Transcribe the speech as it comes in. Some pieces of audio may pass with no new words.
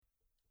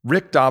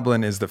Rick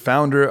Doblin is the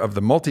founder of the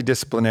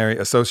Multidisciplinary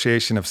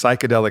Association of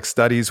Psychedelic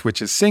Studies,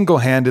 which is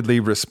single-handedly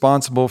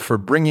responsible for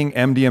bringing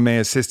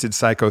MDMA-assisted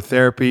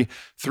psychotherapy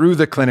through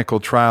the clinical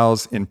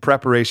trials in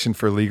preparation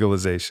for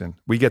legalization.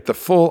 We get the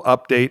full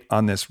update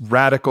on this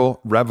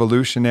radical,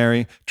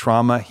 revolutionary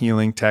trauma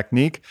healing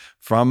technique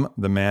from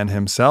the man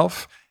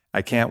himself.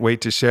 I can't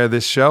wait to share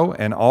this show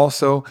and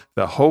also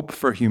the hope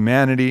for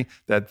humanity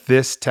that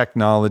this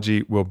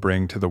technology will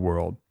bring to the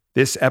world.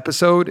 This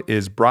episode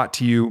is brought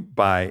to you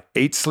by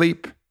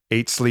 8Sleep,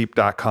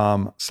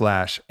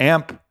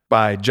 8sleep.com/amp,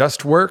 by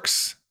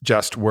JustWorks,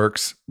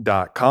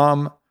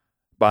 justworks.com,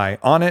 by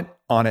Onnit,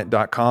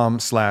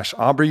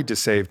 onnit.com/Aubrey to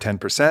save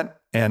 10%,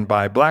 and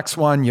by Black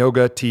Swan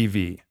Yoga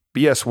TV,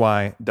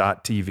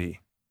 bsy.tv.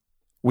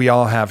 We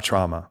all have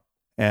trauma,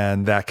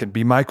 and that could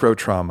be micro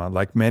trauma,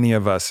 like many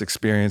of us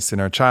experienced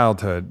in our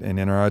childhood and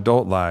in our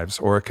adult lives,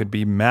 or it could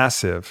be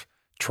massive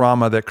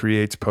trauma that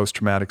creates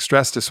post-traumatic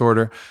stress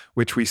disorder,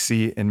 which we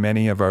see in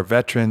many of our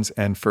veterans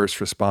and first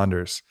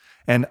responders.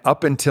 And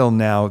up until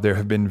now, there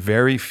have been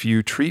very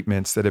few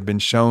treatments that have been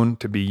shown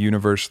to be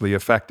universally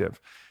effective.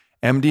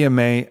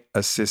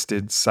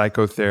 MDMA-assisted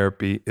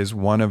psychotherapy is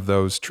one of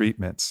those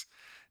treatments.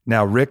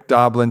 Now, Rick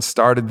Doblin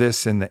started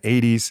this in the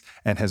 80s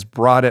and has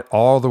brought it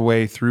all the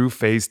way through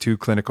phase 2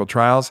 clinical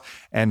trials,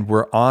 and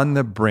we're on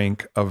the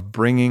brink of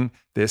bringing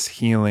this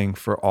healing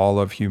for all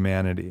of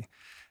humanity.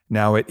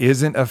 Now, it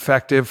isn't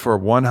effective for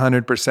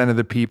 100% of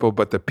the people,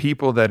 but the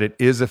people that it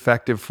is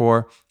effective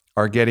for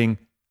are getting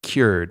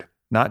cured,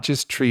 not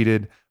just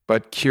treated,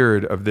 but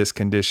cured of this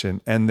condition.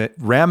 And the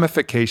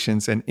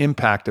ramifications and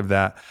impact of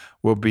that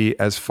will be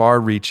as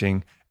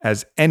far-reaching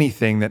as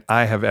anything that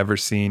I have ever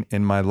seen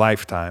in my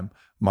lifetime.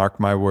 Mark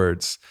my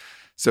words.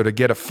 So to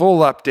get a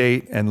full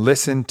update and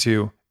listen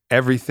to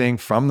everything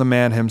from the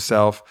man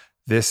himself,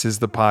 this is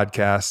the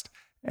podcast,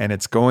 and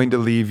it's going to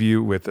leave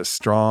you with a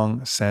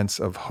strong sense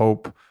of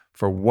hope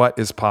for what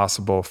is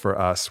possible for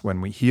us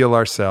when we heal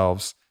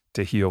ourselves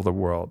to heal the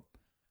world.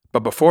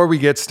 But before we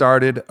get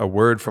started, a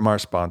word from our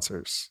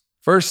sponsors.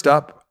 First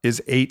up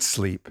is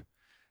 8Sleep.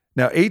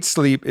 Now,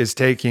 8Sleep is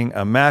taking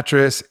a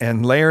mattress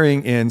and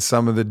layering in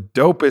some of the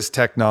dopest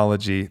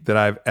technology that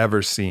I've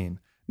ever seen.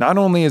 Not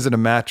only is it a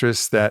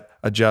mattress that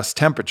adjusts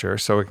temperature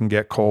so it can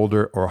get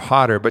colder or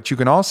hotter, but you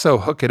can also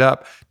hook it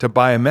up to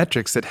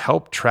biometrics that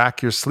help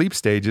track your sleep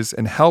stages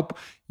and help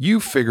you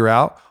figure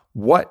out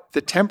what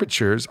the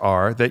temperatures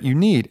are that you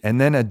need, and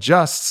then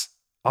adjusts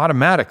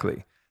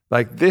automatically.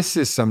 Like, this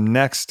is some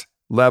next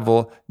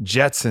level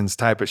Jetsons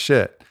type of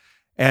shit.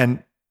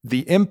 And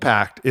the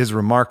impact is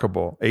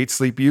remarkable.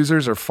 8Sleep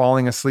users are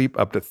falling asleep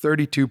up to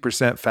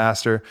 32%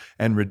 faster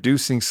and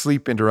reducing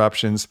sleep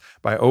interruptions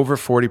by over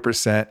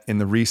 40% in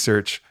the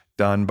research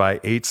done by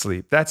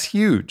 8Sleep. That's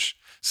huge.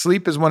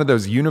 Sleep is one of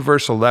those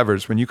universal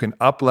levers. When you can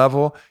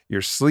up-level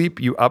your sleep,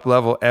 you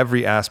up-level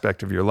every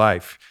aspect of your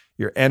life.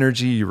 Your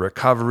energy, your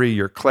recovery,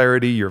 your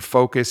clarity, your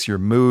focus, your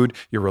mood,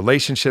 your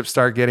relationships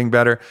start getting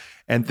better.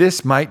 And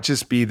this might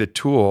just be the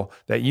tool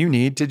that you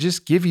need to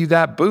just give you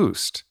that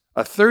boost.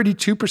 A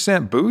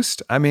 32%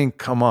 boost? I mean,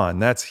 come on,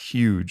 that's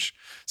huge.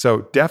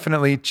 So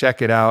definitely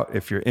check it out.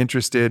 If you're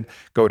interested,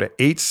 go to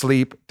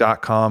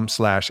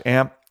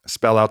 8sleep.com/amp,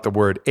 spell out the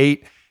word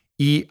 8,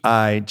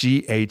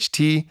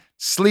 EIGHT,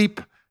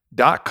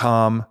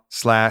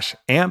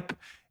 sleep.com/amp.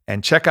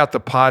 And check out the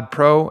Pod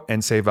Pro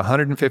and save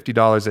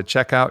 $150 at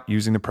checkout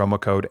using the promo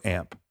code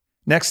AMP.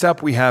 Next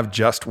up, we have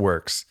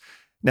JustWorks.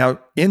 Now,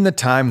 in the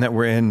time that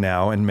we're in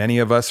now, and many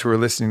of us who are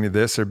listening to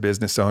this are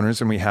business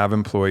owners and we have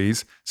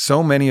employees,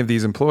 so many of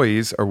these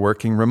employees are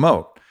working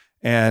remote.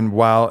 And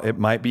while it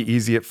might be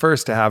easy at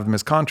first to have them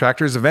as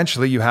contractors,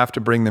 eventually you have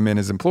to bring them in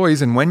as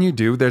employees. And when you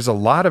do, there's a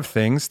lot of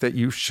things that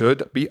you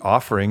should be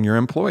offering your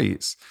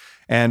employees.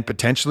 And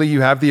potentially you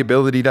have the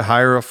ability to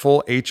hire a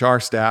full HR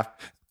staff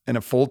and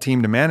a full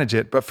team to manage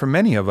it. But for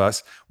many of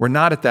us, we're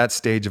not at that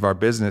stage of our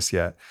business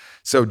yet.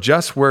 So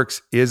JustWorks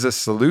is a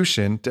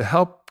solution to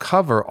help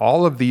cover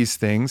all of these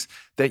things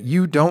that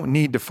you don't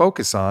need to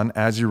focus on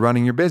as you're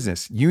running your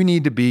business. You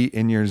need to be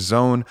in your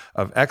zone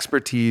of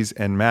expertise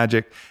and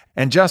magic,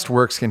 and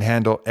JustWorks can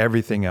handle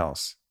everything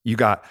else. You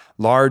got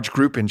large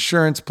group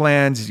insurance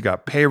plans, you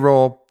got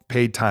payroll,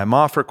 paid time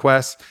off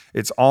requests.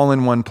 It's all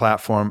in one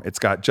platform. It's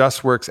got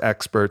JustWorks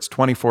experts,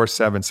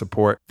 24/7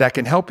 support that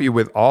can help you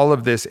with all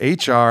of this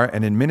HR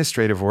and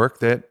administrative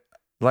work that,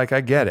 like, I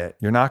get it.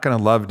 You're not going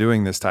to love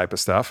doing this type of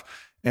stuff.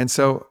 And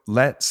so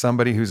let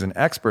somebody who's an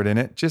expert in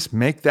it just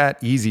make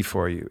that easy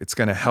for you. It's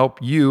going to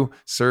help you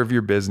serve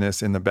your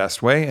business in the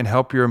best way and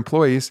help your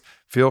employees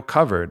feel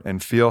covered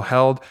and feel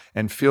held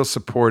and feel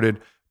supported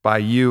by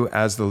you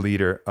as the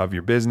leader of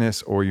your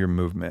business or your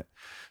movement.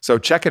 So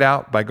check it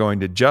out by going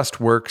to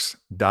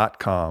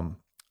justworks.com.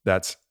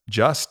 That's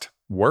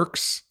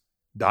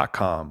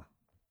justworks.com.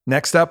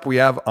 Next up, we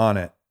have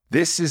Onnit.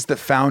 This is the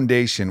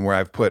foundation where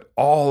I've put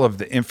all of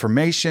the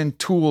information,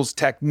 tools,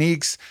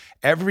 techniques,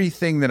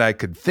 everything that I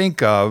could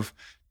think of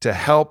to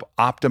help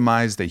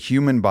optimize the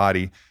human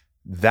body.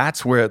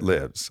 That's where it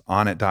lives,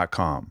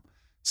 Onnit.com.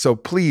 So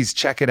please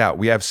check it out.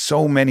 We have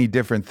so many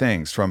different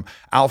things, from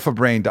Alpha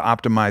Brain to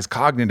optimize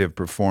cognitive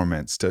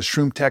performance, to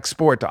Shroom Tech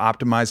Sport to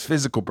optimize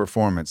physical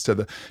performance, to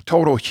the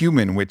Total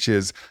Human, which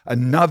is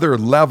another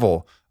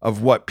level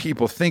of what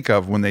people think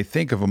of when they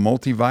think of a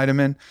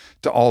multivitamin,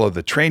 to all of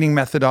the training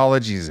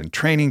methodologies and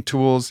training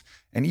tools,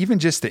 and even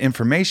just the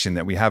information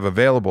that we have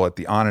available at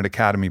the Onnit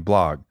Academy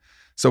blog.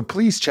 So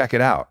please check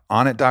it out.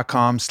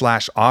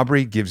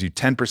 Onnit.com/Aubrey gives you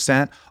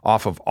 10%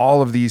 off of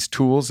all of these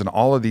tools and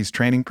all of these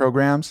training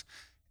programs.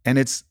 And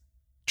it's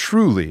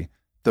truly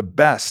the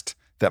best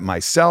that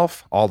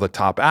myself, all the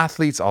top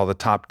athletes, all the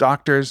top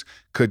doctors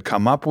could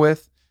come up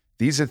with.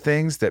 These are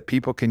things that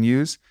people can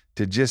use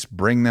to just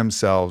bring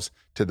themselves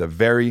to the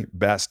very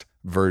best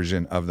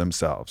version of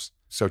themselves.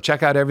 So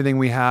check out everything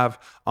we have,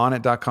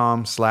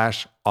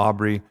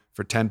 Onnit.com/Aubrey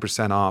for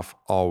 10% off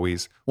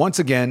always. Once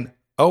again,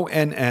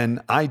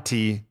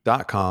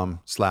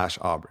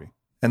 ONNIT.com/Aubrey.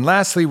 And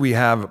lastly, we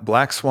have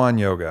Black Swan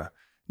Yoga.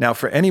 Now,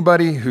 for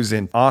anybody who's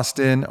in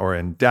Austin or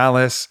in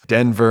Dallas,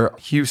 Denver,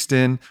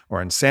 Houston,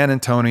 or in San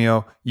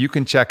Antonio, you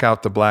can check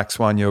out the Black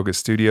Swan Yoga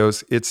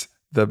Studios. It's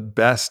the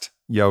best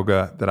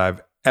yoga that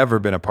I've ever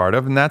been a part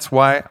of. And that's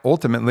why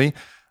ultimately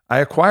I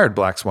acquired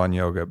Black Swan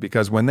Yoga,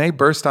 because when they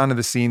burst onto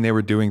the scene, they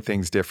were doing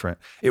things different.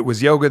 It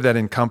was yoga that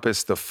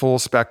encompassed the full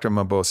spectrum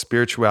of both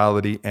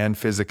spirituality and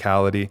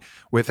physicality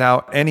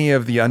without any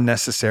of the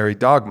unnecessary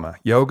dogma.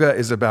 Yoga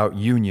is about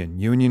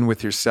union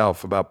with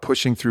yourself, about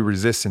pushing through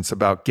resistance,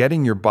 about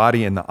getting your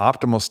body in the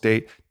optimal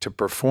state to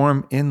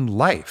perform in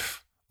life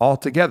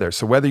altogether.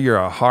 So whether you're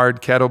a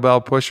hard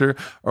kettlebell pusher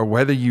or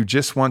whether you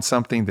just want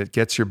something that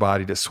gets your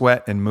body to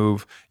sweat and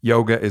move,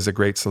 yoga is a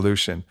great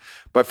solution.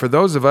 But for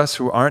those of us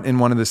who aren't in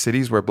one of the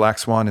cities where Black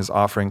Swan is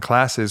offering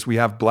classes, we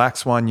have Black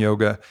Swan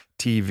Yoga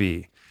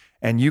TV.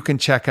 And you can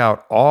check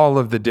out all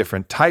of the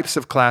different types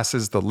of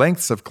classes, the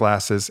lengths of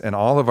classes, and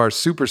all of our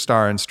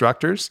superstar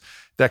instructors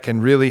that can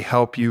really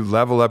help you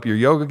level up your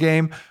yoga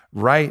game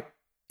right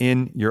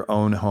in your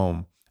own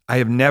home. I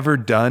have never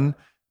done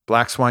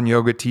Black Swan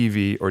Yoga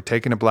TV or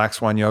taken a Black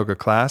Swan Yoga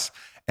class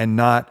and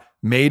not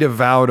made a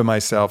vow to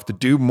myself to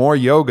do more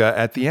yoga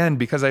at the end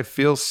because I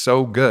feel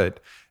so good.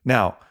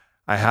 Now,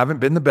 I haven't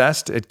been the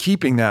best at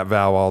keeping that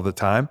vow all the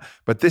time,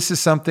 but this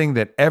is something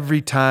that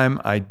every time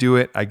I do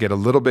it, I get a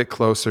little bit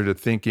closer to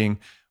thinking,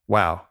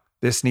 wow,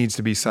 this needs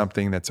to be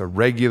something that's a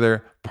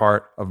regular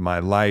part of my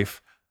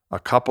life, a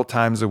couple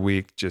times a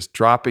week, just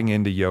dropping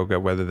into yoga,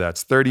 whether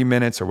that's 30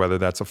 minutes or whether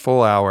that's a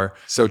full hour.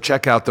 So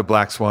check out the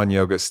Black Swan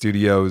Yoga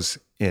Studios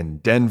in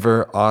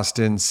Denver,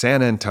 Austin,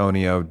 San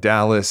Antonio,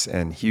 Dallas,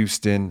 and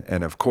Houston.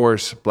 And of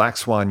course, Black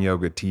Swan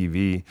Yoga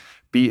TV,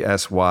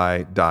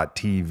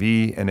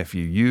 bsy.tv. And if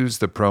you use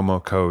the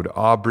promo code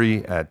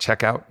Aubrey at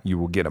checkout, you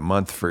will get a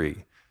month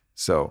free.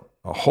 So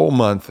a whole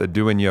month of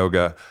doing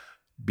yoga,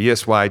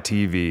 BSY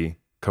TV,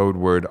 code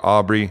word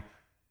Aubrey,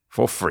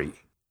 for free.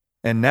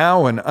 And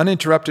now an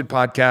uninterrupted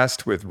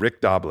podcast with Rick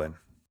Doblin.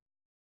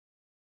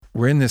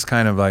 We're in this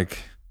kind of like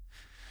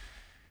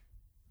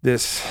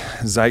this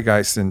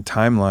zeitgeist and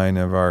timeline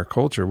of our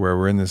culture where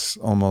we're in this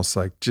almost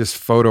like just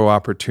photo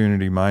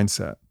opportunity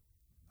mindset.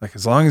 Like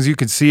as long as you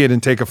could see it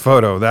and take a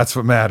photo, that's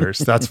what matters.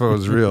 That's what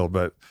was real,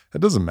 but it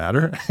doesn't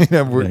matter.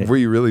 Were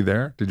you really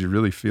there? Did you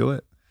really feel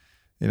it?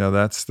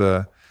 That's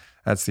the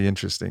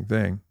interesting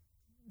thing.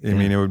 I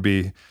mean, it would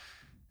be,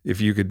 if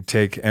you could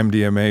take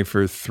MDMA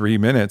for 3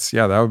 minutes,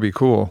 yeah, that would be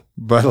cool.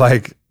 But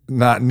like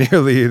not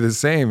nearly the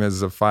same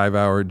as a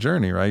 5-hour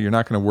journey, right? You're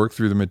not going to work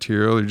through the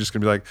material. You're just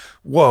going to be like,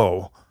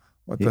 whoa,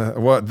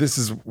 what, this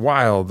is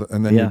wild.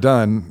 And then you're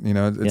done,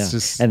 it's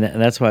just. And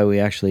that's why we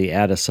actually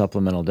add a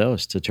supplemental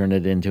dose to turn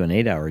it into an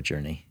 8-hour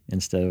journey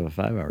instead of a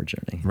 5-hour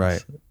journey.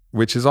 Right.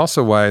 Which is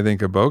also why I think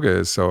Iboga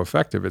is so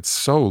effective. It's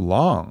so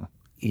long.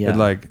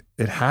 Yeah.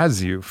 It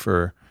has you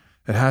for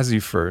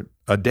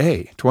a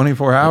day,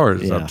 24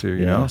 hours up to,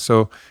 you know?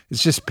 So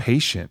it's just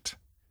patient.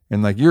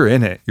 And like you're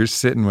in it, you're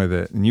sitting with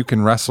it, and you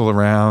can wrestle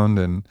around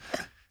and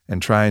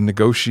try and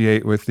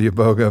negotiate with the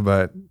Iboga,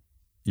 but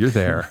you're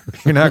there.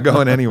 You're not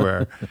going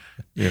anywhere.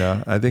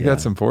 I think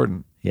that's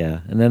important.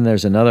 Yeah. And then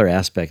there's another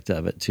aspect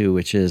of it too,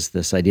 which is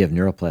this idea of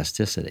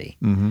neuroplasticity.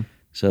 Mm-hmm.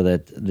 So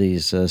that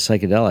these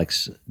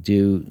psychedelics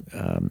do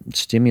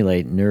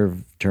stimulate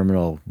nerve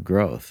terminal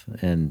growth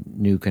and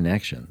new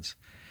connections.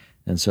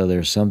 And so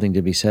there's something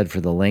to be said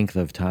for the length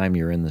of time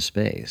you're in the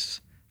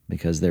space,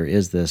 because there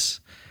is this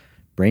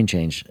brain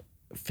change,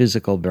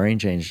 physical brain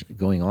change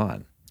going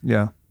on.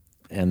 Yeah.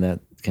 And that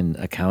can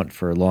account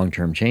for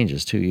long-term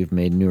changes too. You've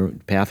made new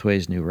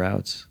pathways, new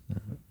routes.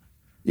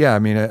 Yeah, I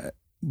mean,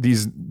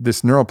 this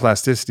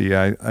neuroplasticity,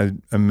 I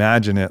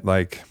imagine it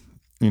like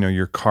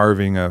you're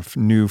carving a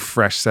new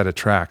fresh set of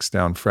tracks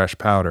down fresh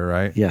powder,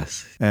 right?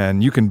 Yes.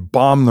 And you can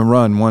bomb the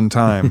run one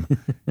time,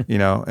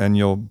 and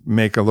you'll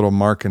make a little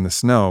mark in the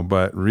snow.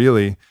 But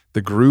really,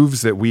 the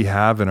grooves that we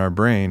have in our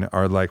brain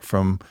are like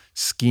from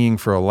skiing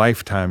for a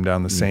lifetime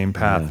down the same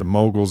path. Yeah. The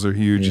moguls are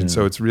huge. Yeah. And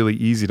so it's really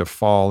easy to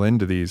fall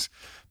into these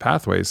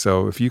pathways.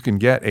 So if you can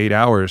get 8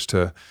 hours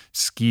to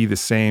ski the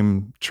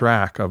same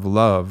track of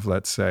love,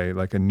 let's say,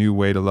 like a new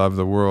way to love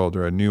the world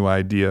or a new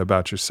idea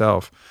about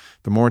yourself,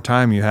 the more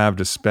time you have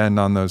to spend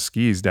on those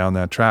skis down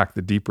that track,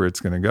 the deeper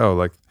it's going to go.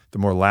 Like the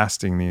more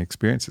lasting the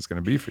experience is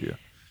going to be for you.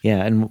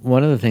 Yeah, and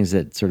one of the things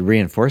that sort of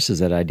reinforces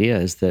that idea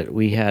is that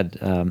we had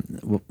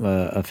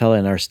a fellow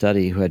in our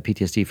study who had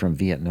PTSD from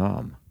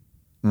Vietnam.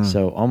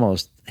 So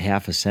almost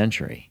half a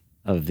century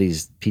of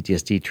these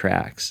PTSD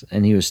tracks,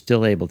 and he was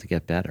still able to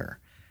get better.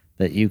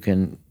 That you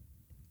can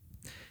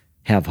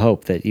have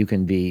hope, that you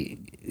can be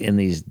in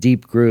these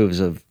deep grooves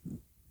of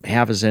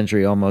half a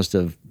century almost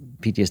of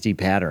PTSD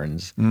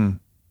patterns,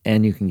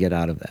 and you can get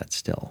out of that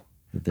still.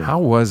 How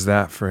was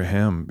that for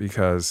him?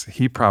 Because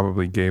he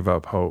probably gave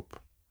up hope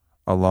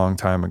a long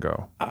time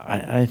ago.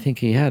 I think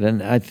he had,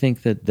 and I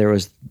think that there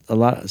was a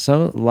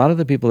lot of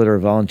the people that are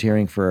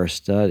volunteering for our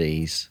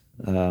studies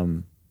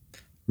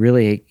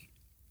really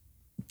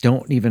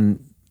don't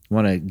even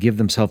want to give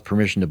themselves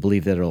permission to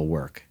believe that it'll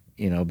work,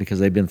 because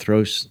they've been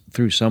through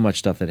so much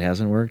stuff that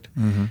hasn't worked.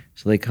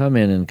 So they come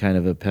in kind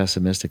of a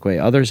pessimistic way.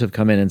 Others have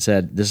come in and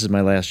said, "This is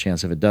my last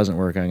chance. If it doesn't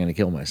work, I'm going to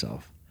kill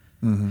myself."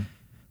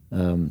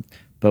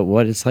 But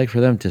what it's like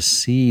for them to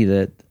see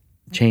that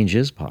change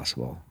is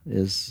possible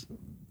is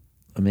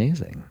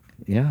amazing.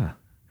 Yeah.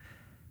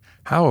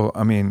 How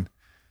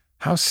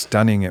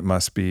stunning it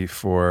must be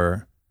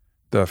for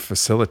the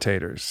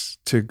facilitators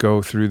to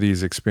go through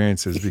these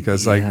experiences,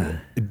 because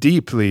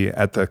deeply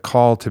at the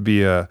call to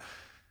be a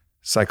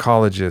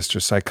psychologist or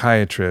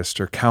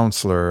psychiatrist or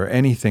counselor or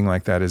anything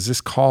like that is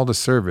this call to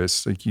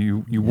service. Like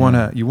you want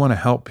to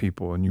help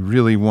people, and you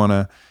really want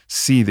to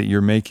see that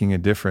you're making a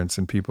difference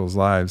in people's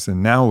lives.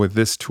 And now with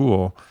this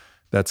tool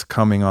that's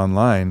coming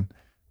online,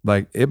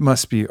 like it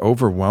must be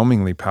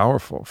overwhelmingly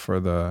powerful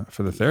for the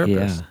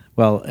therapist. Yeah.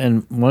 Well,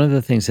 and one of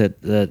the things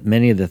that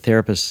many of the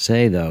therapists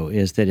say, though,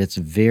 is that it's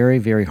very,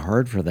 very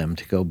hard for them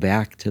to go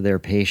back to their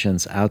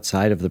patients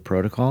outside of the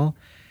protocol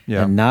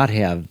and not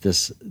have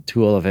this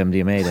tool of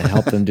MDMA to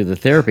help them do the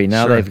therapy.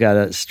 Now they've got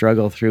to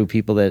struggle through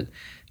people that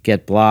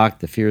get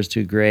blocked, the fear is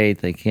too great,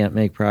 they can't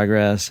make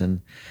progress.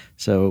 And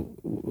so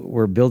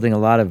we're building a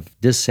lot of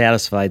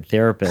dissatisfied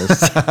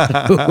therapists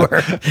who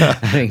are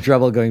having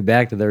trouble going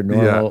back to their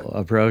normal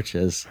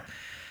approaches,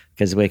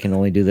 because we can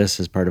only do this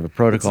as part of a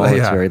protocol.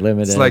 It's very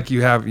limited. It's like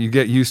you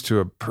get used to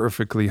a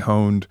perfectly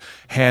honed,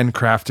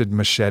 handcrafted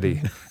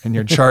machete, and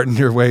you're charting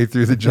your way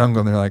through the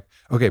jungle, and they're like,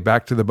 "Okay,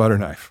 back to the butter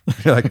knife."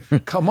 You're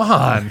like, "Come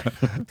on,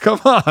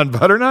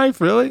 butter knife,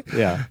 really?"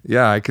 Yeah.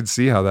 Yeah, I could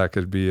see how that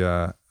could be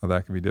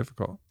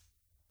difficult.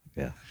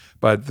 Yeah.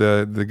 But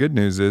the good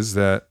news is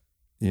that,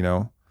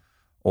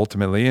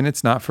 ultimately, and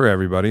it's not for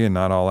everybody and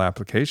not all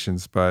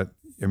applications, but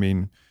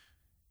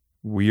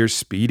we are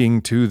speeding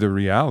to the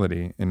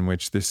reality in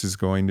which this is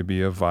going to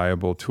be a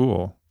viable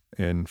tool,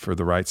 and for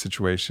the right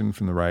situation,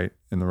 for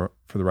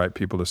the right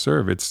people to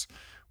serve.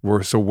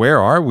 So where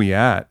are we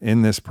at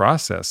in this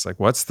process? Like,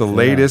 what's the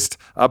latest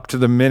up to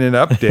the minute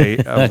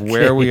update of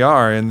where we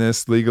are in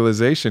this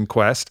legalization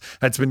quest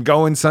that's been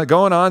going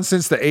on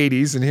since the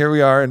 80s, and here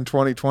we are in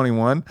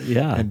 2021.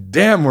 Yeah. And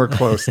damn, we're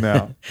close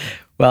now.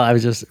 Well, I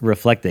was just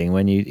reflecting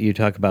when you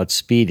talk about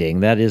speeding,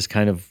 that is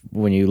kind of,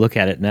 when you look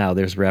at it now,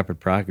 there's rapid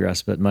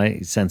progress, but my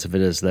sense of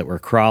it is that we're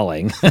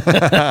crawling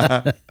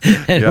and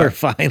we're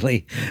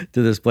finally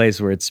to this place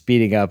where it's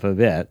speeding up a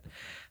bit.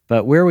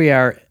 But where we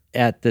are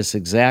at this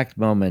exact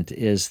moment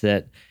is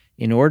that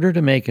in order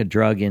to make a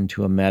drug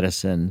into a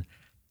medicine,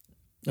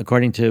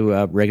 according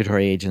to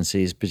regulatory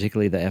agencies,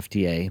 particularly the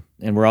FDA,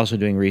 and we're also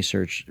doing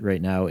research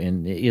right now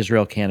in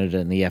Israel, Canada,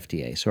 and the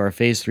FDA. So our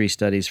phase 3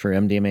 studies for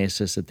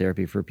MDMA-assisted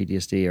therapy for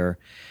PTSD are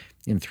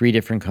in 3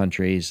 different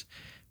countries.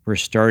 We're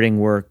starting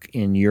work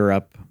in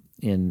Europe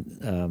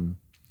in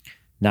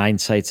 9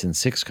 sites in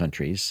 6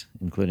 countries,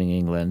 including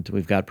England.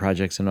 We've got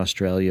projects in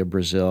Australia,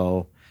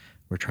 Brazil.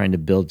 We're trying to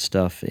build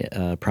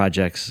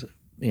projects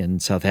in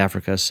South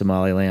Africa,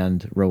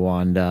 Somaliland,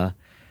 Rwanda,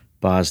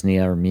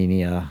 Bosnia,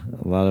 Armenia.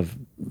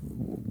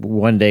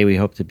 One day we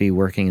hope to be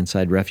working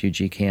inside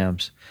refugee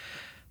camps.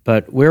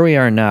 But where we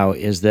are now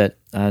is that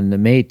on the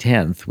May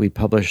 10th, we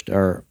published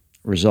our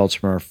results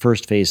from our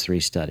first phase 3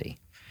 study.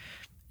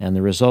 And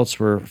the results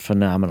were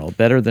phenomenal,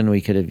 better than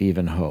we could have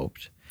even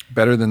hoped.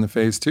 Better than the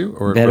phase 2,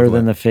 or better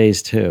than the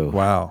phase 2?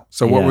 Wow.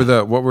 So what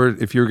were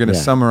if you were going to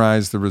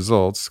summarize the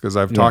results, because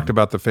I've talked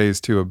about the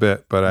phase 2 a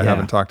bit, but I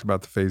haven't talked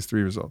about the phase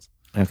 3 results.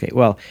 Okay.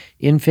 Well,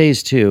 in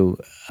phase 2,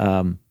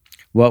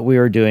 what we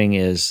were doing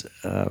is,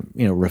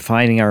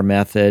 refining our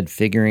method,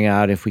 figuring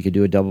out if we could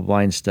do a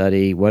double-blind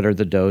study, what are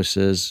the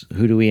doses,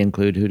 who do we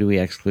include, who do we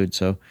exclude.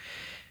 So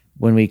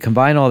when we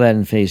combine all that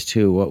in phase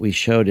 2, what we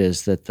showed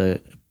is that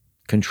the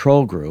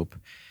control group,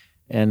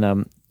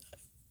 and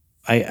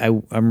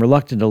I'm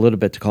reluctant a little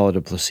bit to call it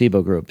a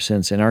placebo group,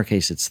 since in our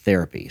case it's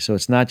therapy. So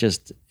it's not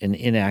just an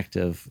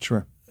inactive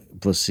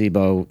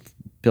placebo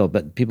pill,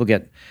 but people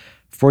get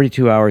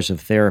 42 hours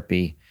of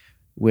therapy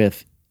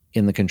with,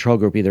 in the control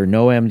group, either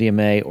no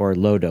MDMA or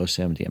low dose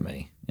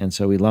MDMA. And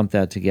so we lump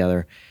that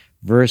together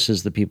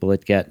versus the people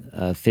that get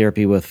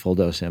therapy with full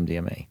dose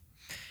MDMA.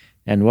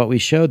 And what we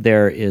showed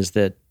there is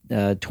that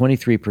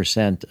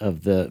 23%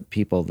 of the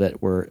people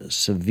that were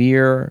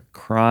severe,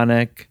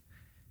 chronic,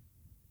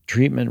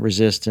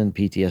 treatment-resistant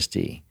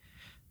PTSD,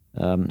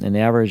 an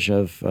average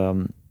of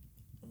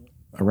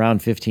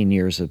around 15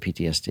 years of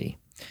PTSD,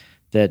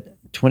 that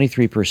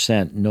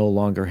 23% no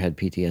longer had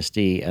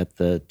PTSD at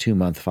the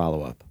 2-month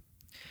follow-up.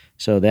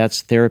 So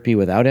that's therapy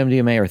without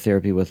MDMA or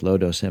therapy with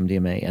low-dose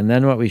MDMA. And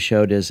then what we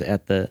showed is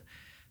at the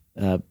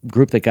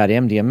group that got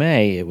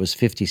MDMA, it was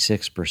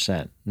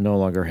 56% no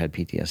longer had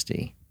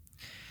PTSD.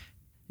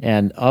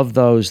 And of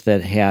those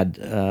that had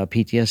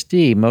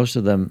PTSD, most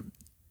of them,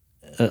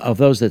 of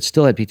those that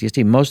still had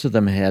PTSD, most of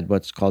them had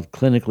what's called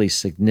clinically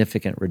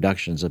significant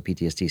reductions of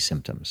PTSD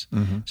symptoms.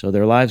 Mm-hmm. So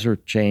their lives were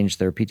changed,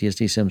 their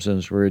PTSD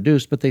symptoms were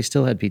reduced, but they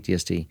still had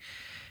PTSD.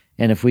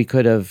 And if we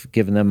could have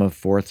given them a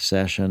 4th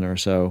session or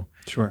so.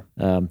 Sure.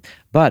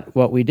 But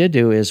what we did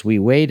do is we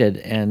waited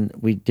and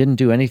we didn't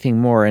do anything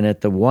more. And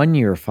at the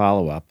 1-year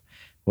follow-up,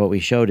 what we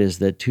showed is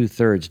that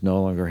 2/3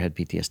 no longer had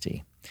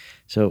PTSD.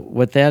 So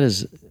what that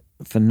is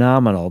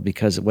phenomenal,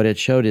 because what it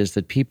showed is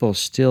that people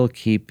still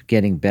keep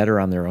getting better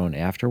on their own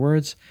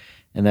afterwards.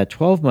 And that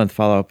 12-month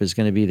follow-up is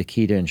going to be the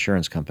key to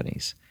insurance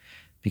companies,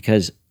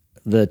 because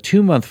the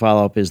 2-month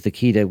follow-up is the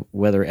key to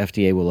whether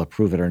FDA will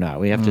approve it or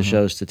not. We have to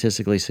show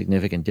statistically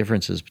significant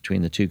differences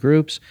between the two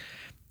groups,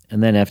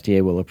 and then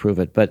FDA will approve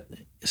it. But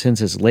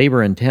since it's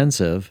labor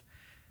intensive,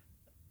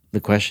 the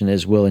question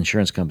is, will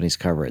insurance companies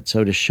cover it?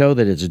 So to show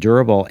that it's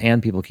durable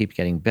and people keep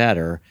getting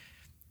better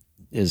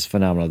is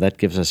phenomenal. That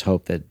gives us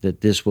hope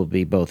that this will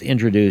be both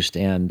introduced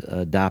and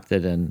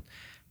adopted, and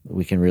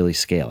we can really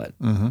scale it.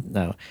 Mm-hmm.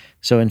 Now,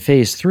 so in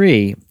phase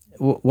 3,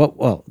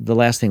 the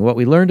last thing, what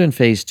we learned in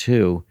phase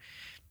 2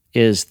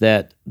 is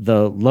that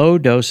the low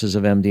doses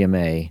of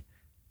MDMA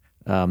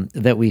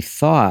that we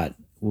thought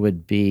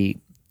would be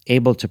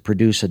able to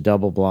produce a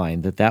double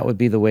blind, that would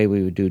be the way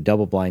we would do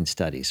double blind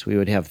studies. We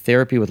would have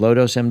therapy with low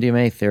dose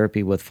MDMA,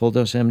 therapy with full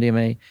dose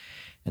MDMA,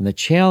 and the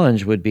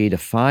challenge would be to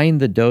find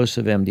the dose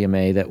of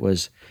MDMA that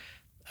was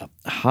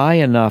high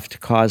enough to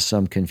cause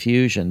some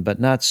confusion, but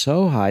not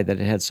so high that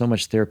it had so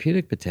much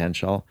therapeutic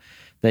potential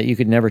that you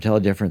could never tell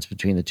a difference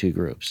between the two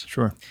groups.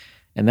 Sure.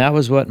 And that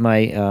was what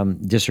my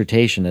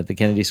dissertation at the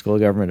Kennedy School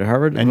of Government at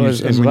Harvard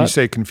was. And when you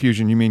say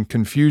confusion, you mean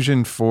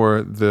confusion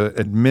for the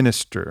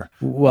administrator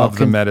of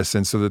the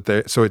medicine,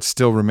 so it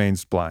still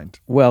remains blind.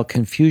 Well,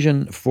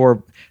 confusion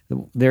for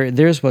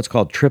there's what's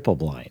called triple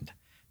blind.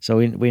 So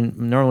we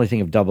normally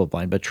think of double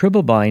blind, but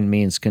triple blind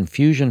means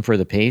confusion for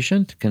the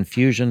patient,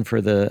 confusion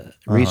for the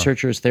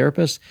researchers,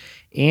 therapists,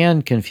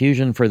 and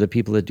confusion for the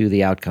people that do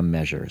the outcome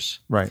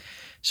measures. Right.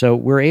 So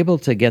we're able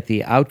to get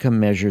the outcome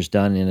measures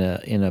done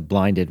in a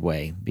blinded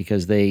way,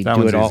 because they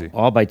do it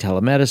all by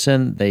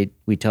telemedicine.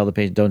 We tell the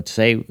patient, don't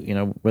say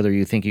whether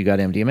you think you got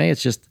MDMA.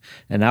 It's just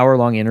an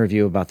hour-long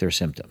interview about their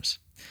symptoms.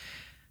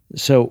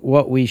 So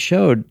what we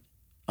showed,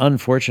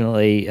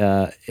 unfortunately,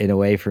 in a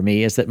way for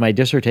me, is that my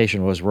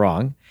dissertation was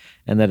wrong,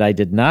 and that I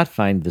did not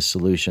find the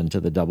solution to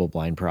the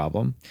double-blind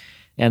problem,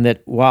 and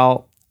that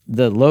while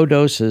the low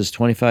doses,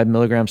 25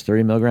 milligrams,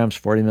 30 milligrams,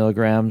 40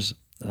 milligrams,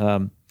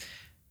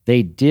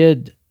 they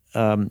did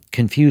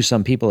confuse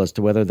some people as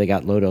to whether they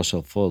got low dose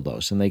or full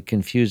dose, and they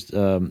confused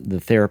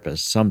the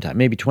therapist sometimes.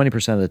 Maybe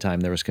 20% of the time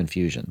there was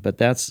confusion, but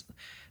that's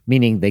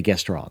meaning they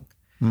guessed wrong.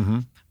 Mm-hmm.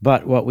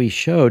 But what we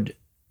showed,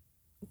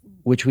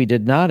 which we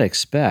did not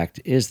expect,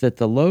 is that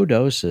the low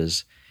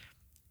doses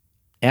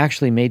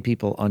actually made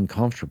people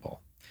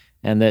uncomfortable,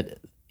 and that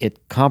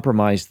it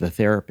compromised the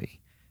therapy.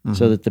 Mm-hmm.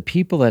 So that the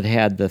people that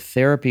had the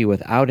therapy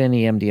without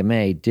any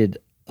MDMA did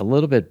a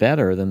little bit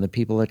better than the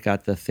people that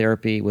got the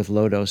therapy with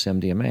low-dose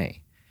MDMA.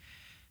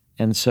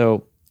 And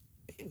so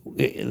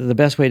the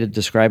best way to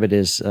describe it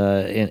is in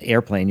an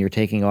airplane, you're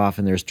taking off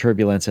and there's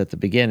turbulence at the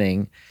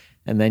beginning,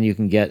 and then you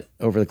can get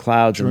over the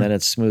clouds. Sure. And then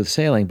it's smooth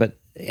sailing. But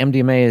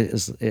MDMA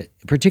is,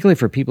 particularly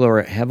for people who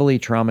are heavily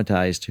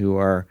traumatized, who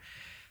are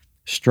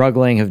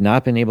struggling, have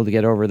not been able to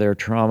get over their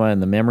trauma,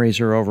 and the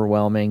memories are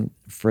overwhelming,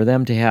 for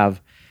them to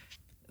have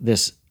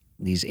these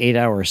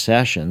 8-hour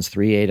sessions,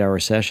 3 8-hour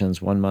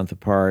sessions, 1 month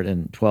apart,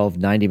 and 12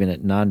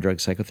 90-minute non-drug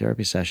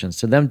psychotherapy sessions,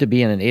 to them to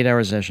be in an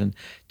 8-hour session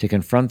to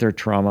confront their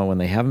trauma when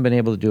they haven't been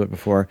able to do it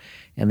before.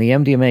 And the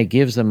MDMA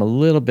gives them a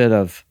little bit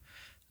of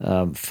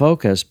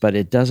focus, but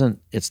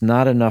it's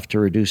not enough to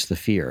reduce the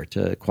fear,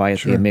 to quiet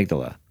Sure. the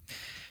amygdala.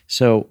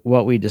 So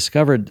what we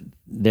discovered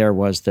there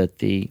was that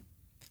the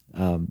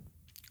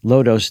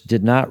low dose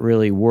did not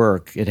really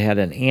work. It had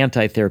an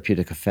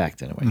anti-therapeutic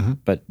effect in a way, mm-hmm.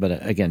 but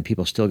again,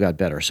 people still got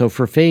better. So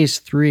for phase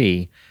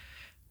 3,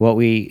 what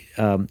we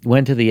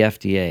went to the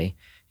FDA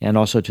and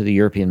also to the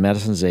European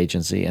Medicines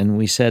Agency, and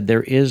we said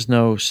there is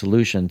no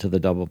solution to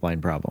the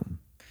double-blind problem.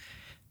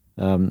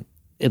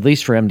 at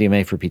least for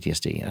MDMA for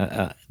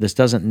PTSD. This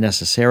doesn't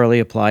necessarily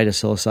apply to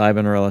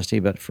psilocybin or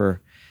LSD, but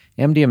for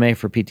MDMA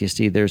for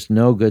PTSD, there's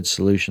no good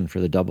solution for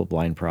the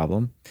double-blind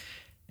problem.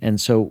 And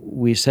so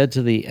we said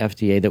to the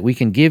FDA that we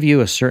can give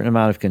you a certain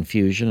amount of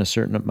confusion, a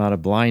certain amount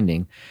of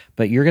blinding,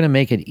 but you're going to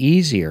make it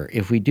easier.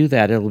 If we do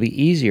that, it'll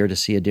be easier to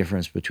see a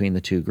difference between the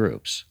two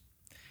groups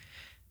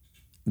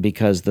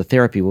because the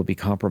therapy will be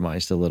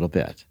compromised a little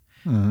bit.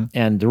 Mm-hmm.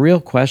 And the real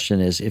question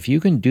is, if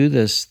you can do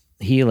this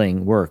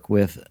healing work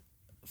with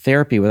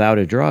therapy without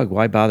a drug,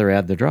 why bother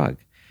add the drug?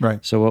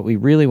 Right. So what we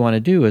really want to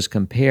do is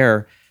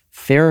compare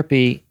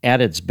therapy at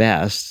its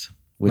best,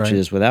 which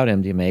is without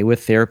MDMA,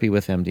 with therapy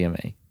with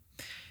MDMA.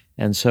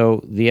 And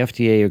so the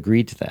FDA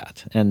agreed to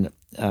that. And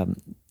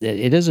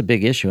it is a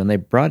big issue. And they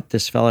brought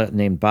this fellow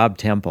named Bob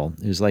Temple,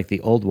 who's like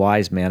the old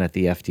wise man at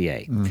the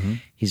FDA. Mm-hmm.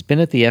 He's been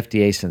at the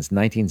FDA since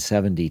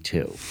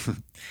 1972.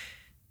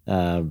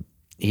 And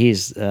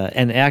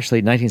actually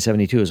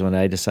 1972 is when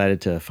I decided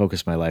to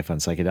focus my life on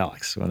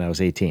psychedelics when I was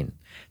 18.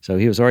 So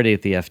he was already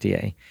at the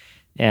FDA.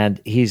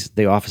 And he's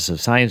the Office of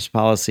Science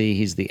Policy.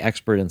 He's the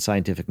expert in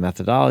scientific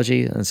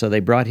methodology. And so they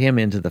brought him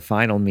into the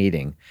final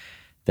meeting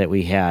that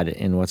we had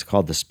in what's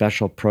called the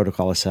Special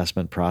Protocol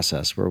Assessment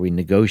process, where we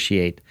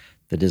negotiate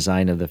the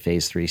design of the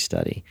phase 3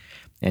 study.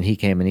 And he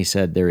came and he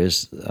said there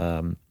is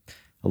a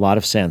lot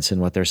of sense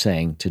in what they're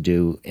saying to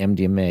do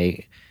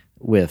MDMA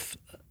with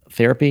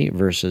therapy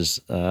versus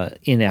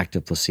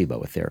inactive placebo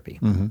with therapy.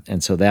 Mm-hmm.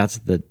 And so that's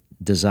the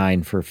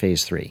design for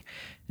phase 3.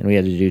 And we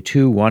had to do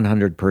 2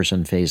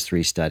 100-person phase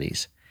 3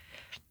 studies.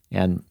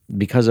 And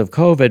because of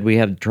COVID, we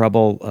had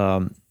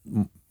trouble,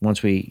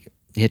 once we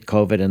hit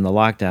COVID and the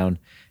lockdown,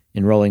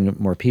 enrolling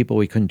more people.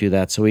 We couldn't do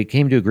that. So we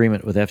came to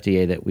agreement with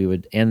FDA that we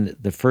would end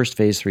the first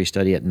phase 3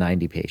 study at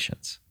 90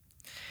 patients.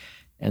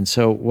 And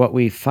so what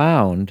we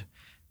found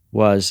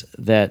was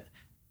that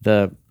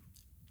the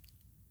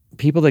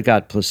people that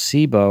got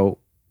placebo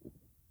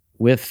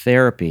with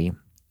therapy,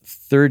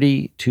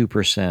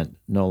 32%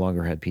 no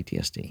longer had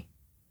PTSD.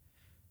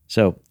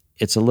 So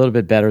it's a little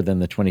bit better than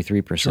the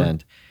 23%. Sure.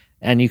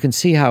 And you can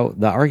see how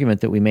the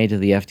argument that we made to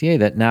the FDA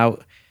that now,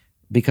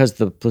 because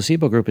the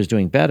placebo group is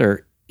doing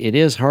better, it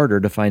is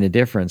harder to find a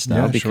difference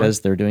now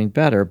because they're doing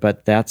better,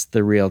 but that's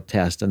the real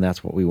test, and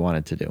that's what we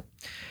wanted to do.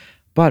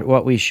 But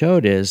what we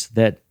showed is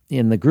that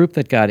in the group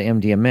that got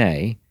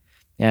MDMA,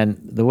 and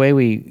the way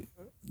we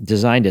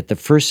designed it, the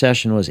first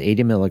session was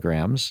 80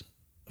 milligrams,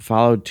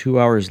 followed 2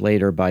 hours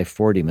later by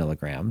 40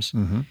 milligrams,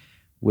 mm-hmm.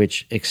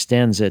 which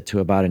extends it to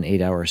about an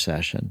 8-hour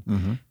session.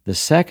 Mm-hmm. The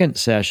second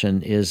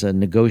session is a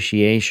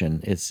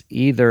negotiation.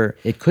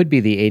 It could be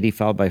the 80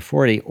 followed by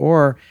 40,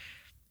 or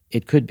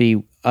it could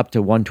be up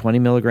to 120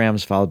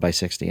 milligrams followed by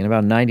 60. And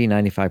about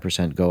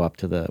 95% go up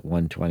to the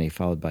 120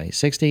 followed by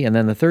 60. And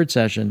then the third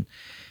session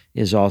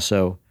is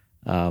also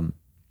a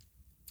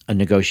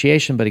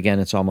negotiation, but again,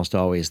 it's almost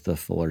always the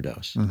fuller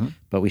dose. Mm-hmm.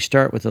 But we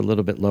start with a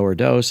little bit lower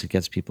dose. It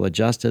gets people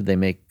adjusted. They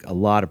make a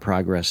lot of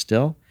progress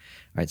still. All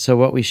right, so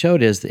what we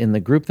showed is in the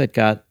group that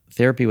got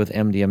therapy with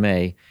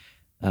MDMA,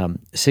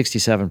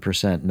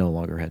 67% no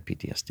longer had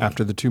PTSD.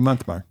 After the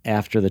 2-month mark?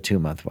 After the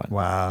 2-month one.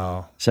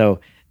 Wow. So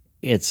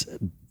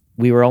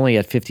we were only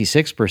at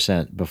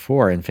 56%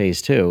 before in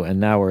phase 2, and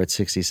now we're at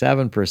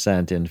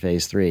 67% in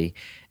phase 3.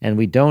 And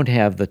we don't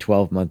have the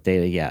 12-month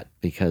data yet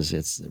because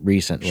it's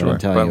recent. Sure,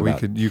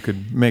 but you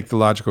could make the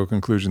logical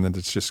conclusion that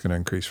it's just going to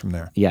increase from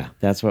there. Yeah,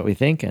 that's what we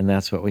think, and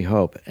that's what we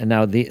hope. And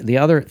now the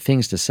other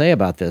things to say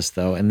about this,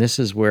 though, and this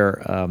is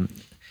where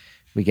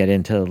we get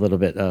into a little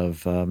bit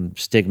of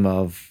stigma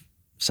of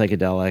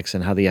psychedelics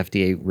and how the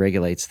FDA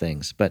regulates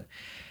things. But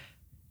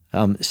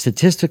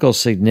statistical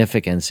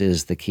significance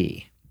is the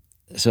key.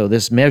 So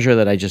this measure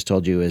that I just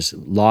told you is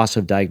loss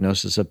of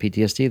diagnosis of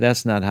PTSD.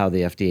 That's not how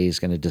the FDA is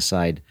going to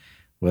decide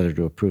whether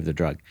to approve the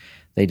drug.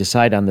 They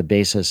decide on the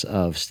basis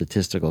of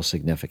statistical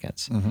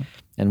significance. Mm-hmm.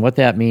 And what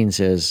that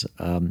means is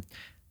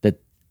that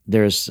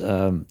there's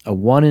a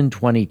 1 in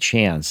 20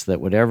 chance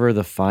that whatever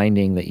the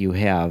finding that you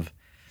have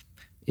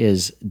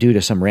is due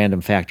to some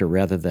random factor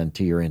rather than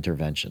to your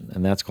intervention.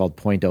 And that's called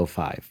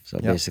 0.05. So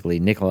basically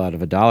nickel out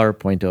of a dollar,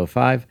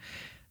 0.05.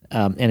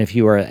 And if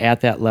you are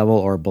at that level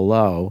or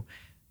below,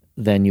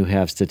 then you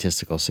have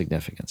statistical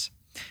significance.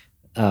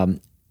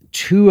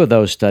 2 of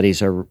those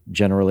studies are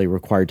generally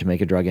required to make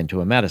a drug into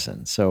a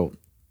medicine. So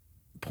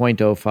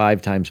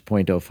 0.05 times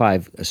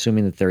 0.05,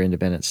 assuming that they're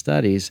independent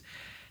studies,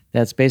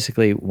 that's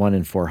basically 1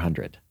 in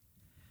 400.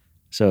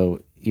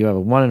 So you have a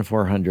 1 in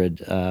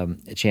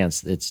 400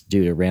 chance it's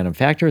due to random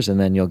factors, and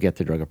then you'll get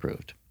the drug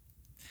approved.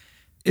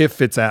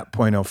 If it's at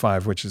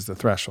 0.05, which is the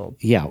threshold.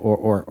 Yeah,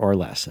 or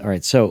less. All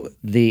right, so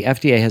the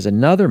FDA has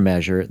another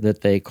measure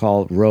that they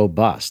call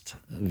robust,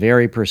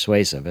 very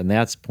persuasive, and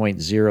that's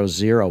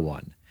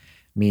 0.001,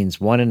 means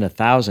 1 in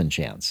 1,000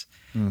 chance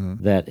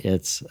that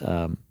it's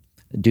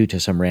due to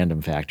some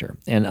random factor.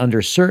 And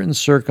under certain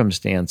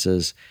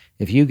circumstances,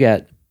 if you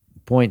get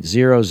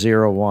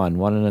 0.001,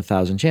 1 in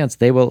 1,000 chance,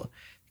 they will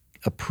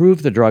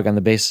approve the drug on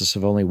the basis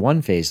of only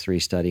 1 phase 3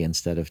 study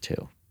instead of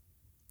 2.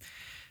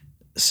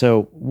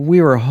 So we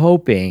were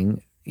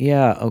hoping,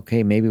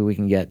 maybe we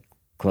can get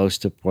close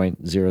to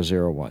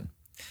 0.001.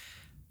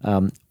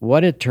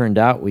 What it turned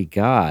out we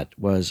got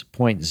was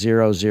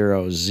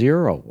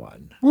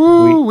 0.0001.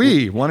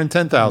 Woo-wee, 1 in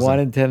 10,000. 1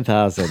 in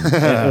 10,000.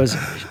 It was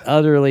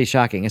utterly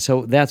shocking. And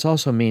so that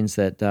also means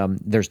that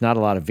there's not a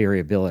lot of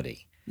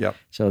variability. Yep.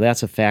 So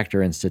that's a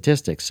factor in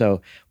statistics.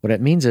 So what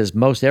it means is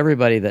most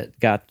everybody that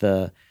got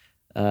the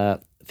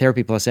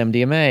therapy plus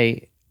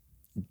MDMA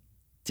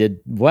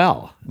did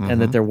well,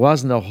 and that there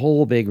wasn't a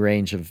whole big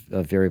range of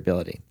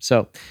variability.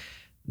 So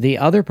the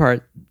other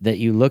part that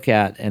you look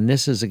at, and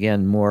this is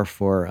again more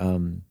for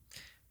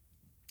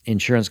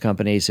insurance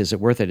companies, is it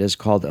worth it, is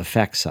called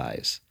effect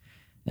size.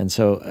 And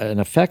so an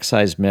effect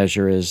size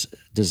measure is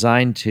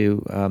designed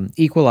to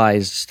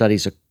equalize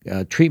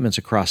treatments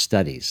across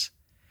studies,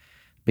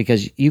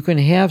 because you can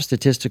have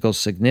statistical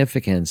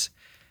significance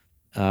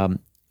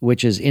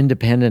which is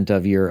independent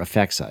of your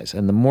effect size.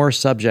 And the more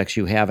subjects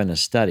you have in a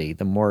study,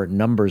 the more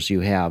numbers you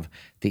have,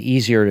 the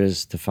easier it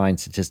is to find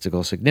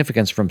statistical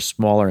significance from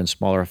smaller and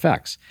smaller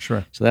effects.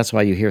 Sure. So that's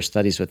why you hear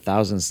studies with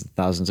thousands and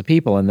thousands of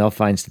people, and they'll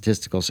find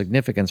statistical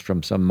significance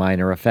from some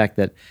minor effect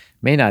that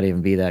may not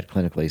even be that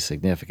clinically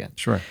significant.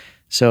 Sure.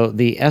 So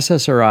the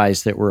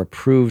SSRIs that were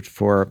approved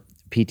for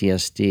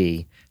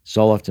PTSD,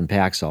 Zoloft and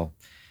Paxil,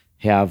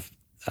 have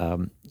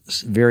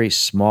very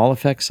small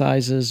effect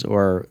sizes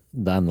or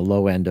on the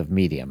low end of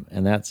medium.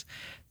 And that's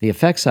the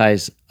effect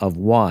size of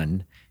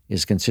 1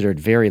 is considered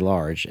very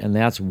large, and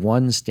that's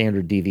 1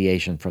 standard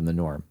deviation from the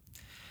norm.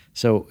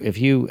 So if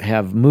you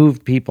have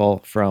moved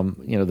people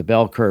from, the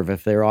bell curve,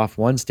 if they're off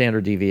 1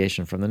 standard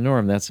deviation from the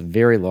norm, that's a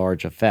very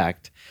large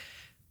effect.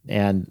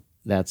 And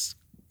that's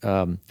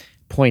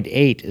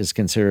 0.8 is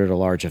considered a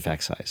large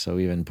effect size. So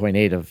even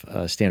 0.8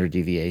 of standard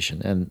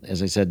deviation. And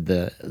as I said,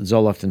 the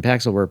Zoloft and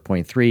Paxil were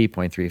 0.3,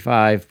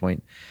 0.35,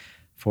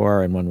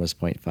 0.4, and one was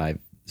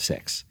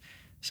 0.56.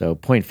 So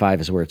 0.5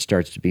 is where it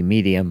starts to be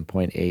medium,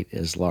 0.8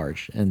 is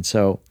large. And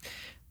so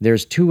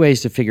there's 2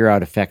 ways to figure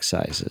out effect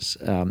sizes.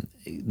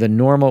 The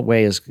normal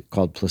way is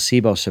called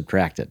placebo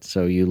subtracted.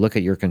 So you look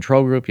at your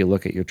control group, you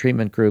look at your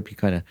treatment group, you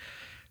kind of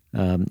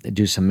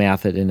do some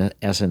math that in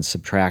essence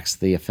subtracts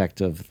the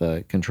effect of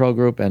the control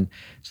group. And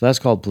so that's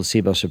called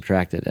placebo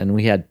subtracted. And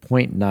we had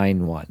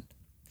 0.91,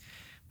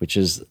 which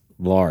is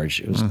large.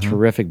 It was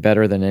terrific,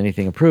 better than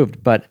anything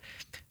approved. But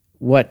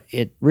what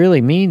it really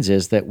means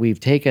is that we've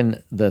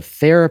taken the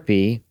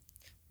therapy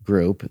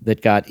group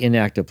that got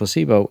inactive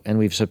placebo and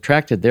we've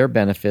subtracted their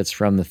benefits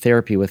from the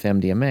therapy with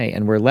MDMA,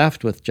 and we're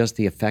left with just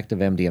the effect of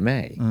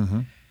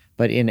MDMA.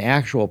 But in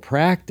actual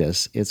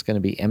practice, it's going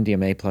to be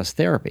MDMA plus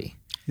therapy.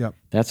 Yep.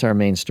 That's our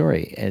main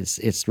story.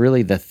 It's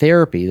really the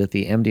therapy that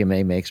the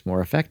MDMA makes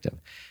more effective.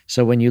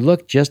 So when you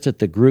look just at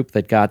the group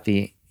that got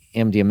the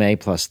MDMA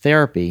plus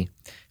therapy,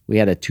 we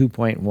had a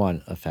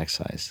 2.1 effect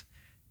size,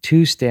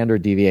 2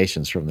 standard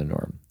deviations from the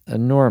norm.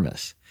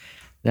 Enormous.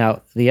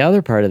 Now, the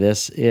other part of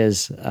this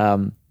is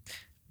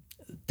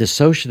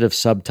dissociative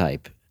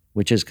subtype,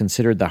 which is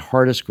considered the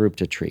hardest group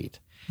to treat.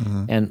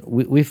 And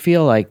we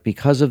feel like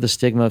because of the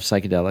stigma of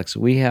psychedelics,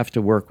 we have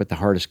to work with the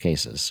hardest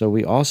cases. So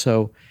we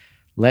also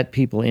let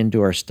people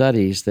into our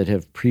studies that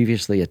have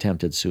previously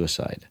attempted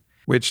suicide.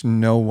 Which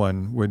no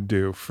one would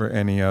do for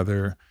any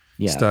other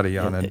study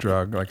on a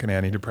drug like an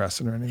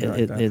antidepressant or anything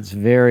like that. It's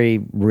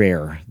very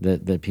rare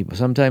that people,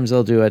 sometimes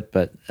they'll do it,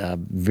 but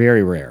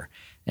very rare.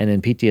 And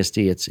in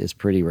PTSD, it's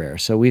pretty rare.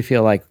 So we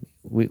feel like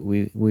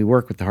we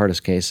work with the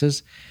hardest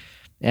cases.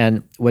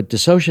 And what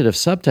dissociative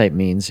subtype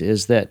means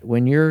is that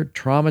when you're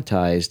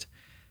traumatized,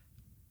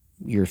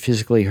 you're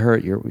physically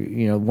hurt,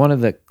 one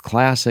of the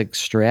classic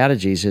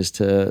strategies is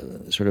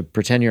to sort of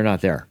pretend you're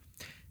not there,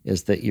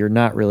 is that you're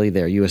not really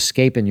there. You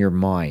escape in your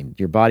mind.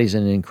 Your body's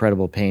in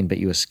incredible pain, but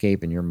you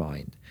escape in your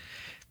mind.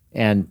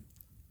 And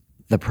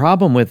the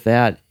problem with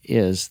that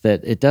is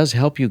that it does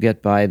help you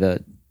get by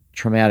the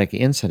traumatic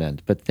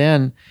incident, but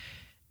then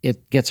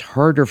it gets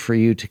harder for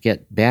you to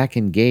get back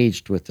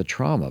engaged with the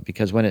trauma,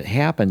 because when it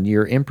happened,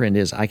 your imprint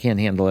is, I can't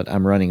handle it,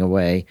 I'm running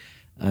away,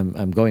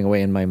 I'm going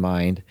away in my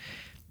mind.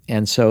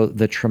 And so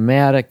the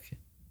traumatic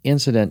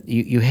incident,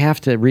 you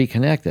have to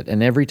reconnect it.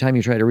 And every time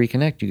you try to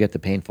reconnect, you get the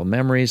painful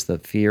memories, the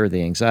fear,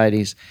 the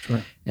anxieties.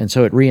 Sure. And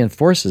so it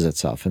reinforces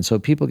itself. And so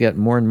people get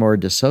more and more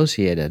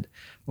dissociated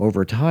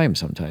over time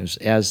sometimes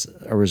as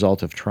a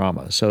result of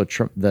trauma. So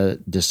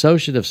the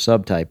dissociative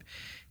subtype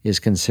is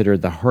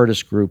considered the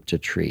hardest group to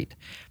treat.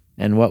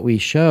 And what we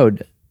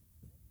showed,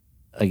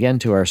 again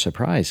to our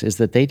surprise, is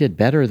that they did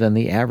better than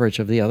the average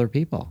of the other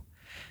people.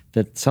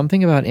 That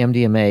something about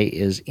MDMA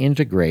is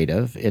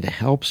integrative. It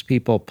helps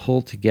people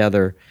pull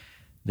together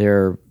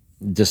their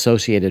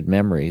dissociated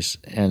memories,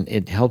 and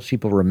it helps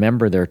people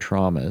remember their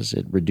traumas.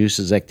 It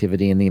reduces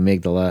activity in the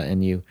amygdala,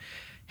 and you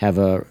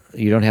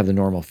don't have the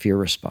normal fear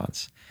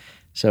response.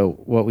 So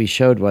what we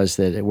showed was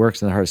that it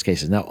works in the hardest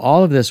cases. Now,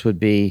 all of this would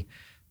be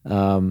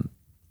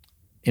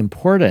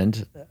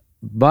important,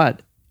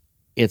 but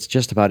it's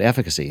just about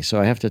efficacy.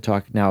 So I have to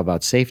talk now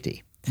about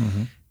safety.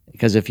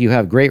 Because if you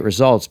have great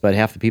results, but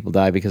half the people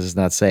die because it's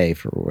not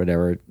safe or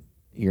whatever,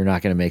 you're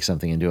not going to make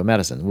something into a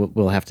medicine.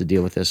 We'll have to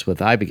deal with this with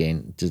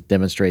Ibogaine to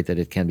demonstrate that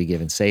it can be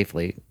given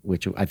safely,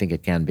 which I think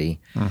it can be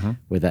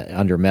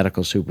under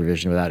medical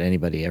supervision without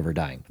anybody ever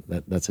dying.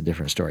 That's a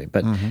different story.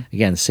 But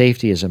again,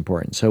 safety is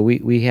important. So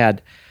we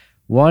had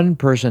one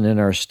person in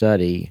our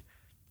study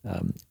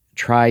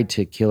tried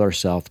to kill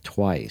herself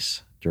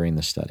twice during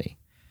the study.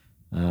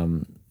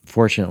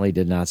 Fortunately,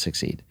 did not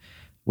succeed.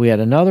 We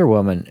had another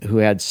woman who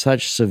had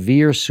such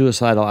severe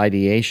suicidal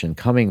ideation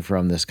coming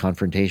from this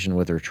confrontation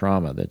with her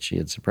trauma that she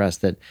had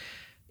suppressed that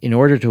in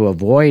order to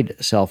avoid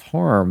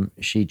self-harm,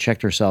 she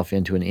checked herself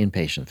into an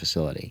inpatient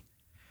facility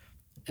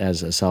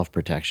as a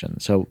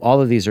self-protection. So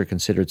all of these are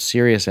considered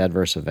serious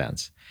adverse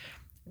events.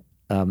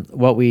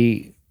 What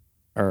we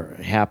are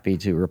happy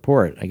to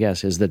report, I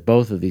guess, is that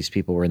both of these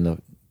people were in the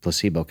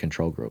placebo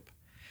control group.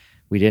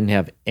 We didn't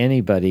have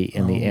anybody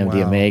in the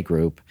MDMA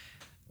group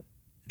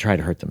try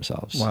to hurt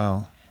themselves.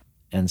 Wow.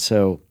 And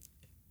so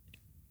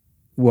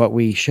what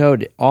we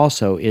showed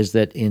also is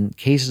that in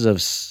cases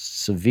of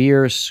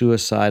serious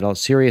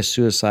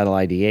suicidal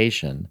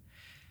ideation,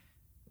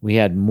 we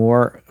had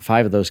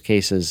 5 of those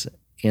cases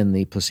in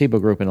the placebo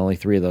group and only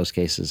 3 of those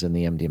cases in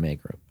the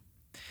MDMA group.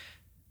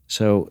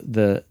 So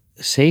the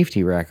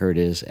safety record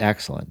is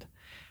excellent.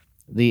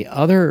 The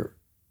other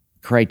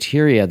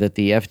criteria that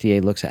the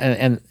FDA looks at,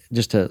 and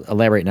just to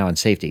elaborate now on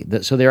safety,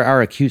 so there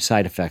are acute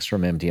side effects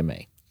from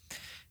MDMA.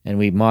 And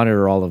we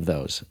monitor all of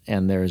those.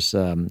 And there's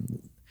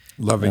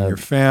loving your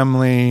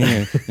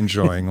family,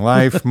 enjoying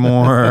life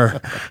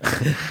more,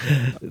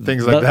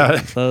 things like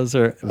that. Those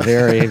are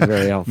very,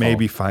 very helpful.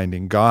 Maybe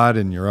finding God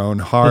in your own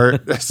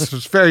heart.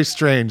 It's very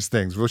strange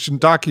things. We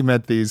should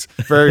document these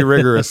very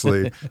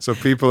rigorously so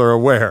people are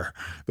aware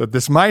that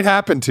this might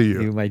happen to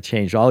you. You might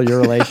change all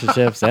your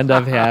relationships, end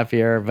up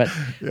happier.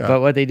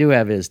 But what they do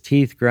have is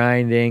teeth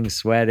grinding,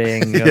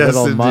 sweating, a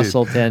little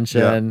muscle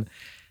tension. Yeah.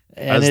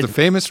 And as the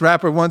famous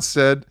rapper once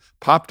said,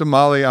 "Pop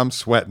Molly, I'm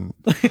sweating."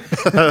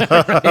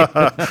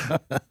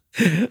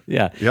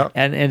 Yeah. Yep.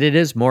 And it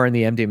is more in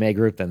the MDMA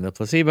group than the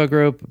placebo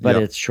group, but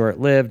it's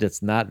short-lived.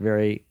 It's not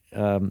very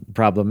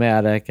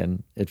problematic,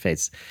 and it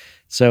fades.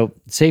 So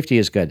safety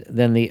is good.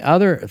 Then the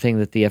other thing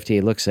that the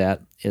FDA looks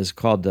at is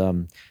called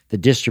the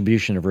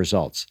distribution of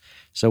results.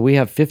 So we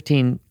have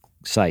 15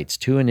 sites,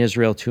 2 in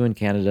Israel, 2 in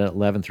Canada,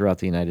 11 throughout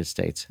the United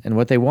States. And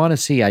what they want to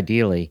see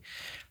ideally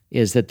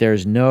is that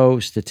there's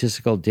no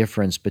statistical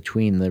difference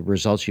between the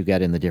results you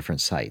get in the different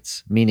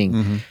sites,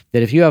 meaning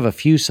that if you have a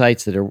few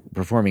sites that are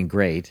performing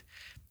great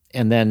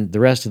and then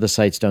the rest of the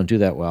sites don't do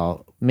that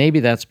well,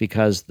 maybe that's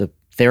because the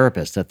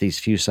therapists at these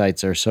few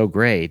sites are so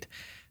great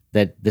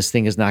that this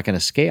thing is not going to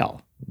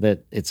scale,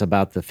 that it's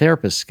about the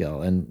therapist's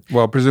skill. And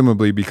well,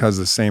 presumably because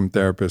the same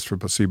therapist for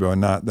placebo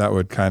and not, that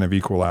would kind of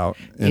equal out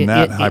in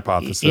that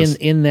hypothesis.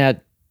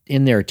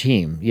 In their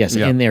team, yes,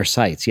 in their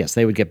sites, yes,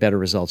 they would get better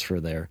results for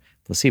their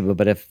placebo.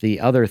 But if the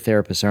other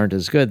therapists aren't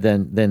as good,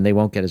 then they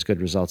won't get as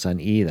good results on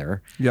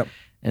either. Yep.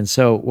 And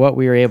so what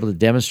we were able to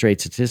demonstrate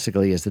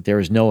statistically is that there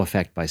is no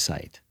effect by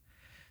site,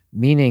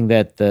 meaning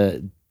that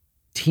the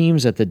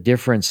teams at the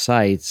different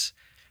sites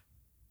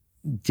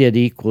did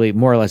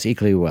more or less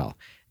equally well.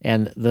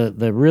 And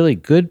the really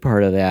good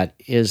part of that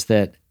is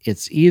that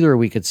it's either,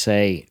 we could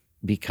say,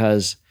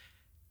 because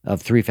of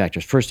 3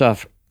 factors. First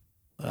off,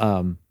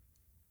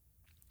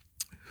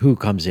 who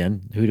comes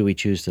in, who do we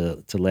choose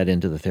to let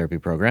into the therapy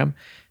program?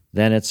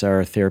 Then it's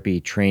our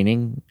therapy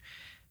training.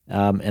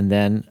 And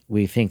then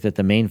we think that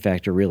the main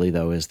factor really,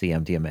 though, is the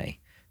MDMA,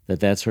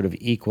 that sort of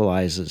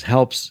equalizes,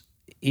 helps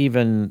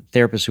even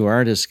therapists who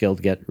aren't as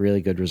skilled get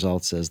really good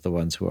results as the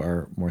ones who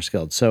are more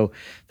skilled. So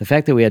the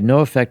fact that we had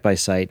no effect by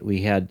site,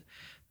 we had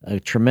a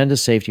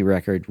tremendous safety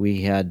record.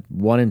 We had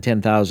 1 in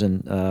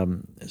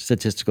 10,000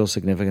 statistical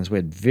significance. We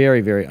had very,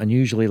 very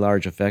unusually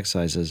large effect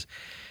sizes.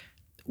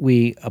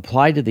 We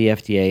applied to the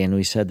FDA and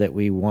we said that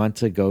we want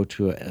to go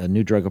to a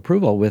new drug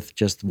approval with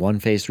just 1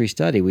 phase 3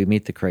 study. We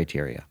meet the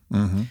criteria.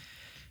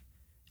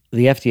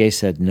 The FDA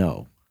said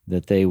no,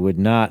 that they would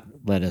not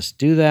let us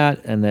do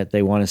that and that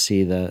they want to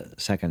see the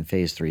second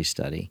phase 3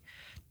 study.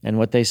 And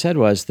what they said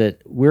was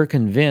that we're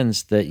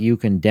convinced that you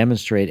can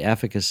demonstrate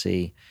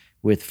efficacy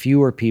with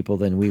fewer people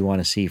than we want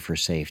to see for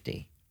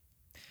safety.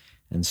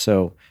 And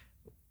so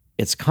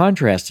it's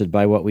contrasted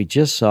by what we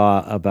just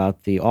saw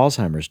about the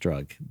Alzheimer's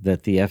drug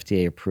that the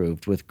FDA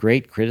approved with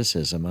great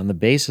criticism on the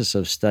basis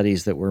of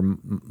studies that were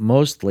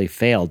mostly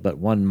failed, but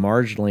one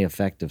marginally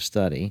effective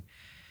study.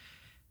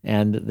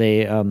 And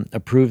they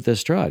approved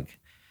this drug.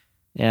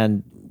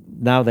 And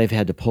now they've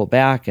had to pull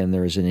back, and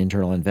there's an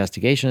internal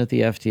investigation at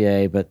the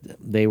FDA, but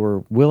they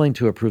were willing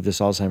to approve this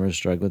Alzheimer's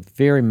drug with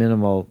very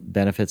minimal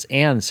benefits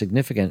and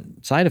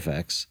significant side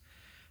effects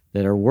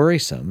that are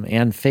worrisome,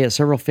 and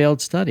several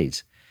failed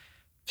studies.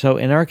 So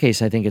in our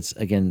case, I think it's,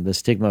 again, the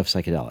stigma of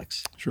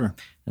psychedelics. Sure.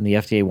 And the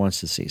FDA wants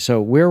to see. So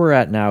where we're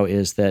at now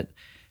is that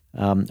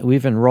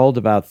we've enrolled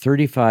about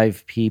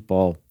 35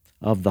 people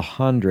of the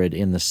 100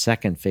 in the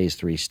second phase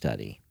 3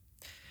 study.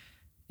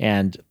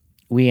 And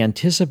we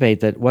anticipate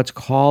that what's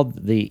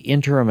called the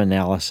interim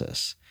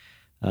analysis,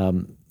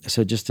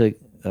 so just to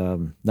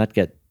not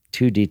get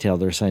too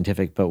detailed or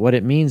scientific, but what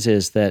it means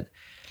is that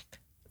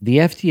the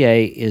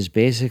FDA is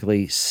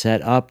basically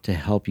set up to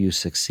help you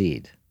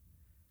succeed.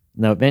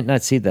 Now, it may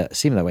not seem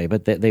that way,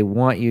 but they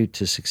want you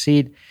to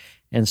succeed.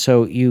 And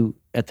so you,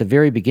 at the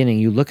very beginning,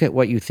 you look at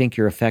what you think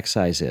your effect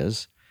size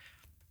is,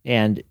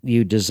 and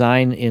you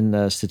design in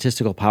the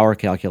statistical power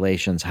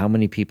calculations how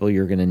many people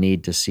you're going to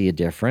need to see a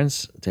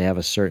difference to have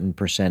a certain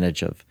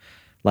percentage of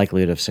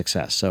likelihood of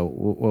success. So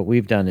what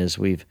we've done is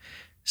we've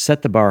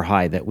set the bar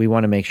high, that we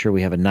want to make sure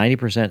we have a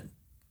 90%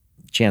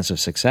 chance of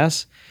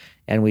success,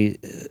 and we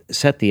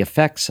set the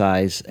effect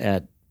size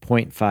at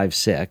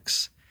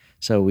 0.56.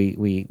 So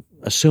we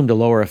assumed a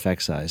lower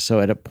effect size.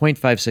 So at a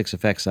 0.56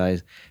 effect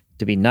size,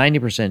 to be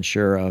 90%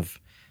 sure of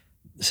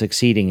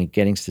succeeding and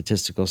getting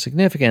statistical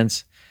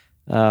significance,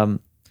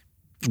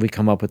 we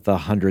come up with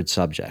 100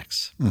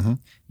 subjects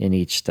in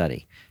each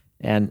study.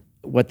 And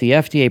what the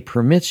FDA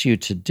permits you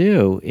to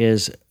do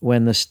is,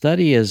 when the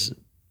study is,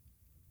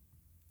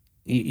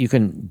 you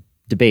can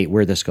debate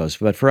where this goes,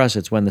 but for us,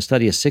 it's when the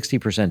study is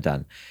 60%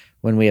 done.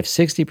 When we have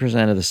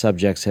 60% of the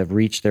subjects have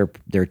reached their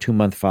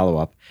 2-month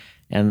follow-up,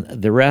 and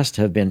the rest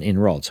have been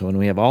enrolled. So when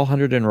we have all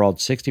 100 enrolled,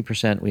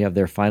 60%, we have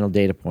their final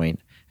data point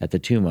at the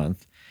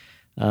 2-month.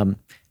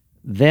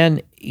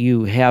 Then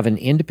you have an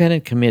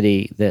independent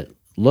committee that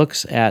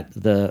looks at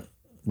the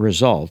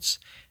results,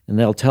 and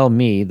they'll tell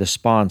me, the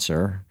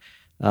sponsor,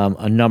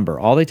 a number.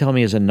 All they tell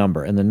me is a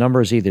number, and the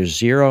number is either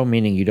 0,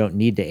 meaning you don't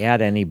need to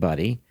add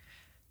anybody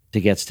to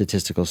get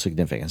statistical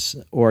significance,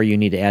 or you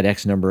need to add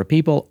X number of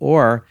people,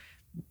 or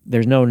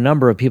there's no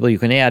number of people you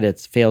can add, it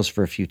fails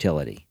for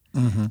futility.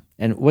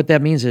 And what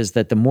that means is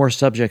that the more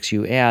subjects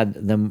you add,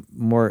 the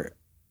more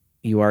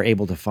you are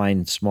able to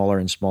find smaller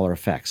and smaller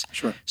effects.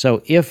 Sure.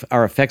 So if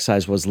our effect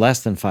size was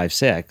less than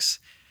 5.6,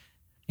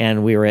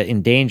 and we were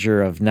in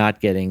danger of not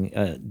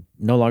getting,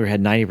 no longer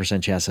had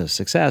 90% chance of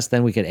success,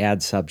 then we could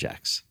add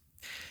subjects.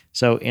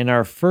 So in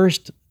our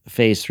first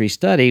phase 3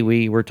 study,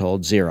 we were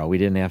told 0. We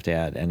didn't have to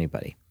add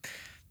anybody.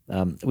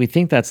 We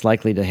think that's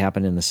likely to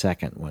happen in the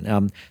second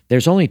one.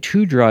 There's only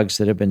 2 drugs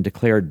that have been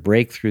declared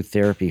breakthrough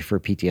therapy for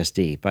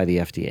PTSD by the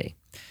FDA.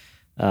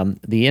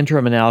 The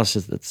interim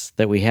analysis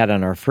that we had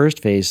on our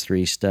first phase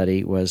 3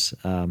 study was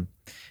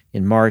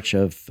in March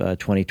of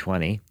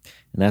 2020,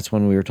 and that's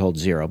when we were told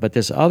 0. But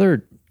this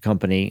other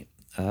company,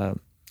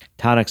 Tonix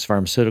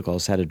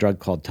Pharmaceuticals, had a drug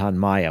called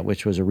Tonmya,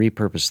 which was a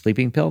repurposed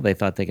sleeping pill. They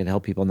thought they could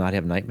help people not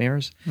have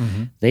nightmares.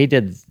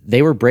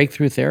 They were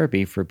breakthrough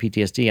therapy for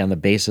PTSD on the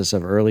basis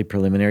of early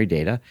preliminary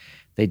data.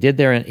 They did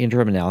their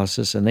interim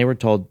analysis, and they were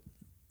told,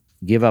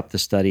 give up the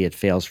study, it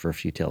fails for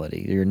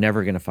futility. You're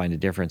never going to find a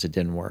difference, it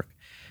didn't work.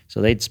 So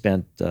they'd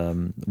spent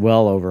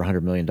well over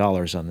 $100 million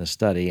on this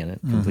study, and it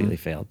completely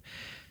failed.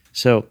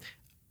 So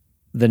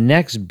the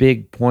next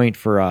big point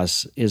for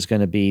us is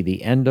going to be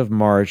the end of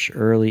March,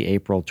 early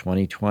April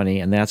 2020,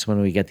 and that's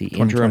when we get the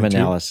interim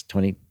analysis.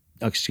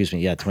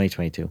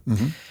 2022.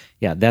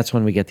 Yeah, that's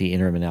when we get the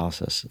interim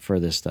analysis for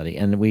this study.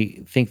 And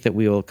we think that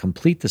we will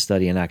complete the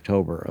study in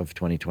October of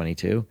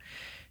 2022.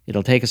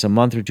 It'll take us a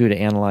month or 2 to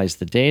analyze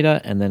the data,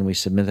 and then we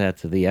submit that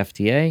to the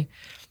FDA.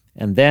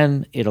 And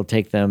then it'll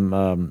take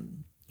them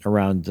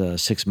around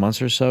 6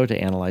 months or so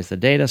to analyze the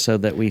data, so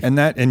that we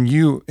and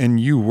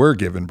you were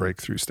given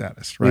breakthrough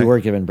status, right? We were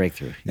given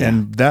breakthrough, yeah.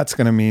 And that's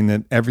going to mean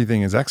that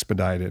everything is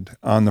expedited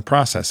on the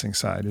processing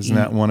side. Isn't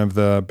that one of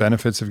the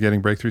benefits of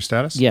getting breakthrough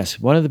status? Yes,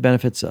 one of the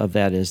benefits of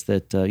that is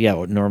that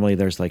normally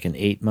there's like an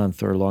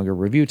 8-month or longer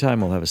review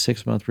time. We'll have a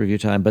 6-month review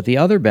time, but the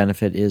other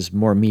benefit is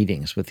more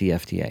meetings with the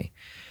FDA.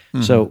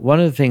 So one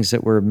of the things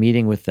that we're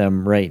meeting with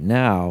them right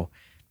now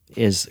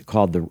is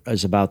about the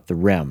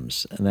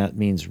REMS, and that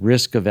means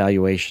risk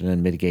evaluation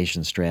and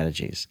mitigation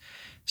strategies.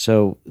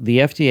 So the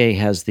FDA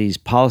has these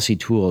policy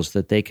tools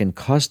that they can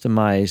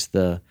customize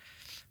the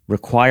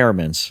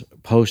requirements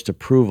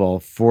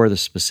post-approval for the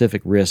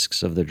specific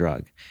risks of the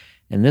drug.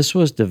 And this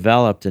was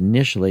developed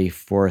initially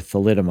for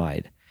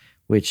thalidomide,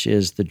 which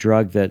is the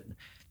drug that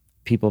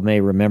people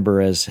may remember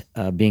as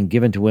being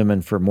given to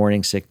women for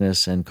morning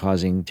sickness and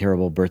causing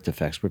terrible birth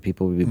defects, where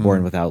people would be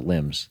born without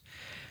limbs.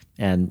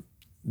 And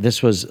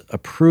this was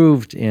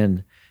approved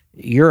in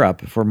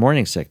Europe for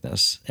morning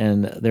sickness.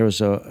 And there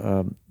was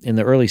in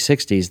the early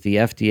 60s, the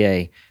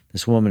FDA,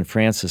 this woman,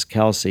 Frances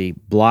Kelsey,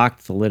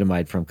 blocked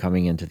thalidomide from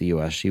coming into the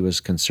U.S. She was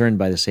concerned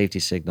by the safety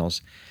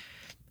signals.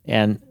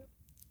 And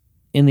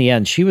in the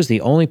end, she was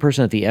the only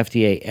person at the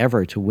FDA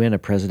ever to win a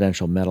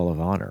Presidential Medal of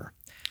Honor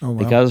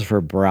because of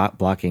her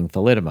blocking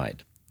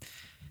thalidomide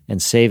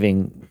and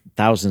saving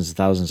thousands and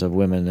thousands of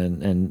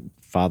women and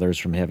fathers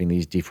from having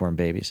these deformed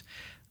babies.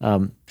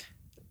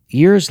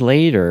 Years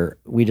later,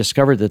 we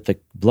discovered that the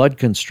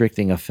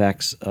blood-constricting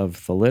effects of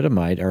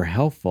thalidomide are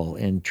helpful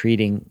in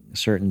treating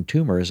certain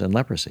tumors and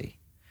leprosy.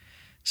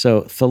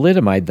 So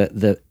thalidomide,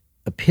 the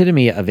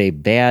epitome of a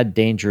bad,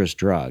 dangerous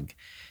drug,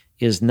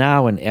 is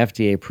now an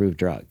FDA-approved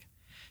drug.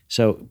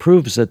 So it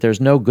proves that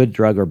there's no good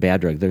drug or bad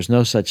drug. There's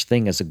no such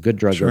thing as a good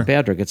drug or a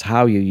bad drug. It's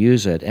how you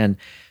use it. And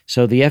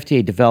so the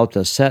FDA developed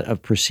a set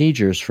of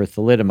procedures for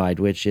thalidomide,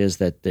 which is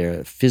that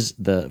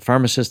the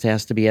pharmacist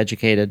has to be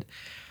educated,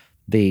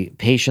 The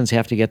patients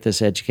have to get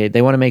this educated.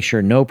 They want to make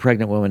sure no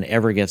pregnant woman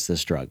ever gets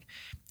this drug.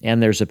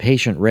 And there's a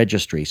patient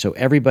registry. So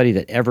everybody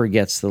that ever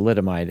gets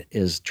thalidomide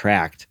is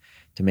tracked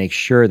to make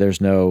sure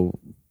there's no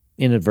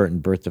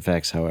inadvertent birth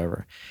defects,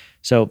 however.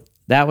 So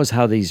that was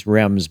how these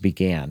REMS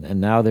began.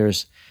 And now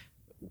there's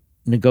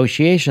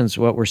negotiations.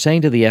 What we're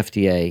saying to the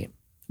FDA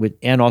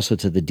and also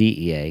to the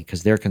DEA,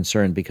 because they're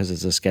concerned because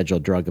it's a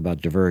scheduled drug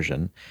about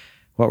diversion,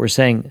 what we're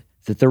saying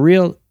that the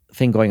real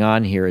thing going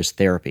on here is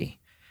therapy,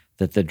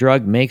 that the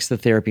drug makes the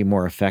therapy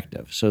more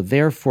effective. So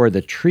therefore,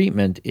 the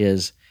treatment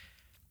is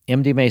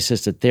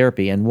MDMA-assisted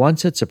therapy. And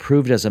once it's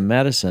approved as a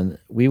medicine,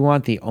 we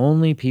want the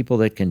only people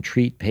that can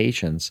treat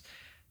patients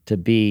to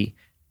be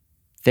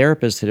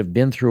therapists that have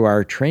been through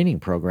our training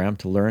program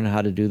to learn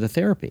how to do the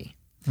therapy.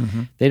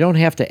 Mm-hmm. They don't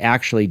have to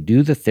actually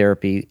do the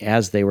therapy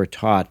as they were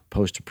taught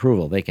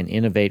post-approval. They can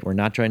innovate. We're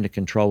not trying to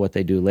control what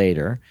they do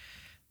later.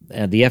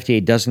 The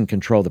FDA doesn't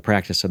control the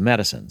practice of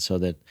medicine, so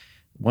that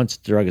once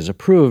the drug is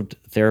approved,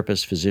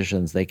 therapists,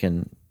 physicians, they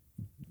can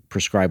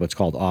prescribe what's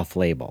called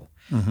off-label,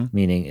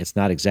 meaning it's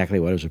not exactly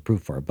what it was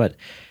approved for. But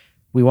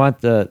we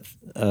want the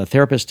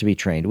therapists to be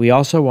trained. We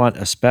also want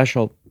a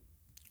special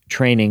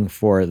training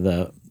for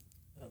the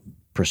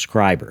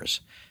prescribers.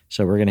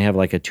 So we're going to have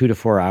like a 2 to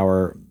 4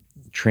 hour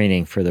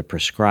training for the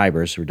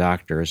prescribers or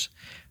doctors,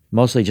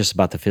 mostly just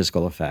about the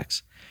physical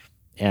effects.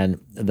 And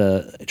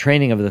the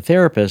training of the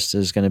therapists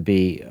is going to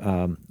be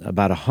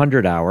about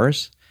 100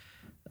 hours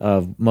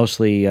of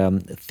mostly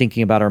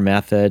thinking about our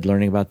method,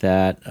 learning about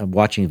that,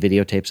 watching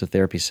videotapes of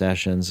therapy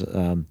sessions,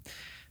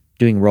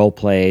 doing role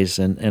plays,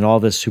 and all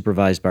this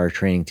supervised by our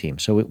training team.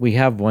 So we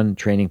have one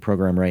training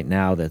program right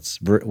now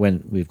that's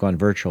when we've gone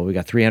virtual. We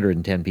got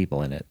 310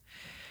 people in it.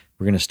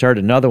 We're going to start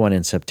another one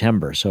in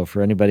September. So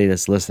for anybody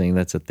that's listening,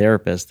 that's a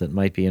therapist that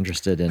might be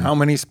interested in. How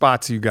many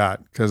spots you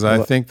got? Because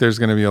I think there's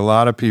going to be a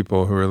lot of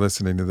people who are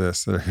listening to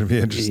this that are going to be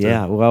interested.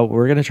 Yeah, well,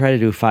 we're going to try to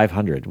do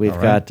 500. We've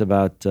got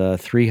about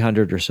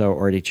 300 or so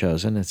already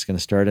chosen. It's going to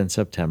start in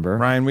September.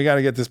 Ryan, we got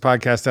to get this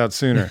podcast out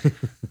sooner.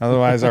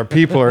 Otherwise, our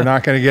people are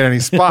not going to get any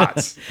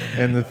spots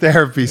in the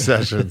therapy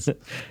sessions.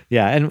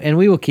 Yeah, and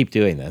we will keep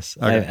doing this.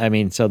 Okay. I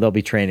mean, so there'll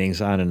be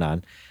trainings on and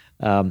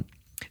on.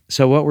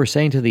 So what we're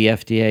saying to the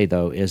FDA,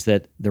 though, is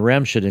that the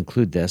REMS should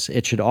include this.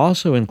 It should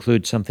also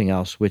include something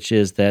else, which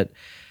is that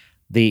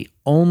the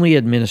only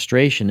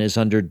administration is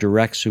under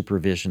direct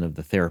supervision of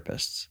the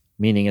therapists,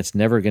 meaning it's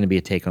never going to be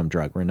a take-home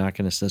drug. We're not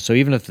going to. So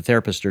even if the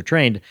therapists are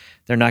trained,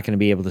 they're not going to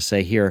be able to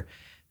say, here,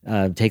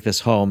 take this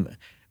home.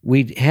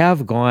 We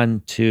have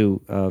gone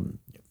to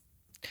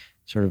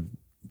sort of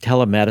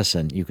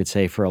telemedicine, you could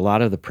say, for a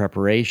lot of the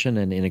preparation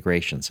and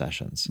integration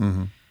sessions.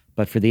 Mm-hmm.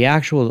 But for the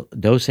actual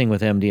dosing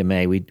with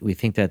MDMA, we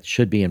think that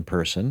should be in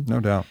person. No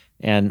doubt.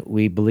 And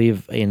we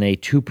believe in a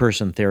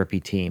 2-person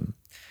therapy team.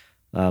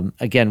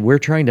 Again, we're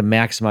trying to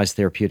maximize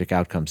therapeutic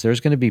outcomes.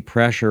 There's going to be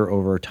pressure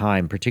over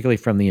time, particularly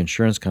from the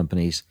insurance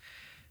companies,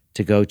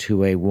 to go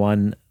to a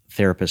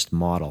 1-therapist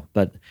model.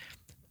 But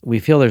we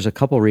feel there's a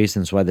couple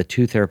reasons why the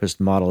 2-therapist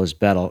model is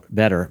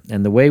better.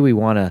 And the way we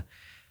want to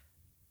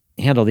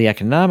handle the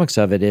economics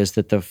of it is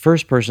that the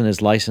first person is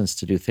licensed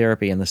to do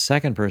therapy and the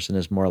second person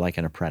is more like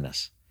an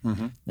apprentice.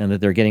 Mm-hmm. And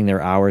that they're getting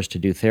their hours to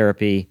do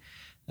therapy,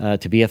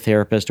 to be a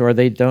therapist, or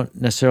they don't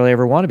necessarily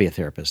ever want to be a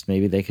therapist.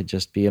 Maybe they could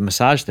just be a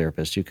massage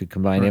therapist. You could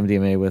combine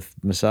MDMA with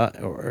massage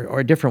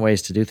or different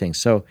ways to do things.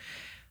 So,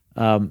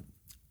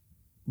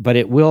 but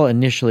it will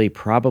initially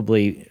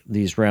probably,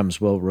 these REMS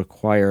will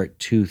require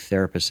 2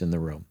 therapists in the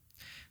room.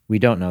 We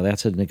don't know.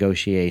 That's a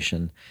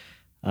negotiation.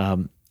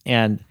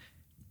 And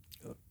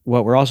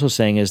what we're also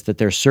saying is that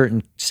there's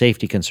certain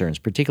safety concerns,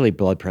 particularly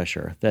blood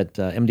pressure, that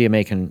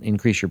MDMA can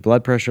increase your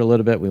blood pressure a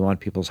little bit. We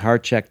want people's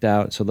heart checked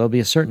out. So there'll be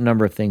a certain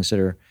number of things that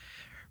are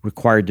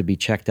required to be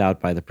checked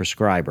out by the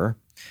prescriber.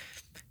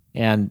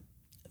 And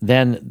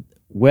then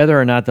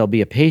whether or not there'll be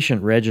a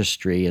patient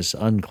registry is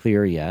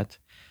unclear yet,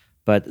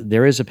 but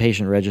there is a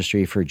patient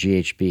registry for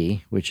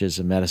GHB, which is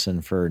a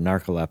medicine for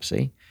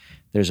narcolepsy.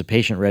 There's a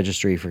patient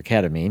registry for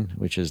ketamine,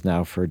 which is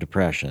now for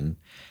depression.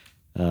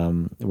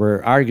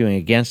 We're arguing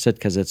against it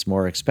because it's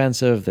more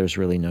expensive. There's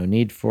really no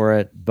need for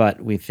it, but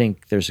we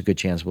think there's a good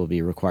chance we'll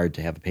be required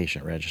to have a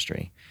patient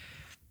registry.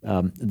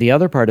 The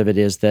other part of it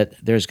is that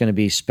there's going to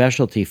be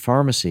specialty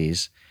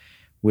pharmacies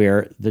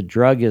where the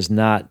drug is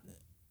not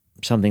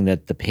something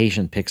that the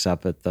patient picks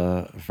up at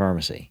the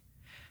pharmacy.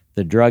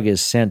 The drug is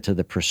sent to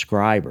the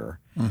prescriber,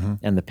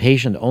 and the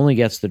patient only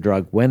gets the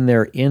drug when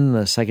they're in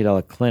the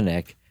psychedelic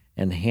clinic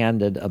and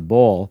handed a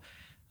bowl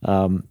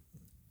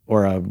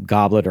or a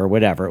goblet or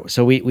whatever.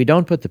 So we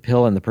don't put the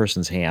pill in the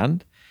person's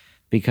hand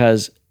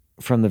because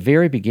from the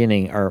very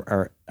beginning,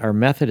 our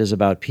method is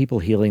about people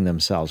healing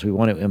themselves. We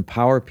want to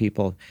empower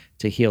people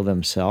to heal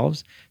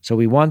themselves. So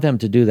we want them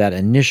to do that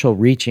initial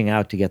reaching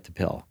out to get the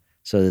pill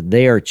so that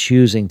they are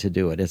choosing to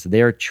do it. It's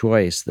their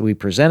choice that we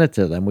present it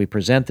to them. We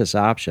present this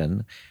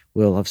option.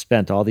 We'll have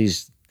spent all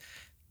these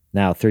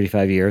now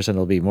 35 years, and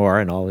it'll be more,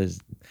 and all these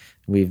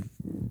we've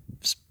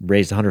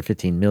raised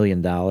 $115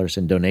 million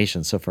in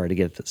donations so far to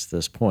get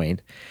this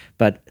point.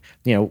 But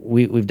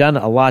we've done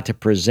a lot to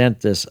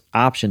present this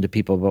option to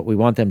people, but we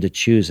want them to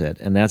choose it,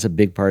 and that's a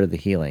big part of the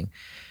healing.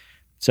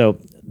 So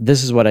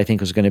this is what I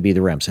think is going to be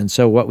the REMS. And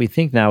so what we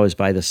think now is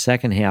by the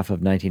second half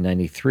of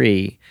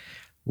 1993,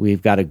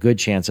 we've got a good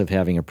chance of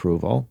having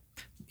approval.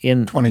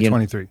 In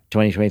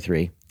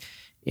 2023.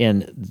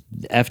 In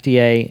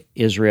FDA,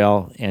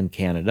 Israel, and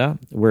Canada.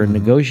 We're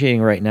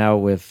negotiating right now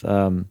with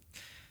the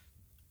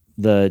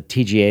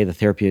TGA, the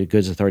Therapeutic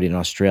Goods Authority in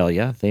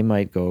Australia. They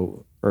might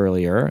go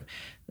earlier.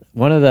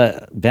 One of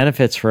the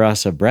benefits for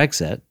us of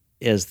Brexit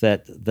is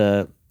that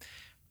the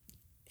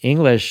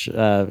English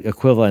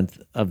equivalent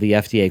of the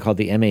FDA, called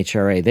the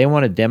MHRA, they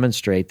want to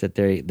demonstrate that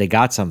they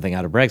got something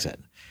out of Brexit.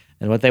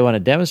 And what they want to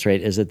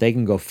demonstrate is that they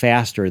can go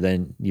faster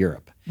than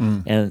Europe.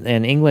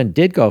 And England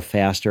did go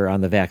faster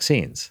on the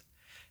vaccines.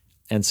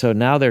 And so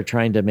now they're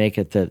trying to make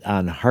it that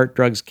on heart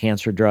drugs,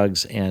 cancer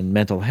drugs, and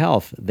mental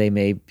health, they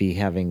may be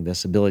having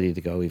this ability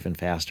to go even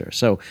faster.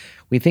 So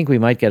we think we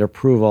might get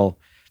approval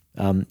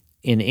in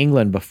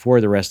England before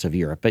the rest of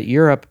Europe. But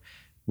Europe,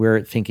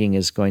 we're thinking,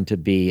 is going to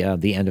be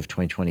the end of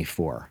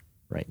 2024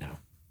 right now.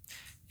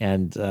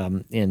 And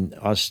in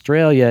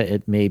Australia,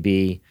 it may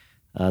be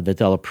that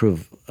they'll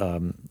approve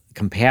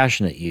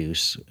compassionate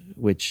use,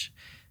 which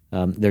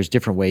there's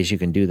different ways you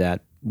can do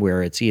that,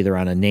 where it's either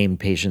on a named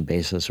patient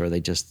basis or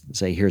they just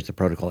say, here's the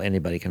protocol,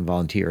 anybody can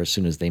volunteer as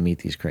soon as they meet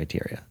these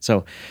criteria.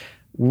 So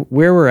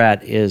where we're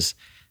at is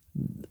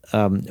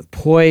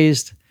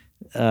poised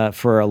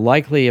for a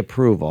likely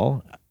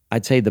approval.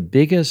 I'd say the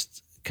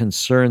biggest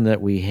concern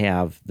that we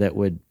have that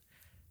would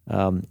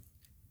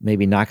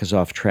maybe knock us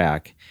off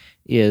track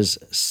is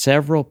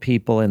several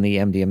people in the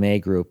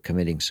MDMA group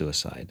committing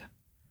suicide,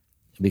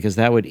 because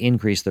that would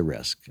increase the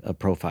risk of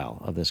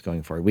profile of this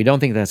going forward. We don't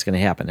think that's going to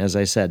happen. As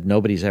I said,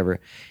 nobody's ever,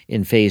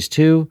 in phase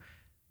 2,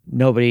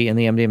 nobody in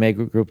the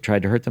MDMA group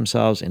tried to hurt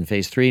themselves. In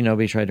phase 3,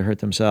 nobody tried to hurt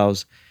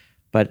themselves.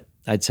 But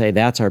I'd say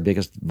that's our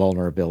biggest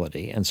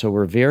vulnerability. And so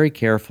we're very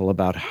careful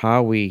about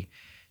how we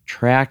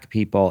track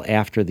people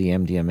after the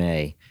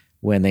MDMA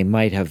when they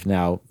might have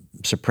now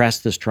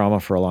suppressed this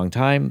trauma for a long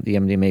time. The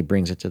MDMA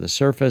brings it to the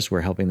surface.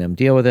 We're helping them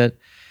deal with it.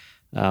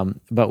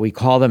 But we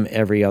call them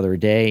every other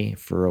day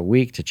for a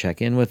week to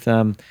check in with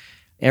them.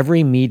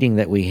 Every meeting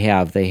that we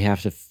have, they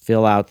have to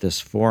fill out this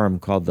form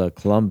called the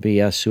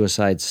Columbia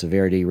Suicide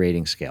Severity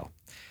Rating Scale.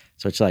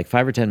 So it's like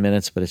 5 or 10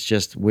 minutes, but it's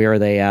just where are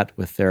they at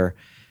with their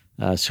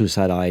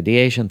suicidal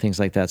ideation, things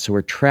like that. So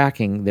we're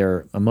tracking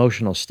their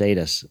emotional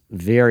status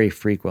very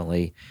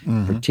frequently,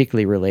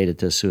 particularly related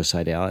to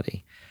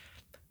suicidality.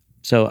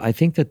 So I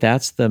think that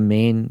that's the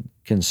main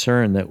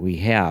concern that we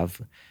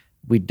have.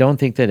 We don't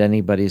think that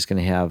anybody's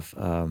going to have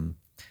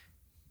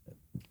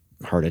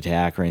heart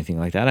attack or anything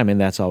like that. I mean,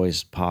 that's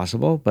always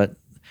possible. But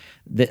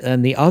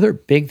the other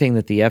big thing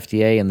that the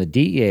FDA and the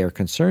DEA are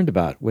concerned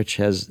about, which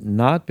has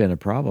not been a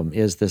problem,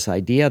 is this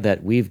idea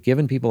that we've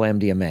given people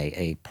MDMA,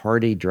 a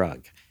party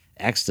drug,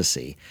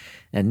 ecstasy.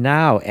 And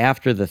now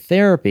after the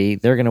therapy,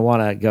 they're going to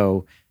want to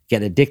go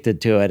get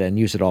addicted to it and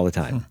use it all the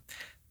time.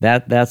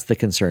 That's the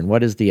concern.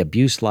 What is the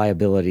abuse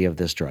liability of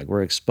this drug?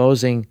 We're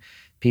exposing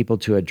people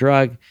to a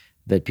drug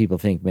that people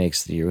think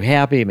makes you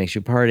happy, makes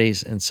you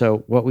parties. And so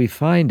what we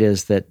find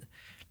is that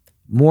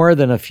more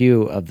than a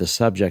few of the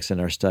subjects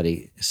in our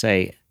study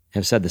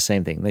have said the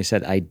same thing. They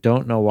said, I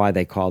don't know why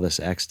they call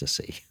this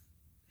ecstasy.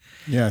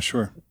 Yeah,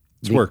 sure.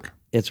 It's work.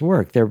 It's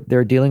work.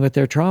 They're dealing with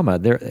their trauma.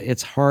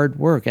 It's hard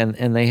work,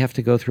 and they have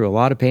to go through a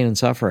lot of pain and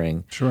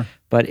suffering. Sure.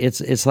 But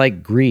it's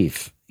like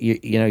grief.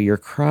 You're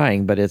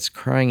crying, but it's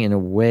crying in a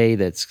way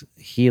that's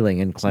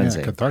healing and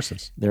cleansing. Yeah,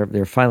 catharsis.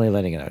 They're finally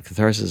letting it out.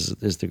 Catharsis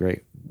is the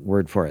great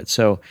word for it.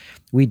 So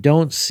we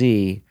don't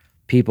see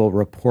people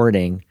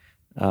reporting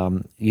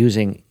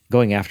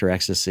going after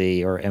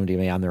ecstasy or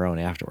MDMA on their own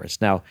afterwards.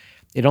 Now,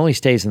 it only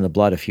stays in the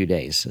blood a few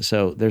days,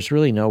 so there's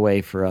really no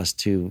way for us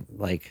to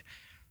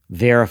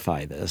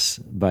verify this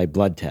by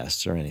blood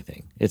tests or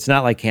anything. It's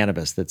not like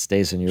cannabis that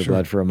stays in your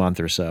blood for a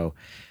month or so.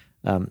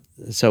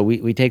 So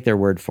we take their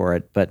word for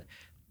it, but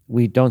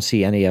we don't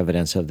see any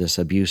evidence of this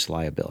abuse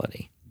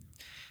liability.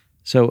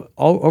 So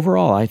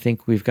overall, I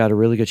think we've got a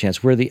really good chance.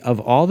 Of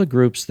all the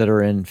groups that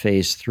are in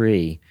phase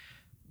 3,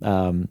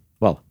 of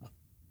all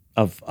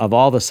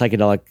the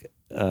psychedelic,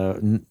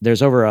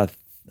 there's over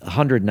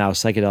 100 now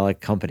psychedelic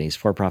companies,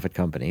 for-profit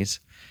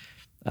companies.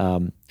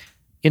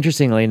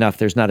 Interestingly enough,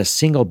 there's not a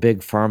single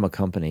big pharma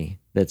company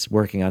that's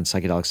working on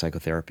psychedelic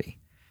psychotherapy.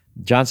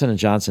 Johnson &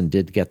 Johnson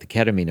did get the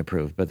ketamine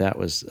approved, but that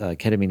was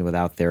ketamine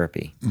without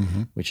therapy,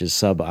 which is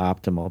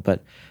suboptimal.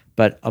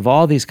 But of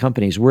all these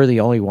companies, we're the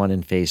only one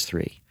in phase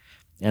 3.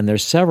 And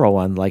there's several,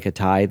 one like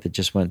Atai that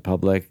just went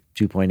public,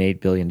 $2.8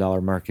 billion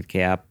market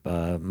cap,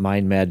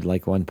 MindMed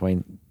like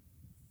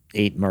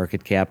 1.8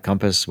 market cap,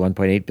 Compass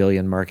 1.8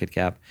 billion market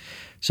cap.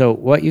 So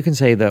what you can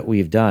say that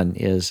we've done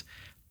is,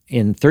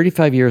 in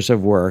 35 years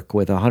of work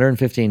with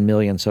 115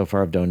 million so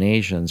far of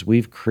donations,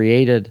 we've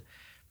created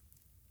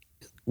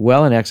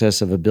well in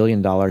excess of $1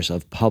 billion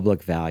of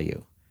public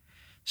value.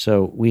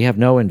 So we have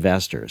no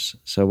investors.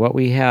 So what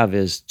we have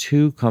is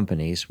two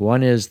companies.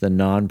 One is the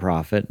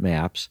nonprofit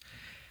MAPS,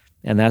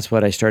 and that's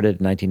what I started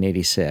in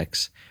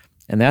 1986.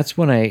 And that's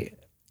when I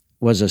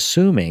was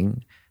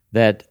assuming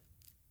that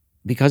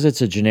because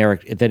it's a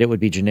generic, that it would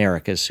be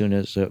generic as soon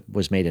as it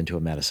was made into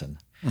a medicine.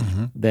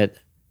 That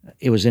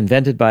it was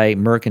invented by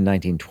Merck in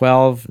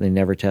 1912. They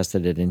never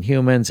tested it in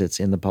humans. It's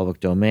in the public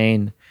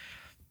domain.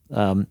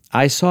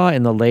 I saw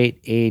in the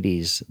late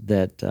 80s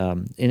that,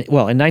 in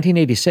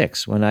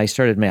 1986, when I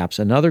started MAPS,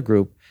 another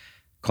group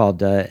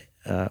called,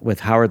 with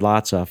Howard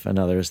Lotsoff and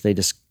others, they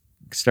just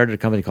started a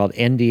company called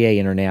NDA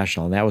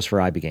International, and that was for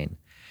Ibogaine.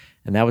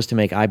 And that was to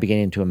make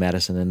Ibogaine into a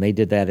medicine, and they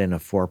did that in a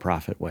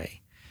for-profit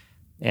way.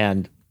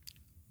 And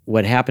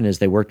what happened is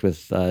they worked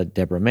with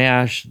Deborah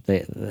Mash.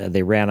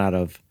 They ran out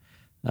of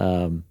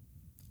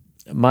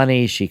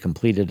money. She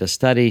completed a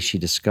study. She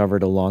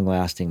discovered a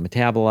long-lasting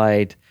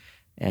metabolite,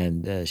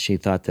 and she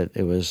thought that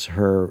it was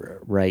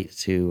her right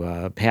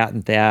to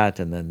patent that.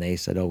 And then they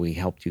said, "Oh, we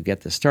helped you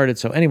get this started."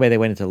 So anyway, they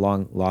went into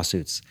long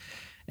lawsuits,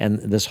 and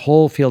this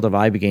whole field of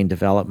Ibogaine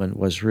development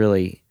was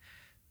really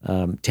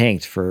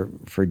tanked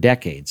for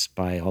decades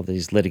by all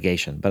these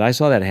litigation. But I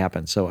saw that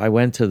happen, so I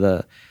went to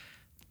the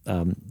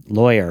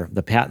lawyer,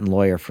 the patent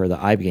lawyer for the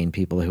Ibogaine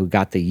people who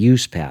got the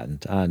use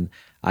patent on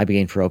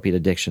Ibogaine for opiate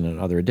addiction and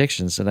other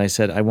addictions. And I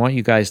said, I want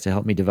you guys to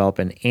help me develop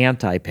an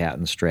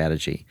anti-patent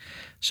strategy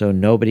so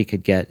nobody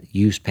could get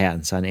use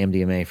patents on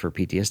MDMA for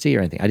PTSD or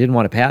anything. I didn't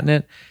want to patent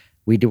it.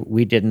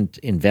 We didn't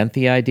invent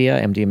the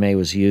idea. MDMA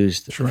was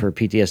used for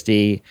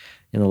PTSD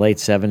in the late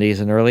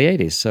 70s and early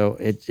 80s. So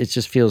it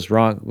just feels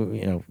wrong.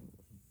 You know,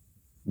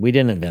 we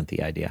didn't invent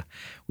the idea.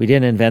 We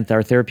didn't invent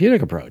our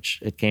therapeutic approach.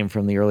 It came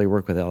from the early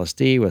work with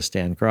LSD, with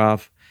Stan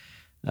Grof,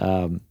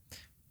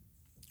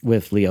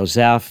 with Leo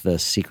Zeff, the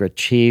secret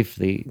chief,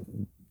 the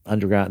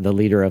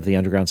leader of the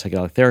underground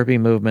psychedelic therapy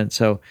movement.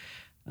 So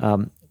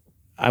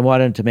I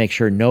wanted to make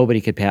sure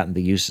nobody could patent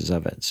the uses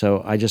of it.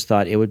 So I just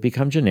thought it would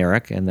become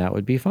generic, and that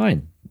would be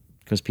fine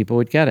because people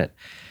would get it.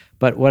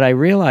 But what I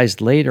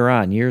realized later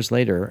on, years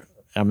later,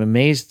 I'm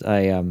amazed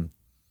I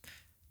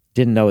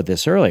didn't know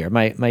this earlier.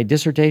 My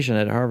dissertation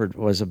at Harvard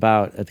was at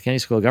the Kennedy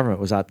School of Government,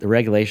 was about the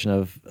regulation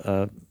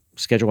of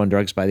Schedule I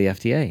drugs by the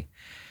FDA.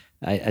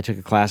 I took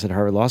a class at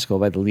Harvard Law School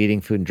by the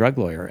leading food and drug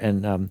lawyer.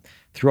 And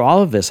through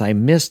all of this, I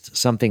missed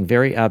something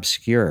very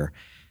obscure,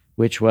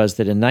 which was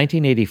that in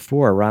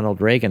 1984, Ronald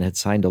Reagan had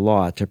signed a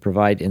law to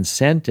provide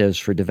incentives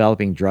for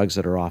developing drugs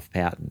that are off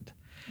patent.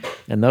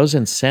 And those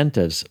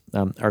incentives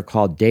are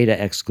called data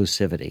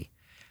exclusivity.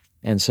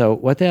 And so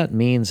what that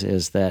means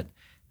is that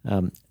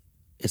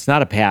it's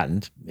not a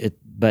patent,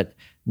 but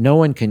no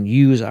one can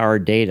use our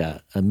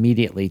data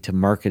immediately to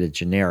market a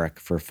generic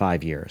for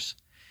 5 years.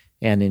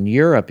 And in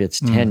Europe, it's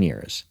 10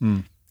 years.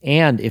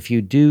 And if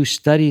you do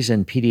studies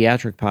in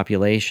pediatric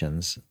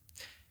populations,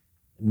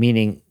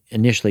 meaning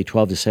initially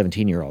 12 to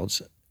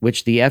 17-year-olds,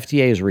 which the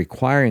FDA is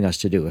requiring us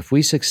to do, if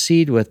we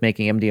succeed with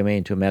making MDMA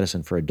into a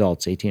medicine for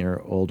adults, 18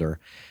 or older,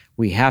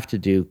 we have to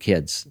do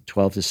kids,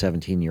 12 to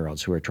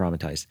 17-year-olds who are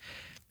traumatized.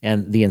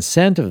 And the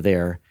incentive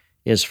there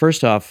is,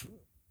 first off,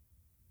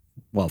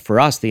 well, for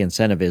us, the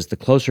incentive is the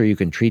closer you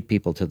can treat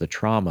people to the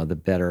trauma, the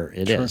better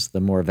it is, the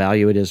more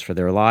value it is for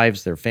their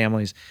lives, their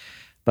families.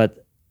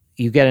 But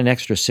you get an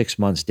extra 6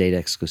 months data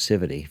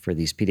exclusivity for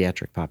these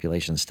pediatric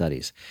population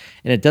studies.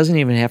 And it doesn't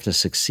even have to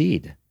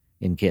succeed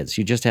in kids.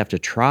 You just have to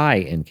try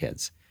in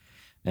kids.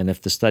 And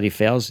if the study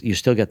fails, you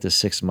still get this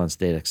 6 months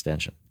data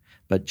extension.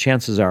 But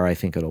chances are, I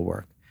think it'll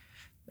work.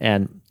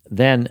 And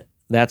then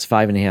that's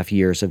 5.5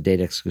 years of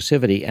data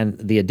exclusivity. And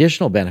the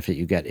additional benefit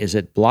you get is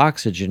it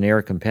blocks a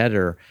generic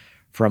competitor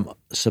from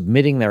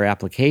submitting their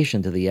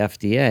application to the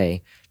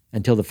FDA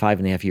until the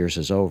 5.5 years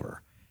is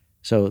over.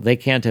 So they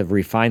can't have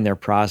refined their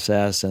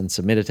process and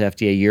submitted to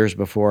FDA years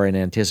before in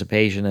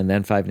anticipation, and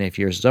then 5.5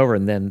 years is over,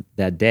 and then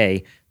that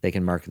day they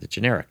can market the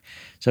generic.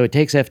 So it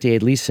takes FDA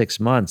at least 6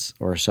 months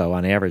or so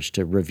on average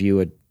to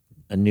review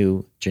a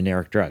new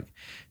generic drug.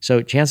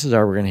 So chances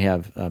are we're going to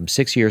have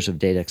 6 years of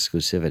data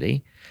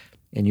exclusivity.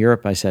 In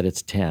Europe, I said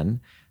it's 10.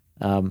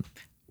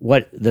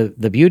 What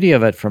the beauty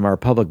of it from our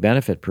public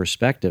benefit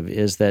perspective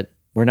is that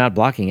we're not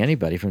blocking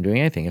anybody from doing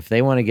anything. If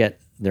they want to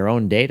get their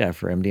own data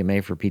for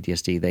MDMA for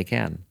PTSD, they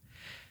can.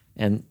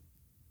 And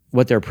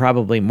what they're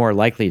probably more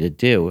likely to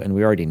do, and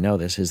we already know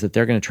this, is that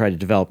they're going to try to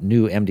develop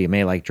new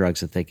MDMA-like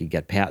drugs that they could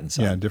get patents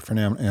on. Yeah,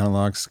 different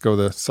analogs, go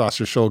the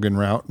Sasha Shulgin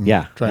route and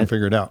try and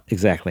figure it out.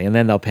 Exactly, and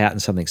then they'll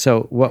patent something.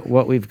 So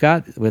what we've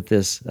got with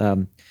this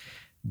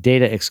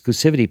data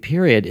exclusivity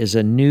period is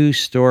a new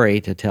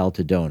story to tell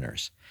to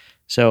donors.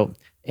 So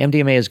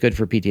MDMA is good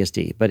for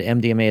PTSD, but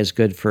MDMA is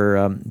good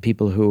for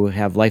people who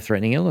have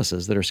life-threatening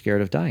illnesses that are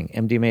scared of dying.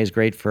 MDMA is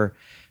great for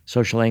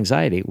social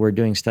anxiety. We're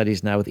doing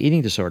studies now with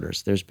eating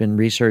disorders. There's been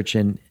research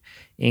in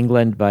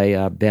England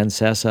by Ben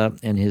Sessa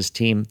and his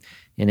team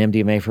in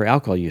MDMA for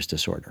alcohol use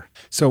disorder.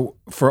 So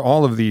for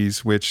all of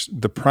these, which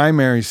the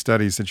primary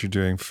studies that you're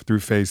doing through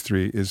phase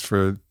 3 is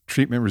for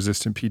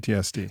treatment-resistant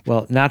PTSD?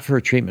 Well, not for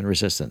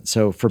treatment-resistant.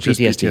 So for Just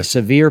PTSD, PTSD.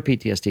 severe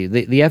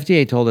PTSD. The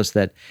FDA told us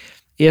that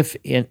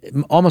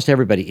almost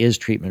everybody is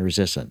treatment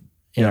resistant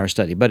in our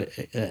study, but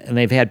and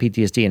they've had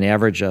PTSD an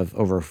average of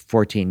over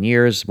 14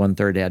 years.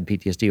 1/3 had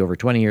PTSD over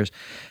 20 years.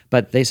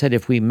 But they said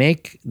if we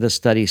make the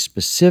study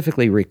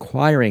specifically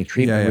requiring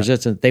treatment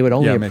resistance, they would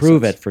only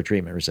approve it for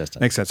treatment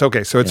resistant. Makes sense.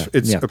 Okay, so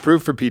it's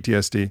approved for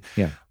PTSD.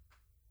 Yeah.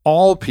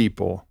 All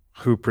people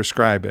who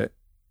prescribe it,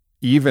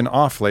 even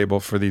off-label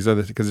for these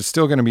other, because it's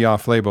still going to be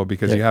off-label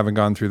because you haven't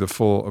gone through the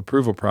full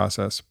approval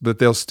process, but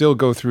they'll still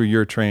go through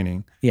your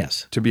training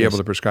to be able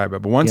to prescribe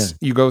it. But once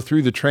you go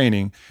through the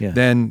training,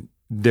 then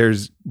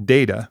there's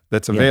data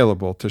that's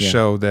available to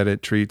show that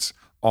it treats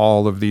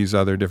all of these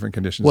other different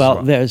conditions.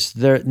 Well,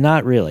 there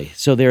not really.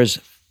 So there's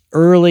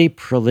early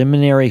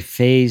preliminary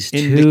phase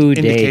 2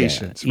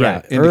 indications,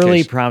 data. Right.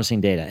 Early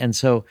promising data. And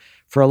so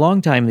for a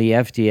long time, the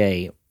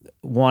FDA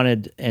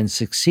wanted and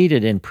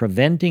succeeded in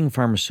preventing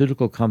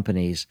pharmaceutical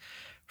companies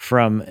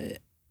from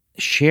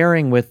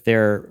sharing with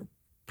their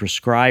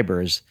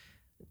prescribers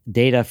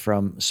data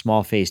from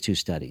small phase 2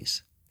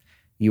 studies.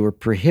 You were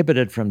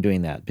prohibited from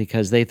doing that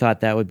because they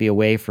thought that would be a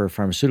way for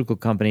pharmaceutical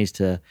companies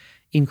to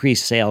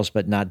increase sales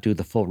but not do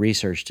the full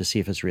research to see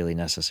if it's really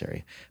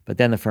necessary. But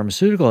then the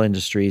pharmaceutical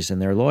industries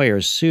and their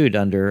lawyers sued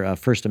under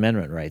First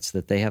Amendment rights,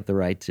 that they have the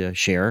right to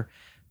share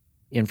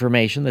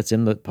information that's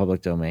in the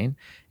public domain,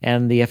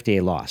 and the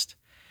FDA lost.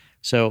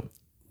 So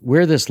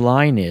where this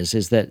line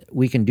is that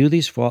we can do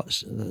these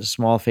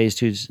small phase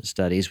 2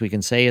 studies. We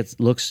can say it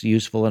looks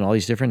useful in all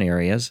these different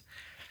areas,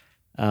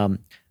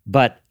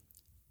 but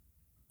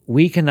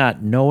we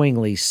cannot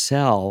knowingly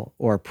sell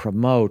or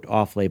promote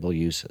off-label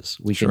uses.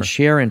 We can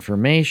share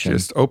information.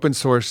 Just open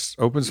source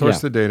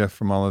the data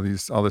from all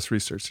this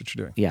research that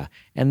you're doing. Yeah.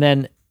 And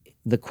then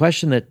the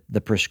question that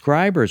the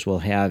prescribers will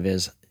have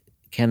is,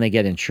 can they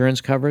get insurance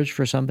coverage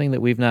for something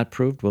that we've not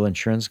proved? Will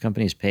insurance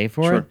companies pay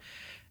for it?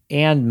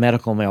 And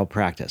medical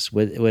malpractice.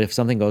 If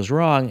something goes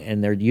wrong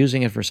and they're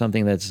using it for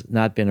something that's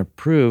not been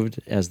approved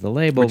as the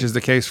label. Which is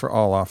the case for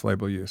all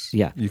off-label use.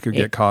 Yeah. You could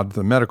get called to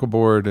the medical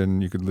board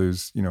and you could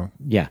lose,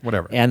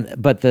 whatever.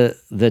 But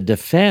the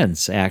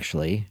defense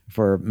actually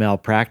for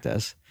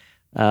malpractice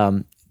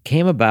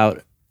came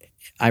about,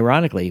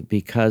 ironically,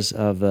 because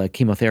of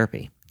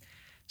chemotherapy.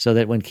 So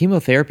that when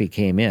chemotherapy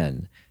came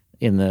in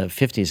the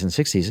 50s and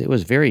 60s, it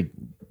was very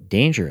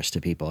dangerous to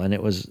people. And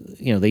it was,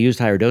 they used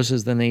higher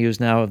doses than they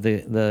use now of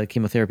the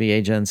chemotherapy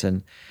agents.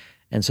 And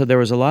so there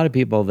was a lot of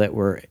people that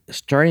were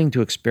starting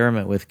to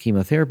experiment with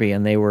chemotherapy,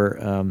 and they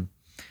were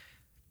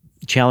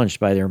challenged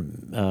by their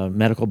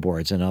medical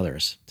boards and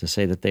others to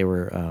say that they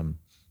were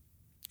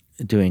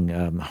doing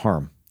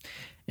harm.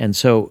 And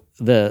so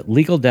the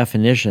legal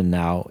definition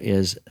now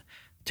is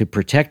to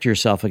protect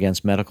yourself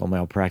against medical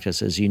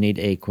malpractice is you need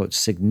a, quote,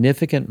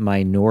 significant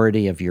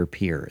minority of your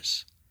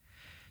peers.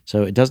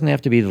 So it doesn't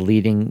have to be the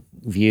leading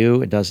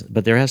view. It doesn't,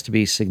 but there has to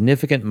be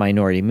significant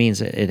minority. It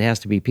means it has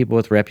to be people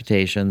with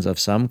reputations of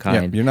some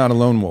kind. Yeah, you're not a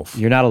lone wolf.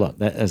 You're not alone.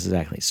 That's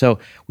exactly. So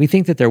we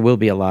think that there will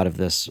be a lot of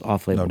this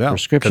off-label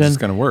prescription. Because it's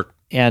going to work.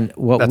 And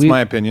that's my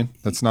opinion.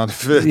 That's not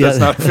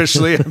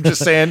officially. I'm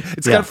just saying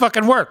it's going to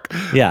fucking work.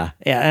 Yeah.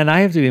 And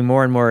I have to be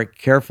more and more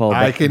careful.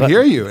 I can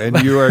hear you,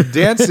 and you are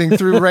dancing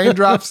through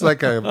raindrops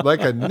like a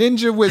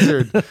ninja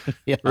wizard,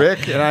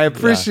 Rick. And I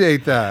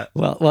appreciate that.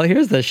 Well,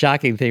 here's the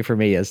shocking thing for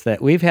me is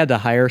that we've had to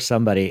hire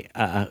somebody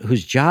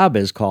whose job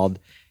is called,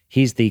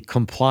 he's the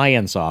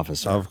compliance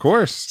officer. Of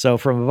course. So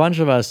from a bunch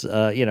of us,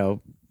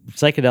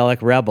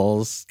 psychedelic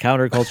rebels,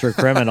 counterculture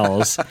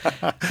criminals,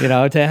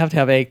 to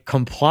have a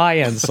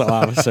compliance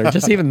officer,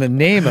 just even the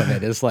name of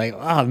it is like,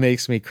 it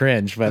makes me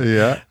cringe. But,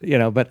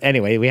 but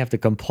anyway, we have to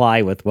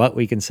comply with what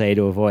we can say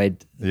to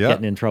avoid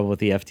getting in trouble with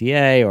the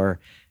FDA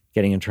or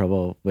getting in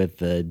trouble with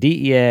the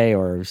DEA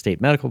or state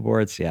medical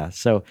boards. Yeah.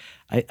 So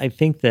I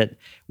think that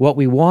what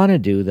we want to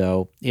do,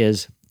 though,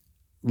 is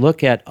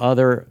look at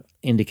other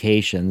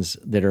indications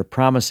that are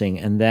promising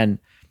and then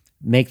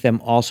make them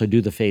also do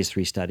the phase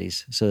 3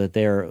 studies so that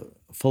they're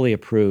fully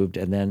approved,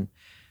 and then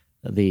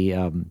the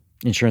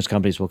insurance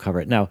companies will cover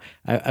it. Now,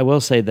 I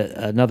will say that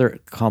another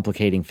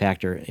complicating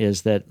factor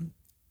is that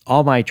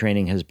all my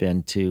training has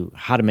been to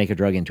how to make a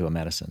drug into a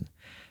medicine.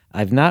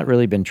 I've not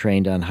really been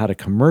trained on how to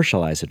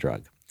commercialize a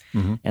drug.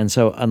 Mm-hmm. And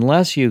so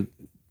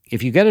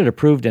if you get it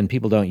approved and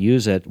people don't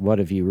use it, what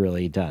have you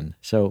really done?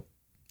 So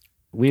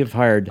we have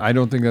hired... I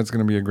don't think that's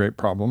going to be a great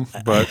problem,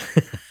 but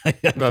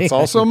that's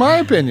also my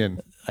opinion.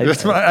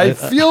 I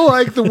feel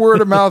like the word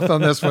of mouth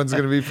on this one's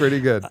going to be pretty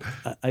good.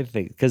 I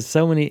think because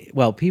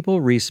people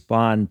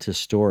respond to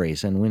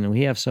stories, and when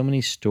we have so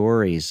many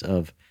stories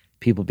of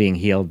people being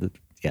healed,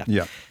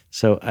 yeah.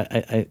 So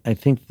I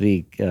think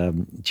the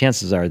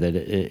chances are that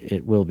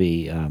it will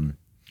be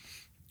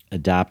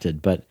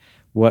adopted. But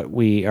what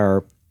we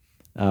are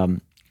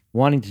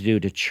wanting to do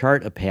to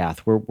chart a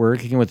path, we're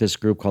working with this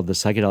group called the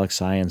Psychedelic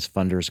Science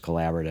Funders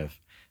Collaborative.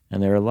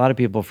 And there are a lot of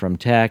people from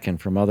tech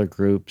and from other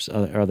groups,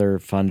 other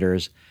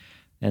funders.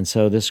 And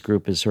so this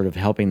group is sort of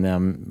helping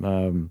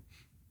them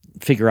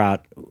figure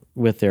out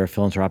with their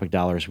philanthropic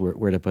dollars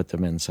where to put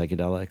them in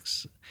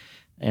psychedelics.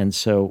 And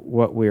so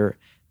what we're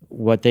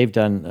what they've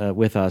done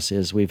with us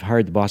is we've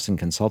hired the Boston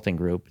Consulting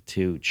Group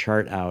to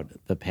chart out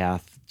the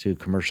path to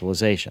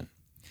commercialization.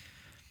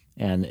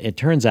 And it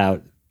turns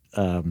out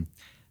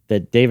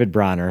that David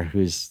Bronner,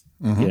 who's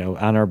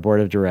on our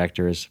board of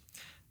directors,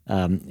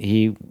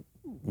 he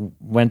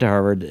went to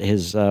Harvard.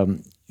 His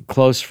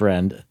close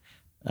friend,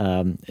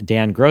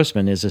 Dan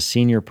Grossman, is a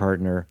senior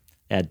partner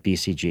at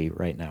BCG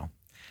right now.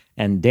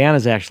 And Dan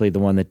is actually the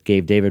one that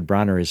gave David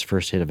Bronner his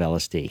first hit of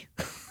LSD.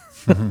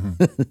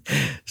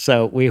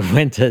 So we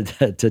went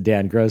to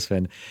Dan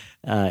Grossman,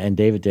 and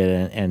David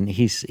did, and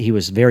he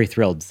was very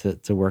thrilled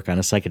to work on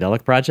a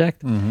psychedelic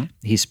project.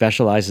 He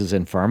specializes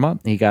in pharma.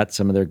 He got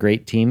some of their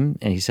great team,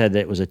 and he said that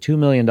it was a $2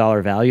 million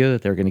value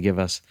that they're going to give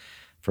us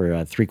for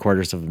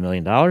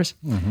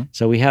 $750,000.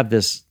 So we have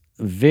this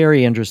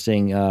very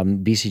interesting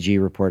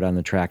BCG report on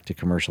the track to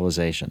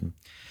commercialization.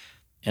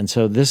 And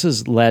so this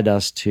has led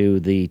us to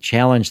the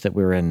challenge that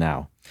we're in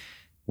now,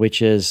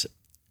 which is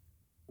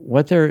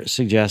what they're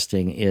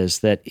suggesting is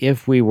that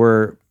if we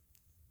were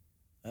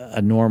a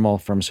normal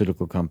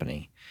pharmaceutical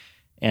company,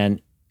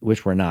 and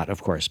which we're not,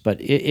 of course, but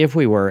if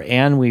we were,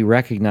 and we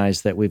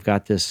recognize that we've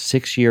got this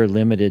 6-year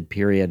limited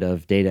period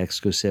of data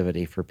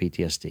exclusivity for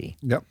PTSD,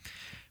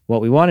 what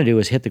we want to do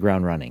is hit the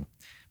ground running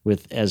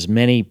with as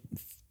many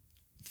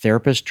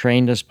therapists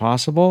trained as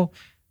possible,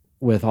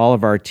 with all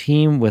of our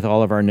team, with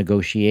all of our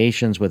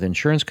negotiations with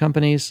insurance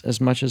companies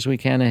as much as we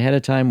can ahead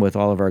of time, with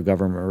all of our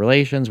government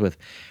relations,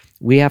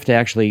 we have to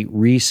actually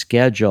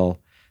reschedule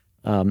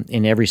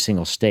in every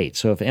single state.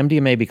 So if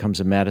MDMA becomes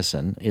a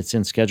medicine, it's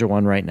in Schedule I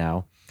right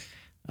now.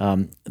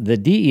 The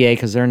DEA,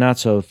 because they're not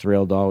so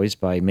thrilled always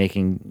by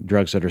making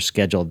drugs that are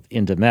scheduled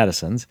into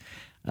medicines,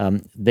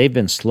 they've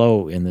been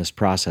slow in this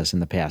process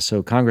in the past.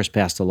 So Congress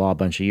passed a law a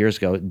bunch of years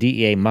ago.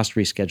 DEA must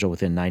reschedule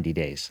within 90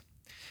 days.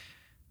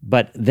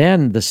 But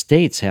then the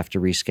states have to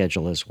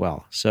reschedule as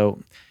well.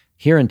 So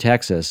here in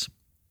Texas,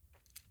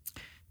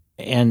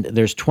 and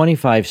there's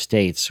 25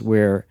 states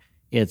where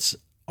it's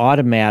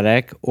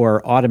automatic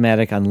or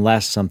automatic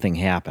unless something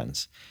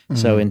happens.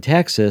 So in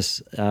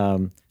Texas,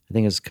 I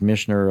think it's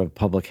Commissioner of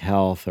Public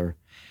Health, or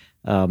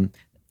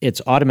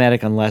it's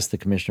automatic unless the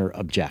commissioner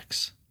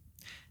objects.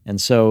 And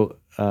so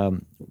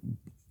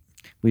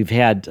we've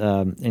had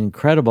an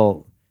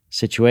incredible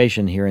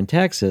situation here in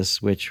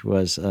Texas, which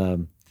was,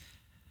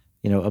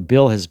 a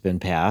bill has been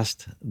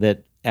passed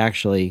that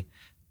actually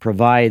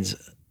provides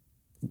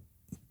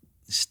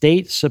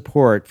state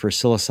support for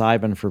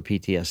psilocybin for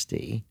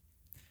PTSD.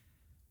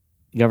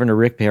 Governor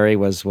Rick Perry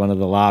was one of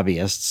the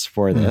lobbyists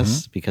for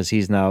this because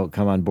he's now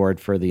come on board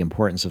for the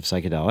importance of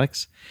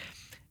psychedelics.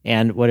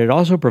 And what it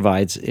also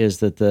provides is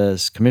that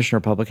the Commissioner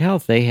of Public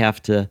Health, they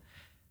have to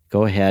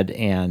go ahead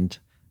and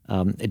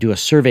do a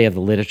survey of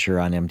the literature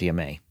on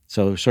MDMA.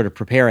 So sort of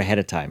prepare ahead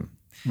of time.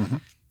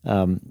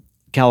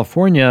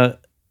 California,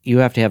 you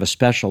have to have a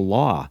special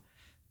law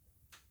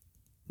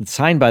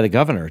signed by the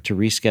governor to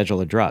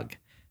reschedule a drug.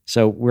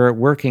 So we're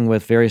working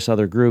with various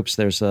other groups.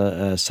 There's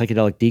a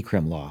psychedelic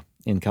decrim law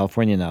in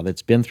California now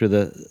that's been through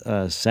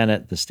the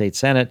Senate, the state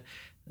Senate.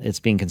 It's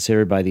being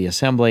considered by the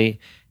Assembly.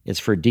 It's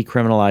for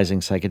decriminalizing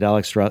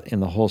psychedelics in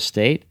the whole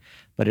state.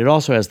 But it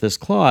also has this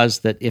clause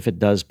that if it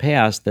does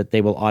pass, that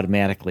they will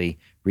automatically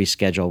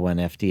reschedule when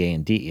FDA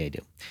and DEA do.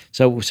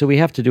 So we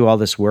have to do all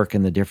this work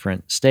in the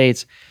different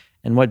states.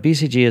 And what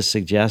BCG is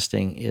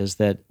suggesting is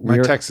that my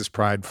Texas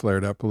pride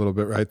flared up a little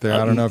bit right there.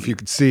 I don't know if you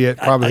could see it.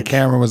 Probably the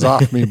camera was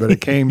off me, but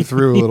it came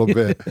through a little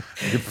bit.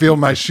 I could feel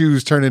my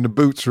shoes turn into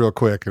boots real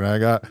quick, and I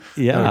got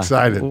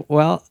excited.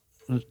 Well,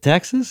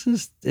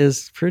 Texas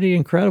is pretty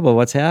incredible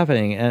what's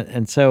happening.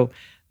 And so,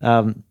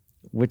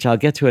 which I'll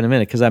get to in a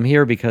minute, because I'm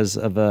here because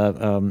of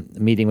a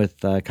meeting with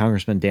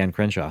Congressman Dan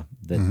Crenshaw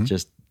that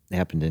just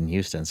happened in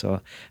Houston.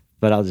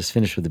 But I'll just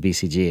finish with the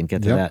BCG and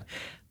get to that.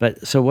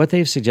 But so what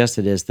they've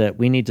suggested is that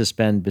we need to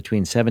spend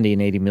between $70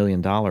 and $80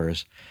 million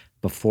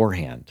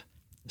beforehand,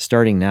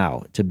 starting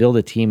now, to build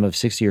a team of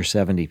 60 or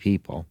 70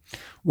 people.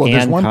 Well, and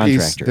there's one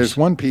contractors. piece. There's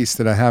one piece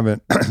that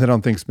I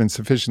don't think has been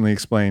sufficiently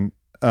explained.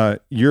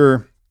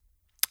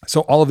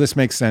 So all of this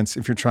makes sense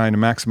if you're trying to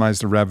maximize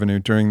the revenue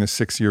during the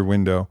 6-year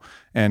window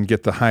and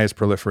get the highest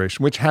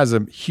proliferation, which has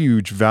a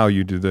huge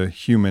value to the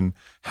human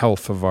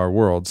health of our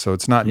world. So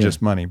it's not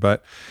just money,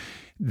 but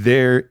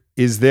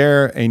is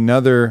there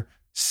another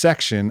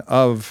section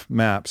of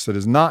MAPS that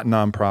is not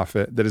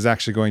nonprofit that is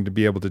actually going to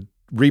be able to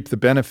reap the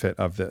benefit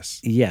of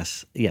this?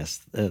 Yes.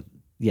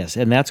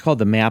 And that's called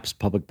the MAPS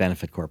Public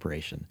Benefit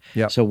Corporation.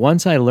 Yep. So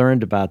once I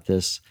learned about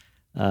this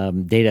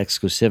data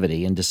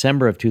exclusivity, in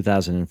December of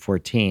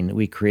 2014,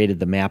 we created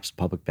the MAPS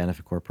Public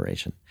Benefit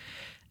Corporation.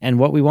 And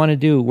what we want to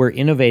do, we're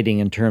innovating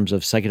in terms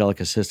of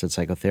psychedelic-assisted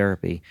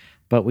psychotherapy,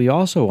 but we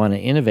also want to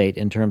innovate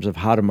in terms of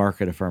how to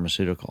market a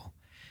pharmaceutical.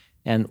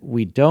 And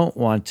we don't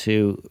want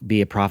to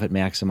be a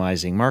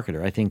profit-maximizing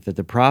marketer. I think that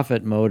the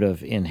profit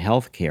motive in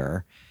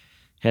healthcare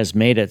has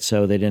made it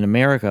so that in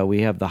America,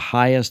 we have the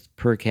highest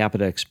per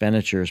capita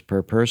expenditures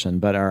per person,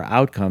 but our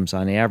outcomes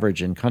on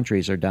average in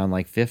countries are down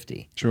like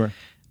 50. Sure.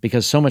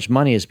 Because so much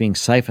money is being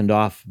siphoned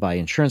off by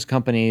insurance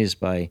companies,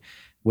 by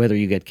whether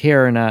you get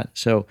care or not.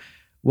 So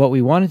what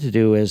we wanted to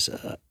do is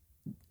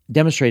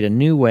demonstrate a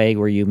new way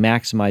where you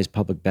maximize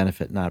public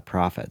benefit, not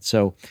profit.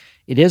 So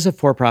it is a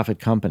for-profit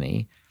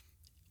company,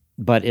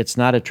 but it's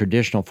not a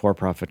traditional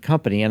for-profit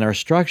company. And our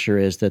structure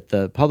is that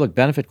the Public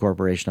Benefit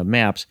Corporation of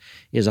MAPS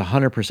is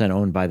 100%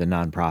 owned by the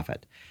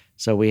nonprofit.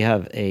 So we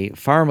have a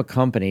pharma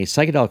company,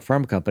 psychedelic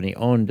pharma company,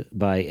 owned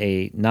by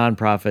a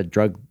nonprofit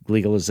drug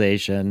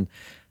legalization,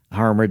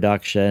 harm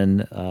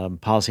reduction,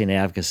 policy and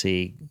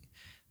advocacy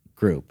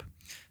group.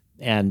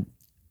 And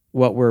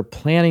what we're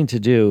planning to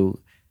do,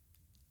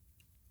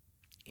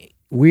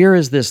 where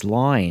is this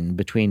line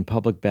between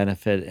public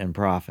benefit and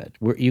profit?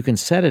 You can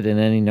set it in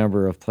any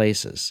number of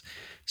places.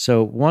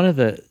 So one of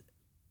the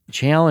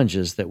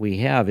challenges that we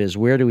have is,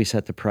 where do we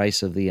set the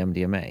price of the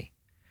MDMA?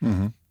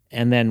 Mm-hmm.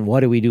 And then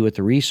what do we do with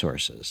the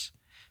resources?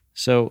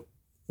 So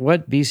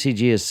what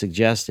BCG is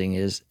suggesting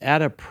is,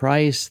 at a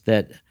price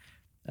that,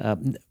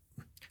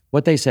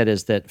 what they said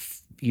is that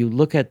you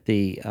look at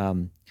the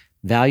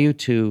value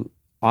to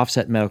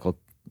offset medical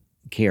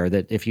care,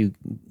 that if you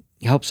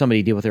help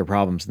somebody deal with their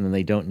problems and then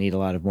they don't need a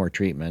lot of more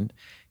treatment,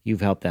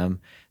 you've helped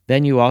them.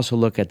 Then you also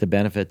look at the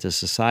benefit to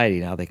society.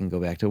 Now they can go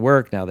back to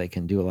work. Now they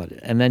can do a lot.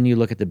 And then you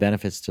look at the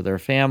benefits to their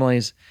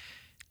families.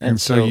 And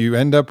so you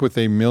end up with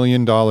 $1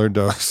 million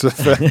dose of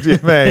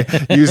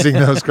MDMA using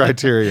those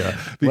criteria,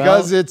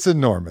 because it's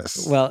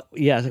enormous. Well,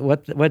 yeah.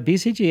 What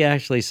BCG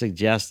actually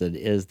suggested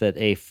is that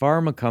a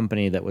pharma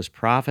company that was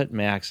profit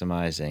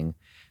maximizing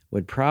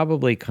would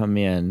probably come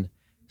in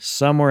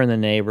somewhere in the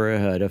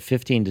neighborhood of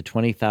 $15,000 to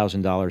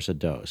 $20,000 a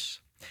dose.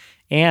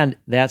 And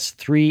that's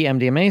 3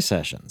 MDMA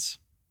sessions.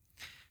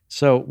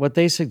 So what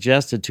they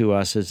suggested to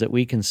us is that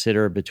we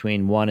consider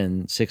between $1,000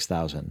 and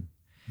 $6,000.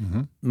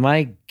 Mm-hmm.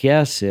 My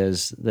guess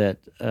is that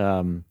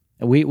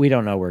we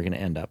don't know where we're going to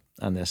end up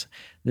on this.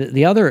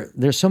 The other,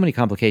 there's so many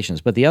complications,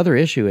 but the other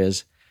issue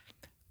is,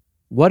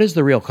 what is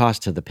the real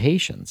cost to the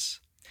patients?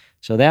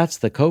 So that's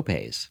the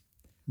copays,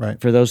 right,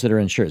 for those that are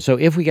insured. So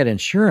if we get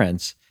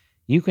insurance,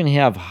 you can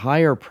have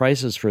higher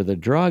prices for the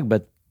drug,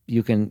 but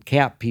you can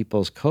cap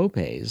people's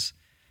copays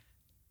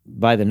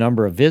by the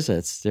number of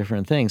visits,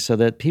 different things, so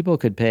that people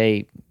could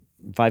pay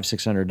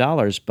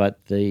 $500-$600,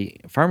 but the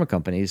pharma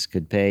companies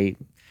could pay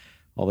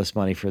all this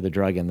money for the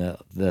drug and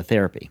the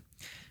therapy.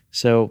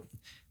 So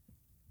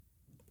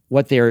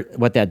what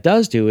that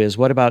does do is,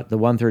 what about the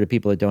 1/3 of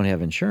people that don't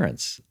have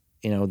insurance?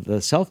 The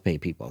self-pay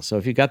people. So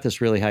if you've got this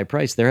really high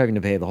price, they're having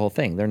to pay the whole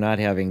thing. They're not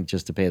having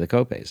just to pay the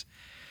copays.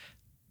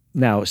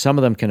 Now, some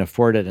of them can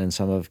afford it and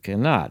some of them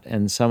cannot.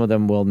 And some of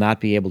them will not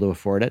be able to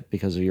afford it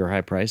because of your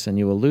high price, and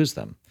you will lose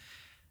them.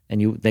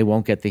 And they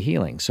won't get the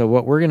healing. So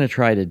what we're going to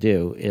try to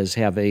do is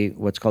have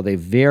what's called a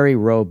very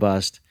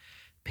robust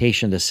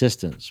patient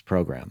assistance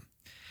program.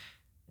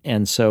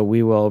 And so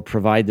we will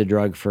provide the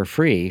drug for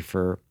free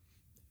for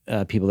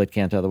people that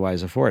can't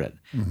otherwise afford it.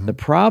 Mm-hmm. The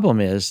problem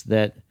is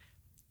that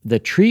the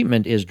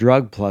treatment is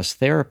drug plus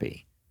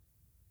therapy.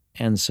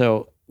 And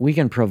so we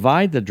can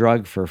provide the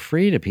drug for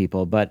free to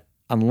people, but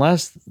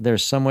unless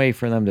there's some way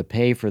for them to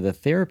pay for the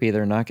therapy,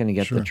 they're not going to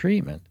get the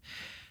treatment.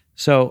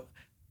 So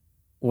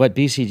what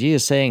BCG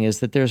is saying is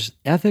that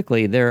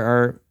ethically, there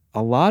are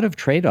a lot of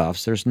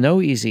trade-offs. There's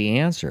no easy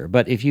answer.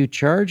 But if you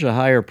charge a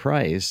higher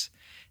price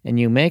and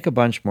you make a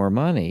bunch more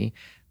money,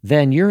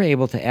 then you're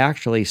able to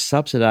actually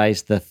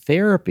subsidize the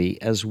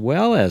therapy as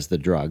well as the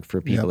drug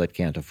for people that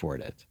can't afford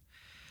it.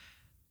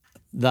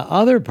 The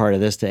other part of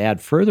this, to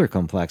add further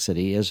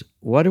complexity, is,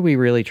 what are we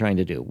really trying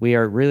to do?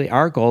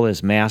 Our goal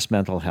is mass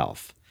mental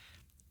health.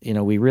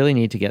 We really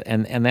need to get,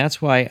 and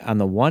that's why, on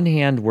the one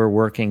hand, we're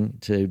working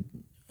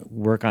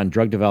on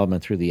drug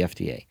development through the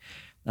FDA.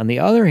 On the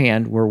other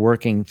hand, we're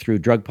working through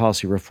drug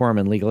policy reform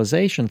and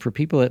legalization for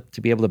people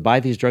to be able to buy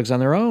these drugs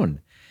on their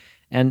own.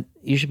 And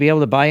you should be able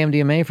to buy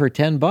MDMA for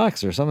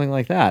 $10 or something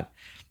like that.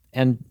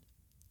 And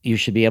you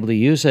should be able to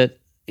use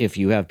it if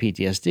you have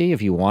PTSD,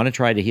 if you want to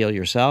try to heal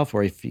yourself,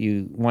 or if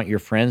you want your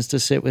friends to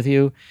sit with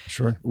you.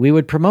 Sure. We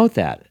would promote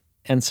that.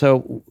 And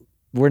so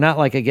we're not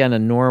like, again, a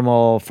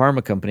normal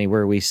pharma company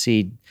where we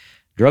see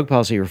drug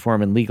policy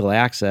reform and legal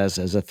access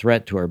as a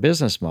threat to our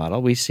business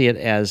model. We see it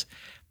as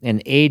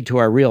an aid to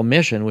our real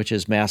mission, which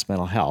is mass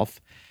mental health.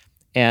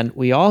 And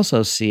we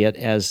also see it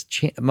as,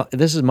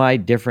 this is my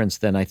difference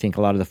than I think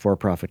a lot of the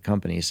for-profit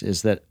companies,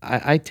 is that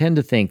I tend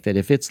to think that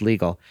if it's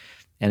legal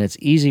and it's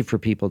easy for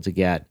people to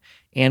get,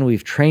 and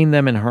we've trained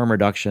them in harm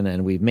reduction,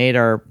 and we've made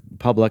our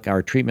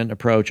treatment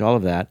approach, all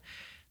of that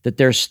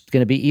there's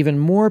going to be even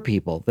more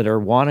people that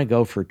want to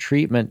go for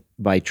treatment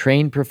by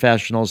trained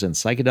professionals in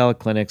psychedelic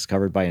clinics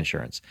covered by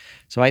insurance.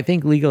 So I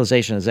think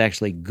legalization is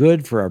actually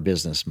good for our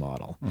business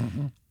model.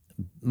 Mm-hmm.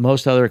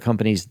 Most other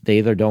companies, they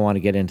either don't want to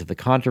get into the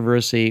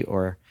controversy,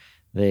 or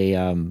they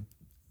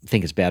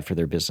think it's bad for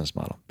their business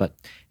model. But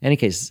in any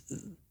case,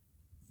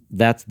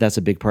 that's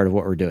a big part of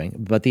what we're doing.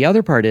 But the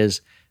other part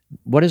is,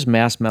 what does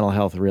mass mental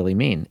health really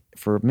mean?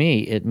 For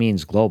me, it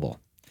means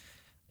global.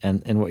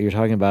 And what you're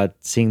talking about,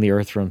 seeing the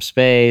Earth from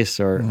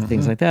space or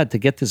things like that, to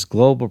get this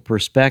global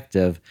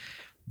perspective,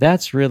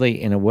 that's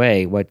really, in a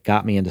way, what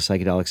got me into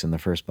psychedelics in the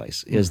first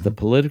place, is the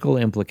political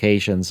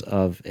implications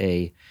of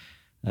a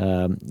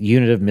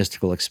unitive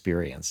mystical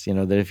experience.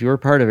 That if you're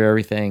part of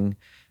everything,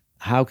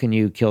 how can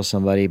you kill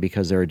somebody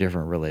because they're a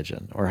different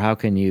religion? Or how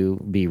can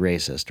you be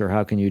racist? Or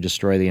how can you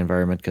destroy the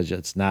environment because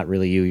it's not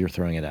really you're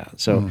throwing it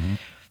out? So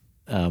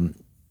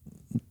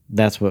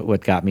that's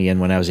what got me in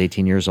when I was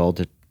 18 years old,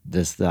 to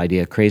the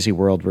idea, crazy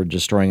world, we're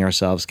destroying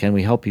ourselves. Can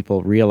we help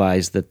people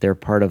realize that they're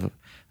part of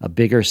a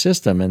bigger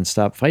system and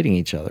stop fighting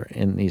each other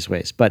in these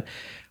ways? But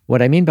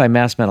what I mean by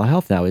mass mental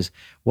health now is,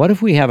 what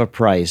if we have a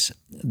price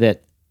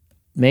that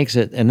makes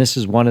it, and this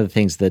is one of the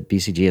things that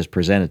BCG has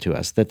presented to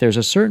us, that there's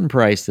a certain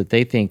price that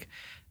they think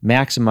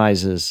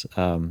maximizes,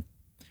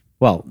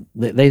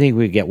 they think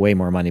we get way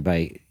more money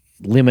by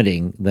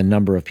limiting the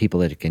number of people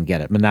that can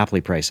get it,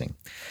 monopoly pricing.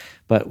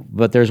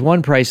 But there's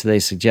one price that they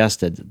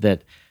suggested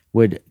that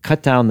would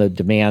cut down the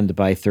demand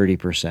by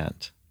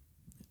 30%.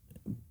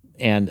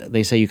 And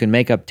they say you can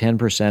make up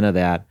 10% of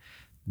that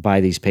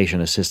by these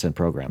patient assistant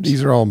programs.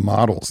 These are all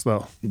models,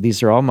 though.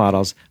 These are all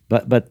models.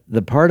 But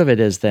the part of it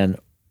is then,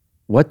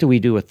 what do we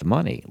do with the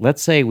money?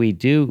 Let's say we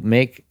do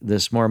make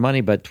this more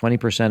money, but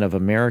 20% of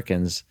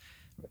Americans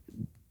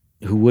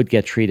who would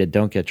get treated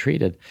don't get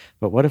treated.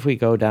 But what if we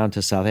go down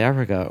to South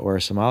Africa or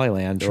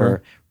Somaliland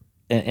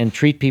and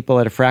treat people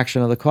at a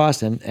fraction of the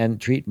cost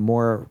and treat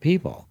more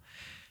people?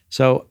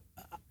 So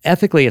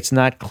ethically, it's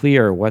not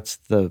clear what's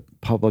the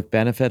public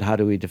benefit. How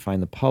do we define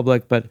the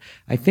public? But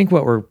I think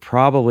what we're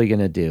probably going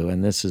to do,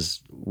 and this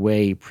is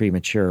way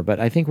premature,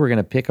 but I think we're going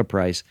to pick a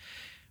price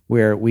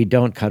where we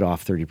don't cut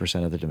off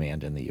 30% of the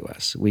demand in the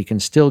U.S. We can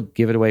still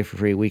give it away for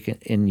free. We can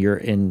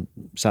in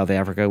South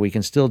Africa, we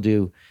can still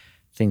do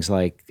things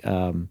like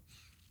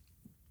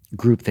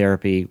group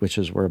therapy, which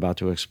is we're about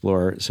to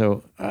explore.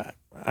 So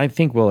I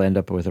think we'll end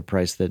up with a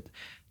price that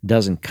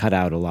doesn't cut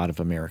out a lot of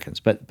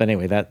Americans. But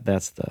anyway,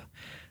 that's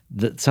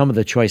some of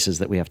the choices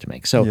that we have to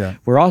make. So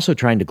we're also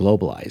trying to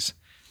globalize,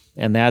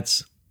 and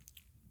that's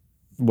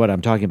what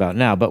I'm talking about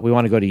now, but we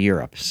want to go to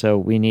Europe. So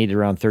we need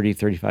around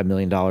 $30-35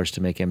 million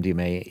to make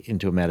MDMA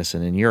into a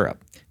medicine in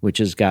Europe, which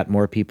has got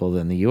more people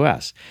than the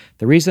U.S.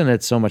 The reason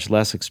it's so much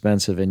less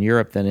expensive in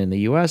Europe than in the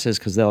U.S. is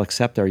because they'll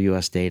accept our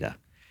U.S. data.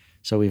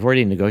 So we've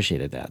already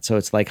negotiated that. So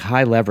it's like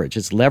high leverage.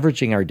 It's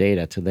leveraging our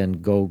data to then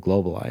go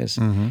globalize.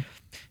 Mm-hmm.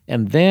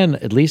 And then,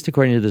 at least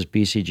according to this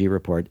BCG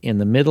report, in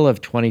the middle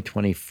of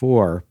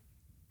 2024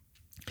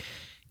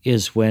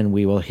 is when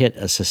we will hit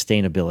a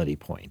sustainability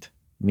point,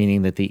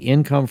 meaning that the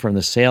income from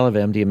the sale of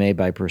MDMA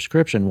by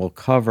prescription will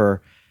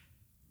cover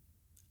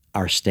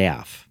our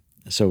staff.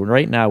 So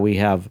right now we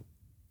have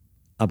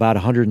about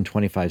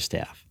 125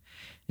 staff,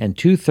 and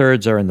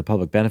 2/3 are in the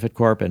Public Benefit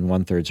Corp and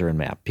 1/3 are in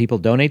MAP. People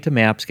donate to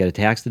MAPS, get a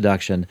tax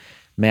deduction.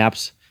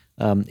 MAPS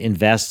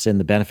invests in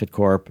the Benefit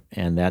Corp,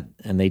 and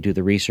they do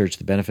the research.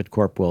 The Benefit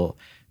Corp will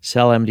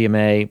sell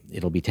MDMA.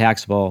 It'll be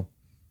taxable,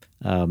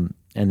 and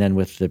then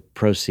with the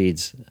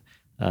proceeds,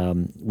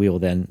 we will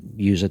then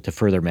use it to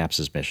further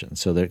MAPS's mission.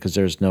 So because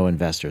there's no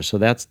investors, so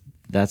that's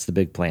the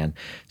big plan.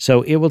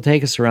 So it will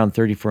take us around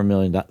 $30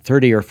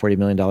 or $40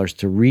 million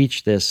to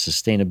reach this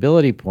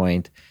sustainability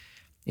point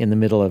in the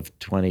middle of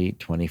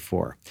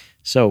 2024.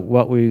 So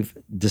what we've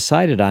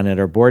decided on at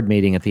our board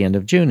meeting at the end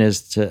of June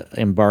is to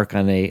embark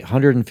on a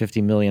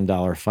 $150 million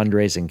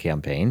fundraising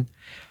campaign,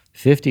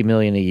 $50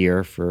 million a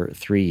year for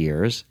 3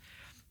 years.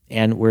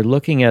 And we're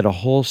looking at a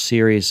whole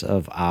series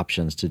of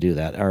options to do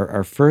that.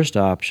 Our first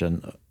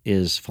option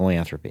is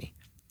philanthropy.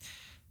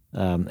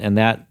 And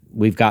that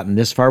we've gotten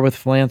this far with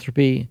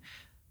philanthropy,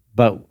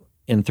 but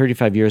in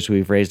 35 years,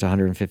 we've raised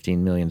 $115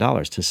 million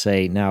to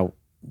say now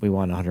we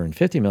want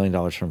 $150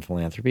 million from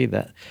philanthropy.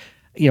 That,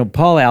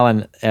 Paul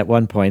Allen, at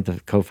one point, the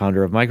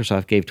co-founder of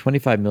Microsoft, gave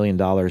 $25 million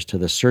to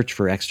the search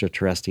for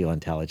extraterrestrial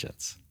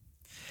intelligence.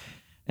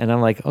 And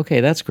I'm like, okay,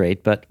 that's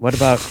great, but what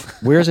about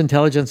where's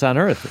intelligence on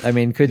Earth? I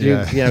mean, could you,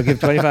 give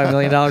 $25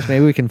 million?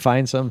 Maybe we can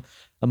find some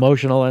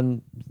emotional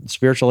and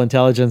spiritual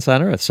intelligence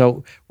on Earth.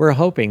 So we're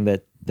hoping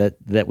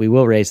that we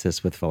will raise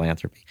this with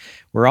philanthropy.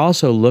 We're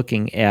also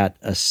looking at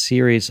a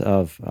series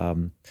of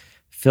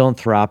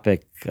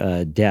philanthropic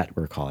debt,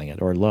 we're calling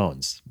it, or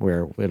loans,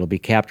 where it'll be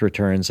capped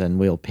returns and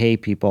we'll pay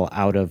people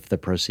out of the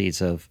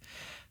proceeds of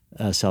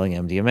selling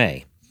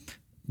MDMA.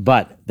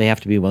 But they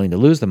have to be willing to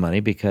lose the money,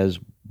 because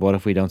what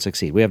if we don't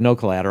succeed? We have no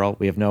collateral.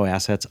 We have no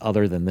assets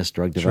other than this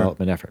drug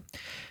development effort.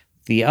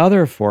 The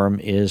other form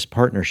is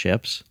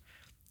partnerships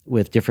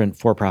with different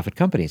for-profit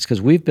companies,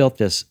 because we've built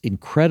this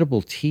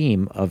incredible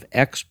team of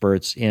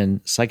experts in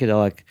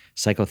psychedelic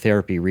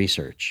psychotherapy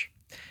research.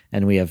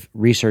 And we have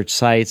research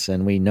sites,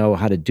 and we know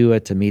how to do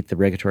it to meet the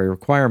regulatory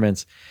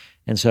requirements.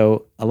 And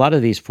so a lot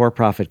of these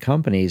for-profit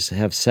companies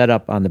have set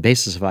up on the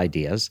basis of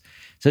ideas.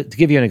 So to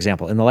give you an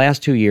example, in the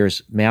last 2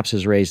 years, MAPS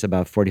has raised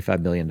about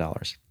 $45 million.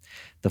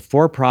 The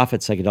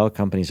for-profit psychedelic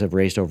companies have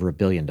raised over $1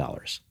 billion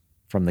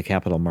from the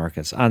capital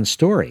markets on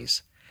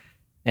stories.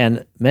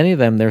 And many of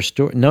them,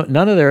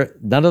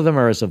 none of them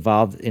are as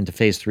evolved into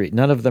phase 3.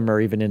 None of them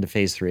are even into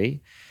phase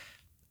 3.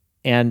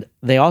 And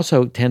they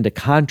also tend to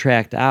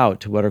contract out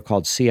to what are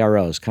called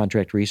CROs,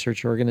 contract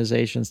research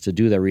organizations, to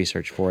do their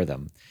research for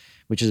them,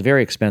 which is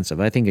very expensive.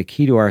 I think a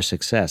key to our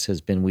success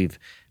has been we've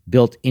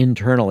built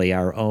internally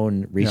our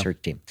own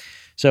research team.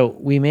 So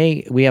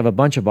we have a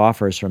bunch of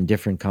offers from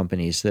different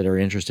companies that are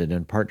interested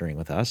in partnering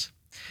with us.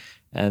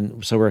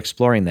 And so we're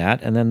exploring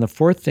that. And then the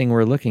fourth thing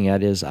we're looking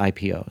at is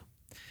IPO.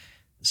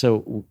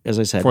 So as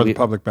I said, the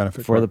Public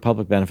Benefit Corp. The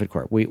Public Benefit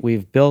Corp.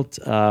 We've built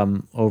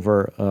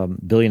over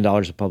 $1 billion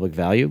of public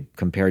value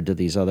compared to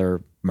these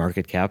other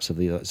market caps of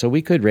the. So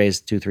we could raise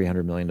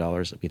 $200-300 million,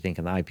 we think,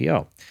 in the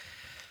IPO.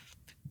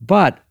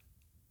 But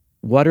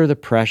what are the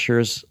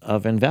pressures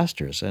of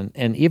investors?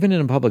 And even in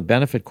a Public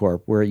Benefit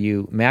Corp, where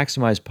you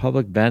maximize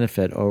public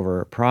benefit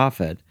over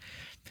profit,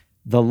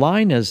 the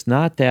line is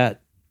not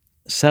that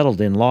settled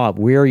in law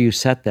where you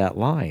set that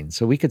line.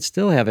 So we could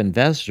still have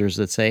investors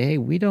that say, hey,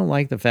 we don't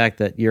like the fact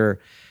that you're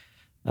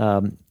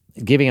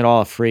giving it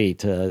all free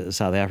to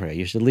South Africa.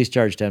 You should at least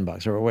charge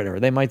 $10 or whatever.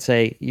 They might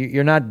say,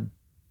 you're not,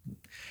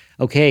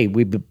 okay,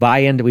 we've bought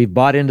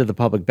into the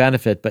public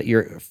benefit, but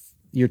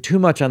you're too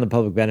much on the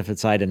public benefit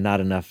side and not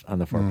enough on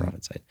the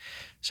for-profit side.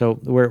 So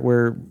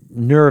we're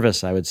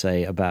nervous, I would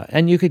say, about,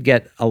 and you could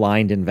get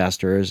aligned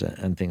investors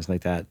and things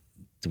like that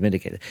to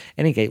mitigate it.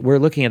 Anyway, we're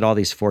looking at all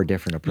these four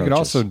different approaches. You could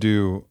also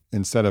do,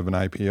 instead of an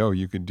IPO,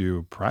 you could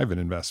do private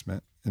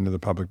investment into the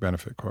Public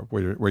Benefit Corp,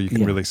 where you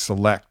can really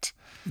select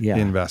the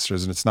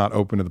investors, and it's not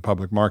open to the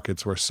public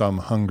markets where some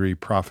hungry,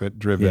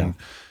 profit-driven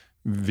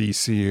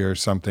VC or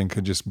something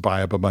could just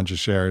buy up a bunch of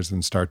shares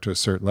and start to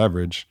assert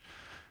leverage.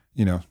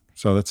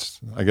 So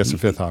that's, I guess, a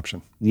fifth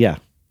option. Yeah.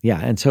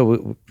 And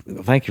so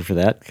thank you for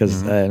that,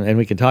 because and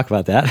we can talk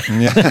about that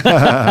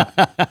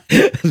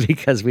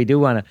because we do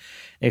want to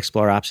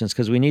explore options,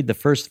 because we need the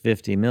first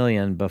 $50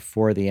 million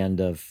before the end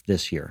of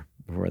this year,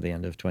 before the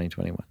end of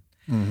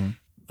 2021.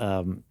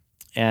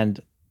 And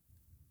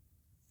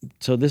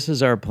so this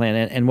is our plan.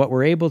 And what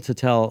we're able to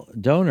tell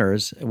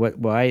donors,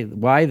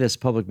 why this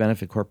Public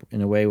Benefit Corp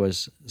in a way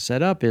was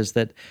set up, is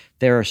that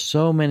there are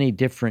so many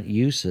different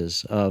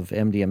uses of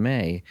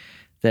MDMA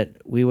that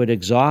we would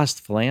exhaust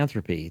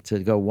philanthropy to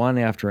go one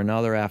after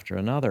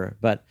another.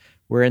 But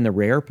we're in the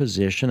rare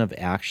position of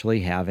actually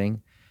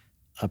having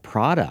a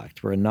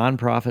product. We're a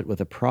nonprofit with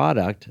a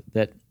product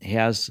that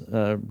has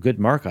good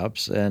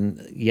markups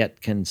and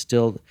yet can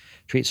still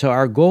treat. So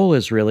our goal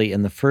is really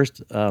in the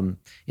first, in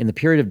the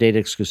period of data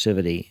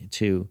exclusivity,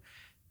 to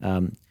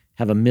have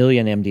 1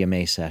 million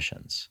MDMA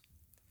sessions.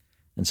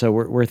 And so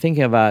we're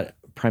thinking about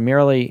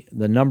primarily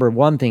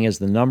one thing is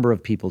the number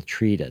of people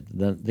treated.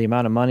 The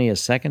amount of money is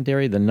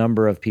secondary. The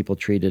number of people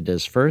treated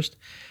is first.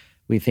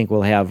 We think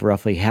we'll have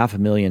roughly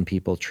 500,000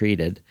 people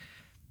treated,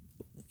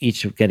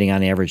 each getting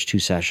on average 2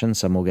 sessions.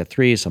 Some will get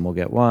 3, some will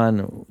get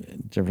 1,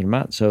 different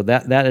amount. So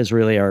that is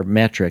really our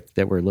metric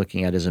that we're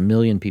looking at, is 1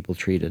 million people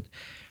treated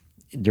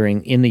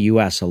in the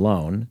U.S.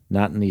 alone,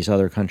 not in these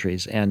other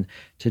countries. And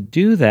to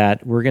do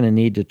that, we're going to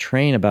need to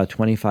train about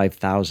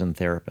 25,000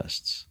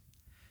 therapists.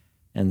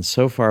 And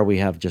so far, we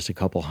have just a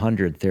couple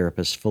hundred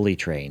therapists fully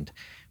trained.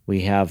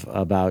 We have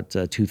about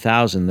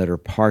 2,000 that are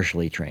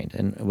partially trained.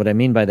 And what I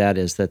mean by that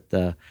is that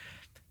the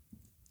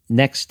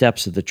next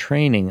steps of the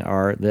training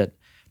are that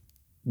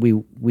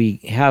we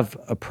have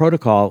a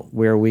protocol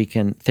where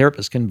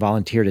therapists can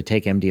volunteer to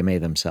take MDMA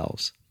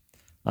themselves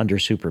under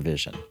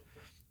supervision.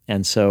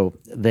 And so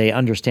they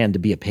understand to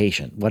be a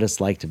patient, what it's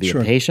like to be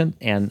a patient.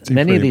 And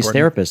many of these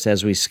therapists,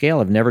 as we scale,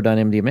 have never done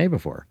MDMA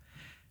before.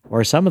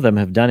 Or some of them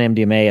have done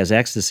MDMA as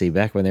ecstasy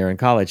back when they were in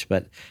college,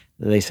 but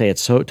they say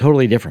it's so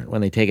totally different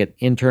when they take it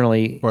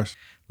internally. Of course.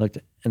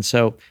 And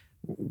so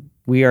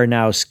we are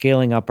now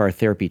scaling up our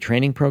therapy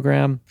training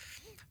program.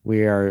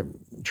 We are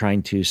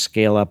trying to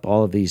scale up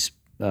all of these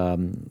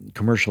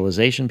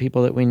commercialization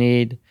people that we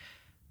need.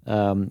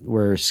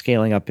 We're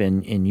scaling up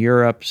in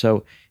Europe.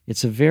 So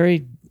it's a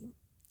very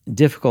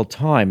difficult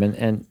time.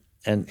 And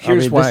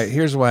here's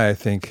why I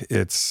think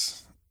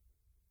it's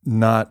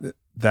not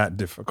that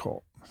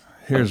difficult.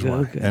 Here's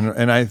why.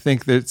 And I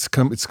think that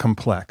it's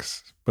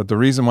complex. But the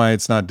reason why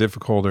it's not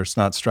difficult or it's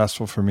not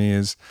stressful for me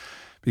is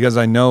because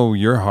I know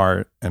your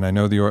heart, and I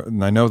know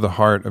the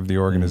heart of the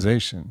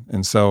organization.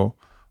 And so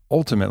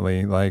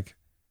ultimately, like,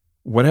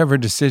 whatever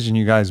decision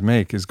you guys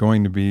make is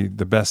going to be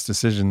the best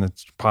decision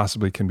that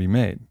possibly can be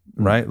made,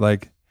 right?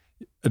 Like,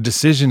 a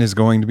decision is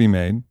going to be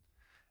made,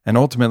 and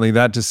ultimately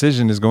that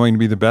decision is going to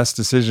be the best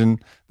decision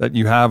that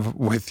you have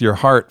with your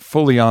heart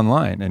fully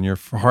online and your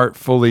heart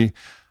fully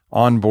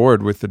on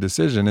board with the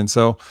decision. And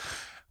so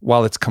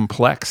while it's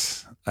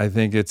complex, I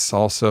think it's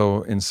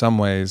also in some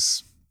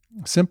ways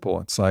simple.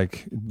 It's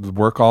like,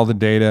 work all the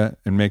data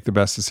and make the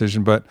best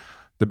decision. But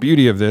the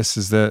beauty of this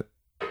is that,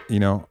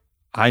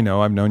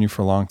 I've known you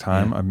for a long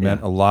time. I've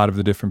met a lot of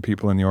the different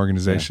people in the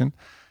organization.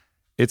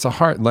 It's a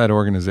heart-led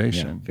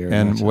organization.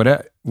 And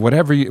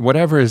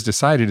whatever is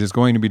decided is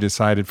going to be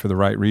decided for the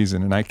right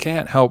reason. And I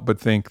can't help but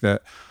think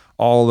that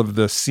all of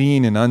the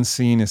seen and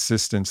unseen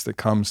assistance that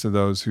comes to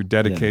those who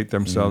dedicate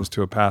themselves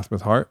to a path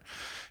with heart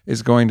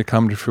is going to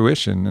come to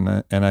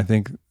fruition. And I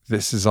think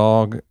this is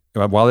all,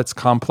 while it's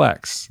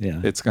complex,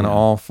 it's going to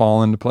all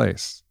fall into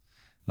place,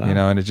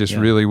 and it just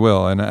really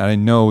will. And I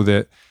know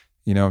that,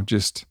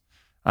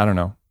 I don't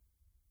know,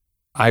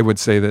 I would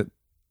say that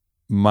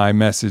my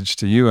message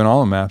to you and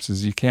all the maps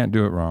is you can't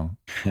do it wrong.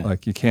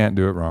 Like you can't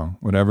do it wrong.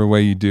 Whatever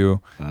way you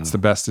do, it's the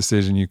best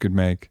decision you could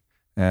make.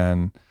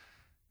 And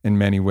in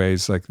many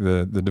ways, like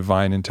the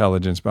divine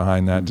intelligence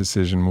behind that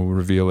decision will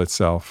reveal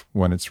itself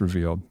when it's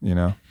revealed, you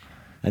know?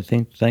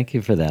 Thank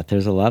you for that.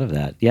 There's a lot of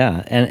that.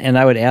 Yeah. And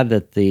I would add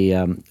that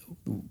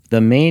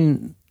the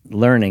main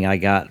learning I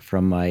got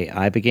from my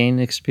Ibogaine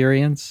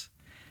experience,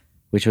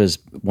 which was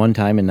one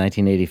time in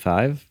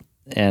 1985,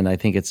 and I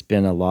think it's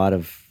been a lot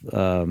of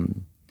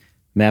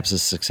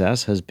MAPS'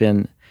 success, has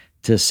been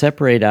to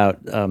separate out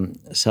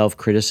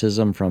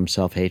self-criticism from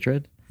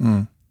self-hatred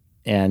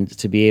and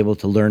to be able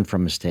to learn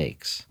from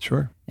mistakes.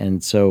 Sure.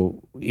 And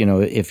so,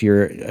 if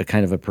you're a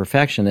kind of a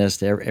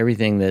perfectionist,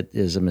 everything that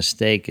is a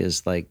mistake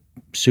is like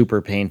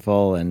super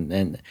painful,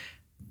 and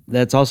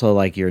that's also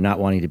like you're not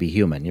wanting to be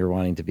human. You're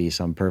wanting to be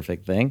some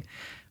perfect thing.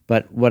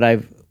 But what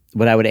I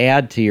would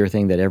add to your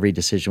thing that every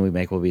decision we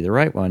make will be the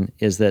right one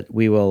is that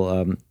we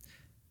will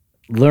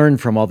learn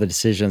from all the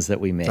decisions that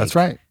we make. That's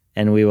right.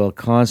 And we will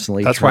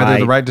constantly That's why they're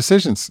the right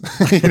decisions.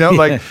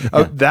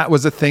 That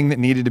was a thing that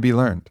needed to be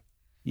learned.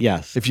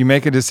 Yes. If you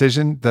make a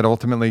decision that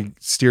ultimately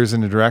steers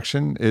in a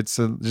direction, it's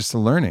just a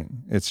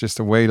learning. It's just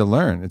a way to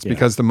learn. It's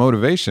because the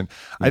motivation.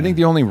 Yeah. I think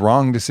the only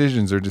wrong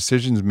decisions are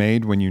decisions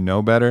made when you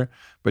know better,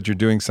 but you're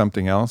doing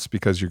something else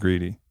because you're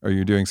greedy, or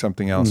you're doing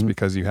something else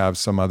because you have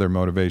some other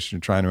motivation.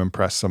 You're trying to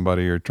impress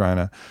somebody, or trying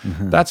to.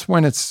 That's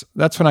when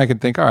I could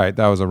think, all right,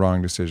 that was a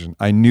wrong decision.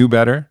 I knew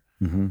better.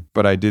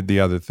 But I did the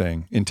other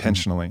thing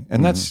intentionally.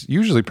 And that's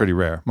usually pretty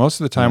rare. Most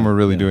of the time, we're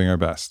really doing our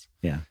best.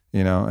 Yeah.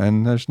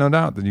 And there's no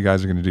doubt that you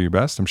guys are going to do your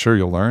best. I'm sure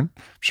you'll learn.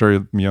 I'm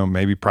sure,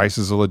 maybe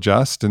prices will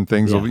adjust and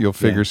things you'll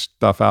figure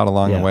stuff out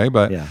along the way.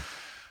 But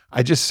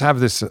I just have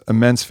this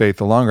immense faith.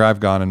 The longer I've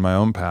gone in my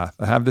own path,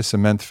 I have this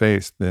immense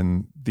faith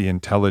in the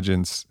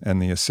intelligence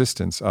and the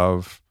assistance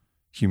of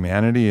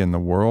humanity and the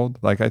world.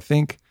 Like, I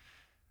think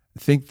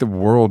the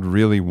world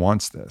really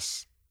wants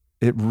this.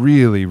 It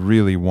really,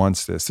 really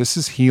wants this. This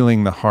is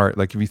healing the heart.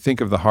 Like, if you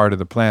think of the heart of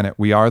the planet,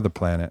 we are the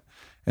planet.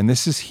 And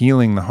this is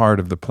healing the heart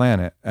of the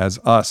planet as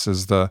us,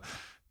 as the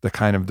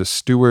kind of the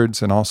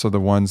stewards, and also the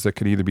ones that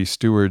could either be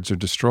stewards or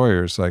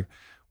destroyers. Like,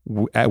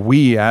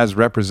 we as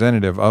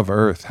representative of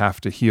Earth have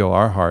to heal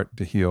our heart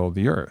to heal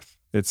the Earth.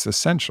 It's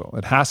essential.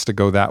 It has to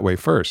go that way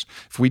first.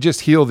 If we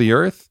just heal the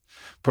Earth,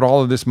 put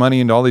all of this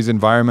money into all these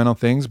environmental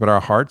things, but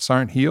our hearts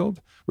aren't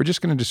healed, we're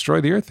just going to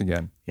destroy the Earth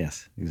again.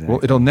 Yes, exactly.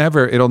 Well,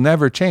 it'll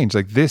never change.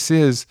 Like, this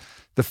is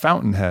the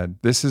fountainhead.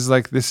 This is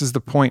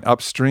the point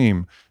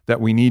upstream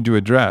that we need to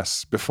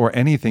address before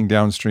anything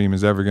downstream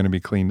is ever going to be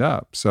cleaned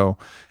up. So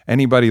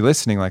anybody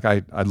listening, like,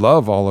 I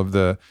love all of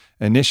the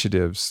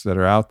initiatives that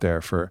are out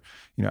there for,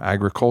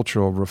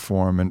 agricultural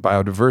reform and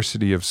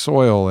biodiversity of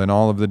soil and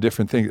all of the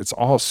different things. It's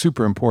all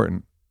super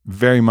important,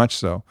 very much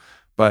so.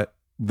 But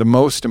the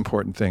most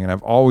important thing, and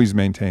I've always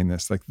maintained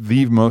this, like,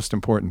 the most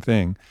important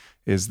thing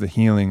is the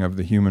healing of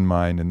the human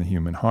mind and the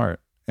human heart.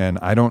 And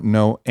I don't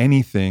know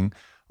anything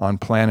on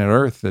planet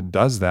Earth that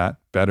does that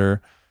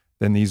better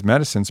than these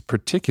medicines,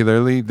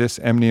 particularly this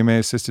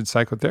MDMA-assisted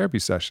psychotherapy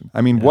session.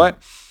 I mean,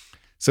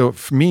 so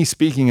for me,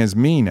 speaking as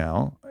me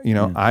now,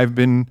 I've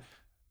been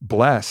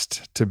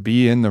blessed to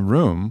be in the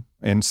room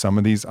in some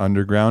of these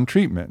underground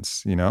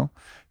treatments,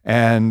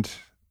 and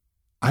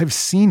I've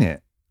seen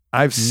it.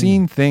 I've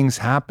seen things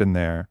happen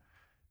there.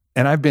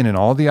 And I've been in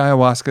all the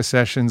ayahuasca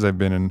sessions. I've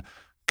been in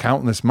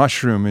countless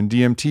mushroom and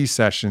DMT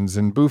sessions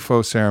and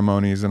Bufo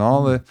ceremonies and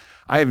all the.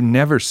 I have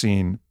never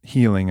seen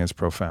healing as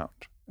profound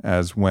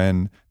as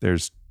when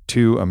there's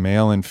a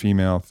male and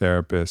female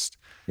therapist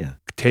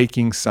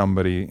taking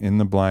somebody in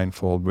the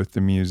blindfold with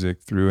the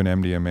music through an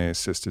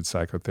MDMA-assisted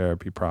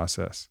psychotherapy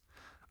process.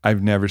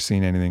 I've never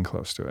seen anything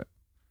close to it.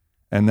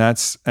 And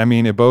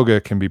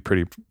Iboga can be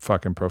pretty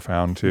fucking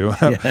profound too.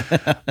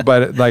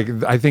 But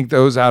I think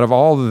those, out of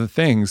all of the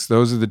things,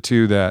 those are the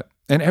two that,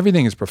 and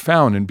everything is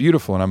profound and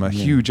beautiful. And I'm a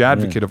huge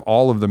advocate of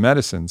all of the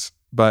medicines,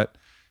 but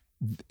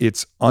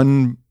it's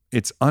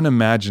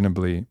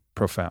unimaginably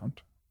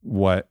profound.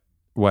 What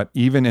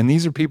even, and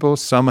these are people,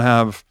 some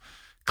have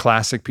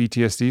classic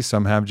PTSD,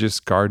 some have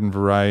just garden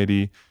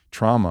variety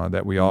trauma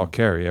that we all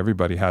carry.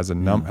 Everybody has a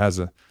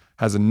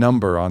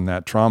number on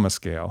that trauma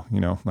scale,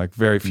 like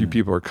very few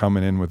people are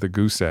coming in with a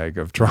goose egg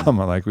of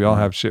trauma. Like, we all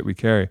have shit we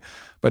carry.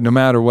 But no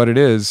matter what it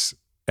is,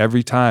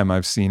 every time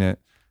I've seen it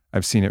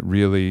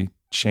really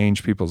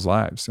change people's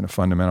lives in a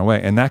fundamental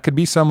way. And that could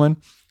be someone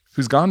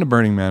who's gone to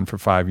Burning Man for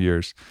 5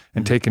 years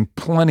and taken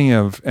plenty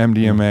of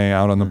MDMA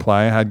out on the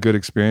playa, had good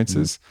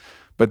experiences.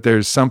 But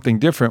there's something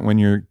different when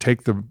you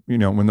take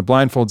when the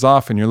blindfold's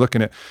off and you're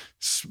looking at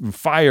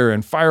fire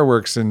and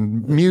fireworks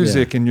and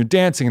music and you're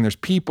dancing and there's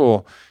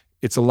people.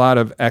 It's a lot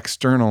of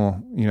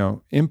external,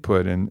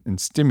 input and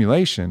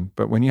stimulation.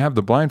 But when you have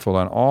the blindfold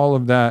on, all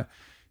of that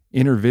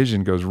inner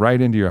vision goes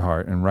right into your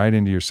heart and right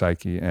into your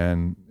psyche.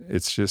 And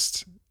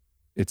it's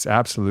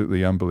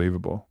absolutely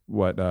unbelievable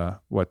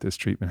what this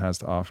treatment has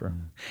to offer.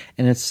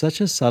 And it's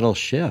such a subtle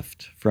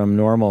shift from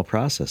normal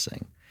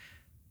processing.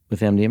 with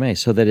MDMA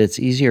so that it's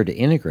easier to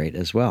integrate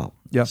as well.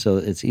 Yeah. So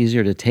it's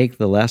easier to take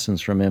the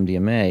lessons from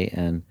MDMA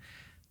and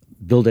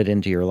build it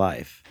into your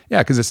life. Yeah,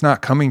 because it's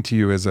not coming to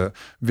you as a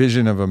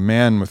vision of a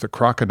man with a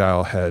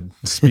crocodile head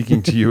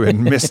speaking to you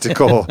in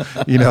mystical,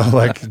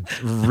 like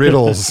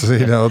riddles.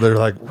 They're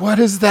like, what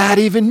does that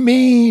even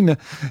mean?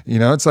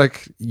 It's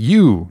like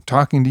you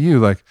talking to you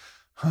like,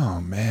 oh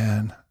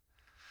man,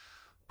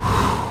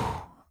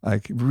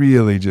 like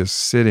really just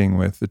sitting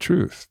with the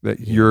truth that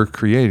you're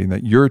creating,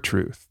 that your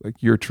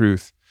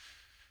truth,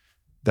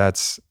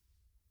 that's,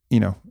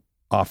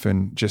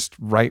 often just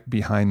right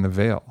behind the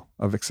veil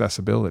of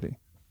accessibility.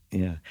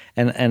 Yeah.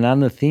 And on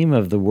the theme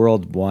of the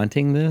world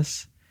wanting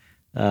this,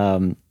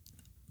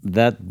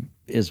 that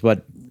is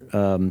what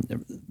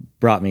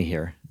brought me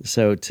here.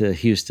 So to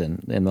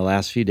Houston in the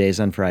last few days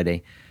on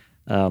Friday,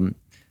 a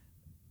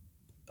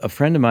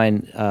friend of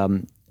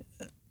mine,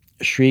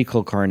 Sri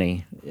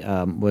Kulkarni,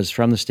 was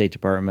from the State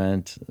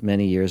Department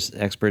many years,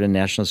 expert in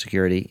national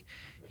security.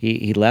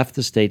 He left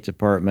the State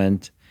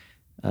Department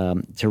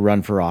to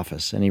run for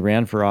office, and he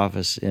ran for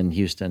office in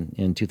Houston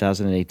in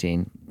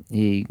 2018.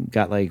 He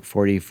got like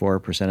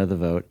 44% of the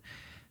vote,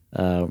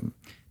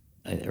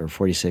 or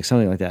 46,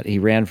 something like that. He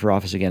ran for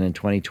office again in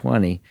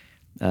 2020,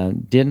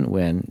 didn't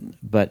win,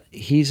 but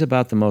he's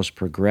about the most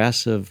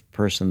progressive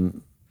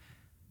person,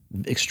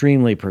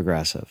 extremely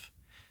progressive.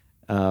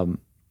 And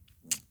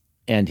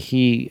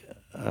he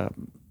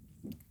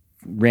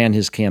ran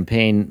his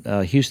campaign.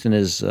 Houston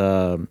is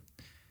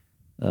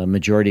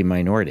majority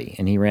minority,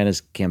 and he ran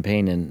his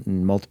campaign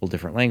in multiple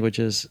different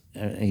languages.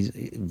 He's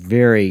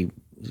very,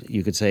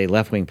 you could say,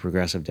 left-wing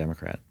progressive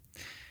Democrat.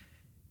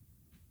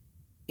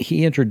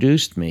 He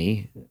introduced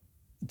me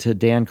to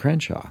Dan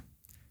Crenshaw,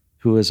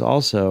 who is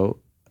also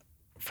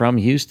from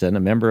Houston,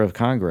 a member of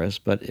Congress,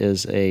 but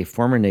is a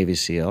former Navy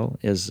SEAL,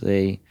 is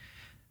a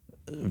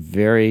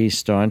very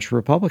staunch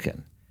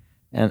Republican.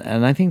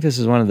 And I think this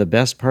is one of the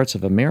best parts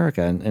of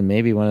America, and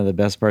maybe one of the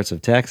best parts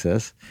of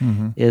Texas,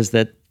 is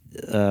that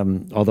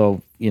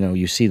although,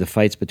 you see the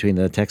fights between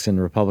the Texan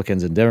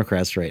Republicans and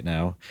Democrats right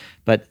now,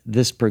 but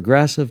this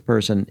progressive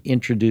person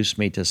introduced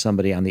me to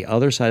somebody on the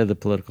other side of the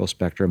political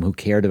spectrum who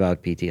cared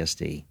about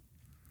PTSD.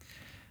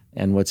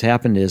 And what's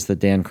happened is that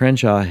Dan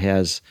Crenshaw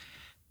has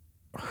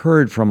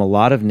heard from a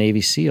lot of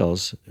Navy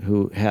SEALs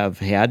who have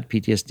had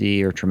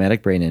PTSD or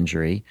traumatic brain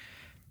injury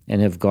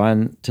and have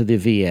gone to the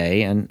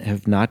VA and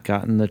have not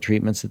gotten the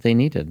treatments that they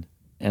needed,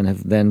 and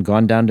have then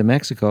gone down to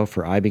Mexico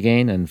for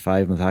Ibogaine and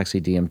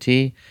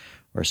 5-methoxy-DMT,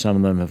 or some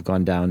of them have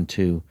gone down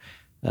to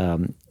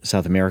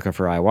South America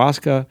for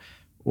ayahuasca,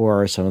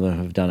 or some of them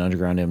have done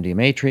underground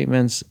MDMA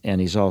treatments. And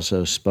he's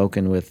also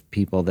spoken with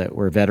people that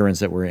were veterans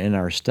that were in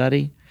our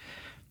study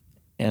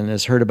and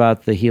has heard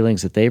about the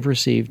healings that they've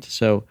received.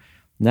 So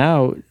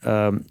now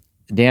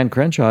Dan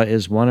Crenshaw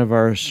is one of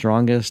our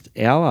strongest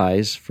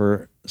allies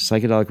for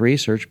psychedelic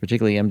research,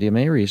 particularly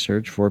MDMA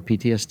research for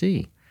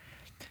PTSD.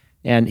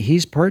 And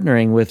he's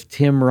partnering with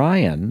Tim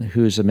Ryan,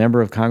 who's a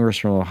member of Congress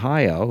from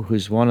Ohio,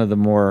 who's one of the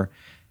more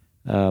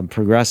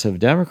progressive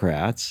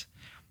Democrats.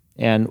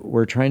 And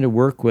we're trying to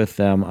work with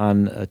them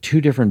on 2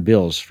 different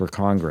bills for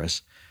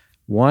Congress.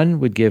 One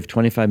would give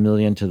 $25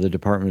 million to the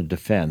Department of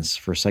Defense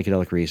for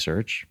psychedelic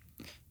research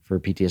for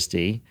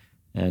PTSD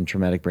and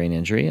traumatic brain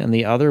injury, and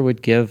the other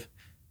would give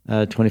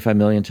 $25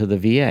 million to the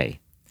VA.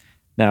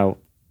 Now,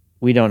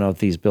 we don't know if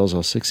these bills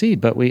will succeed,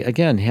 but we,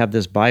 again, have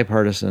this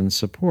bipartisan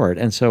support.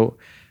 And so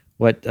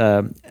what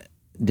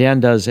Dan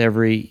does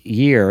every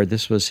year,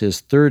 this was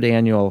his 3rd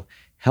annual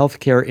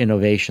Healthcare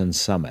Innovation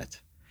Summit.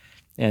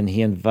 And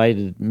he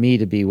invited me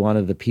to be one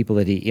of the people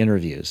that he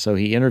interviews. So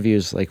he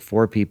interviews like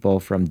 4 people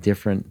from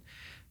different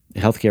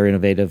healthcare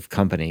innovative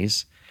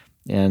companies,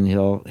 and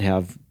he'll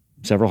have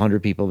several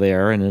hundred people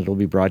there, and it'll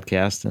be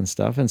broadcast and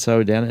stuff. And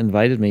so Dan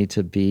invited me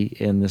to be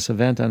in this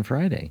event on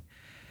Friday.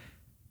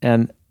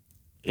 And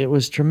it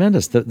was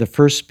tremendous. The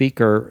first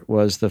speaker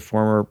was the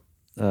former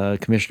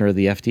commissioner of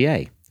the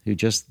FDA, who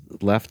just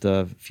left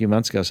a few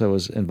months ago, so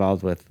was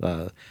involved with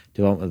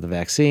development of the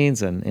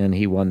vaccines, and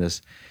he won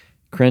this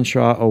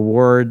Crenshaw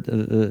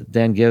Award.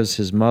 Dan gives,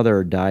 his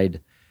mother died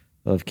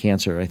of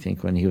cancer, I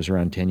think, when he was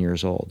around 10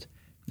 years old.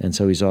 And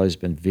so he's always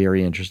been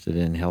very interested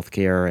in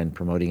healthcare and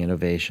promoting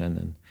innovation.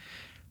 And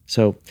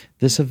so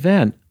this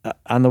event,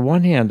 on the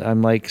one hand,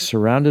 I'm like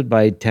surrounded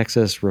by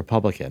Texas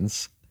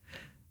Republicans,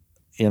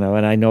 and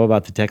I know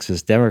about the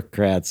Texas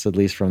Democrats, at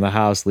least from the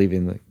House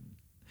leaving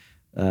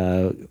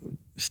the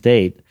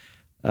state.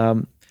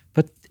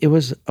 But it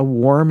was a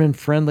warm and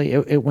friendly,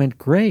 it went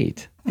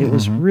great. It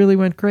was really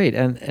went great.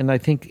 And I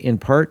think in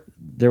part,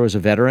 there was a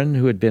veteran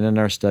who had been in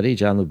our study,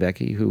 John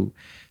Lubecki, who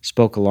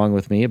spoke along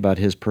with me about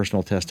his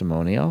personal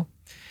testimonial.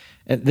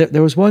 And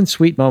there was one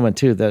sweet moment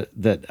too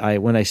that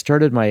when I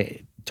started my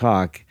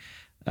talk,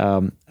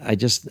 I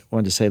just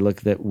wanted to say,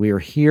 look, that we're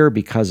here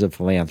because of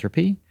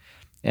philanthropy,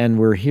 and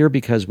we're here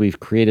because we've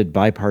created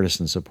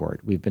bipartisan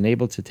support. We've been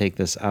able to take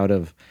this out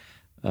of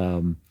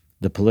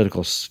the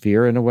political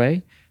sphere in a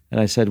way. And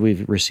I said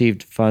we've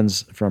received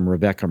funds from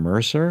Rebecca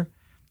Mercer,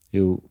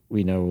 who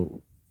we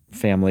know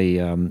family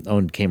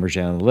owned Cambridge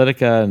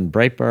Analytica and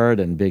Breitbart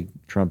and big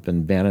Trump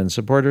and Bannon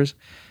supporters.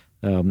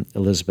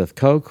 Elizabeth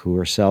Koch, who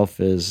herself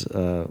is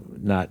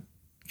not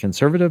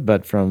conservative,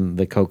 but from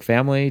the Koch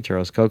family.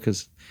 Charles Koch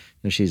is,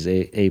 she's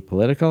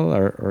apolitical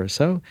or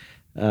so.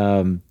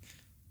 Her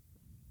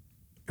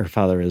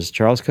father is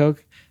Charles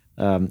Koch.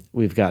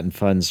 We've gotten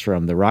funds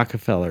from the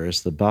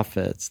Rockefellers, the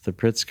Buffetts, the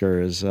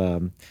Pritzkers,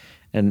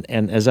 and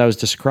as I was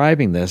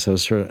describing this, I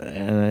was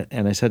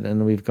and I said,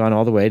 and we've gone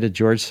all the way to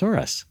George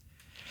Soros.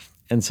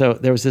 And so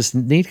there was this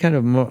neat kind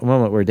of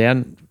moment where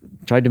Dan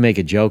tried to make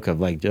a joke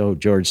of like, oh,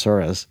 George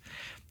Soros,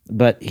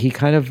 but he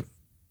kind of,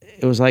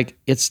 it was like,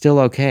 it's still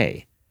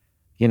okay.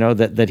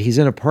 That he's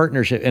in a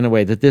partnership in a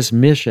way, that this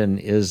mission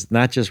is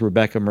not just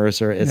Rebecca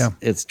Mercer,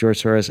 it's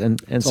George Soros. And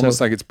it's so,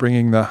 almost like it's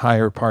bringing the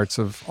higher parts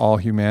of all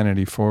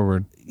humanity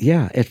forward.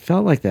 Yeah, it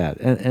felt like that.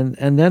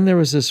 And then there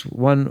was this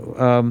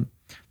one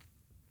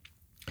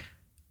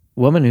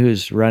woman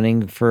who's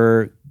running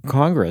for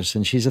Congress,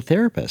 and she's a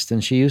therapist,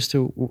 and she used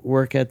to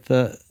work at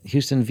the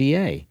Houston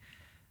VA.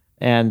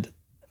 And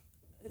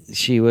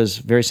she was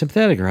very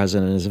sympathetic. Her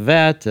husband is a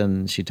vet,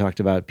 and she talked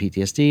about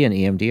PTSD and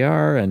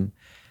EMDR, and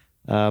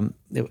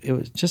it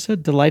was just a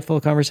delightful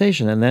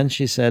conversation. And then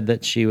she said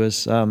that she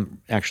was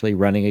actually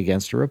running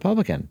against a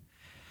Republican.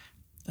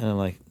 And I'm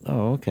like,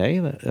 oh, okay,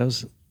 that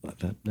was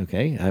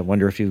okay. I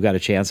wonder if you've got a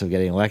chance of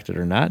getting elected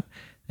or not.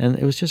 And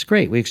it was just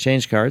great. We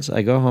exchanged cards.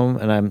 I go home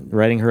and I'm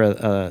writing her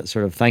a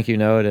sort of thank you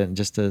note and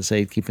just to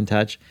say keep in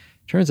touch.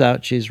 Turns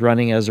out she's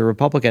running as a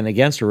Republican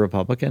against a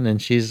Republican,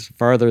 and she's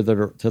farther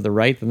to the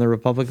right than the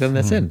Republican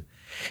that's in.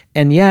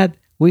 And yet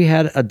we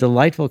had a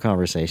delightful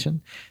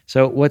conversation.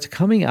 So what's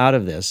coming out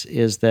of this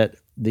is that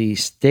the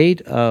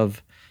state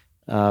of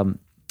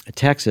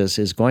Texas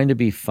is going to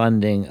be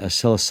funding a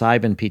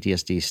psilocybin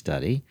PTSD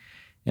study,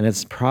 and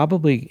it's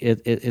probably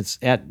it's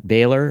at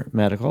Baylor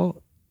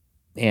Medical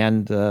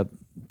and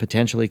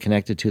potentially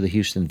connected to the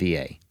Houston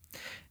VA.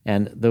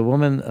 And the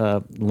woman,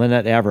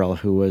 Lynette Averill,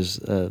 who was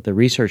the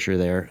researcher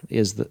there,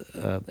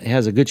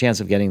 has a good chance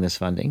of getting this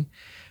funding.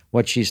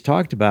 What she's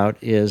talked about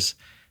is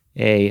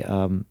a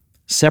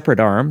separate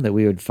arm that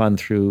we would fund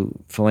through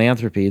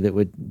philanthropy that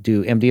would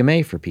do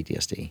MDMA for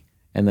PTSD.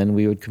 And then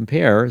we would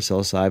compare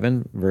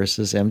psilocybin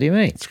versus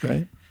MDMA. That's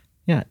great.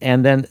 Yeah.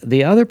 And then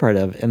the other part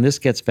of, and this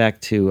gets back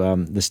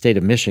to the state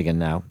of Michigan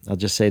now, I'll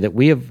just say that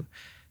we have,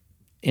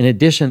 in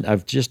addition,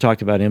 I've just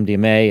talked about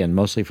MDMA and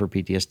mostly for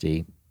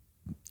PTSD,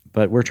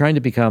 but we're trying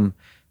to become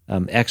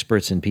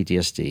experts in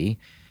PTSD.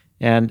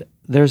 And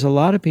there's a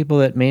lot of people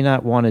that may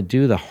not want to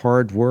do the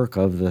hard work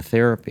of the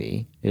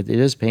therapy. It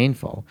is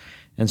painful.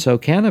 And so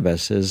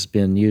cannabis has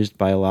been used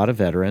by a lot of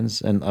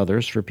veterans and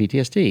others for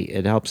PTSD.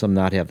 It helps them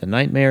not have the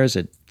nightmares.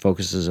 It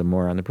focuses them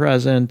more on the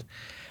present.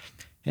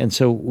 And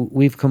so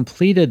we've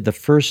completed the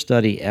first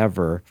study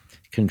ever,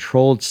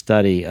 controlled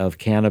study of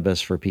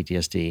cannabis for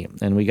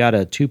PTSD. And we got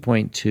a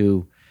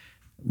 $2.2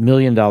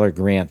 million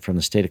grant from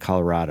the state of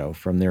Colorado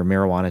from their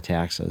marijuana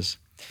taxes.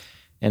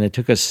 And it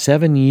took us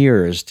 7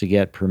 years to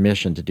get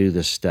permission to do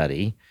this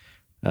study.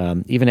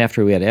 Even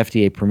after we had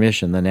FDA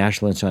permission, the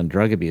National Institute on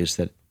Drug Abuse,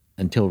 that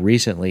until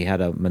recently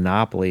had a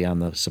monopoly on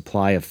the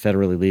supply of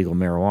federally legal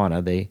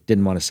marijuana, they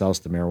didn't want to sell us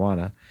the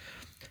marijuana.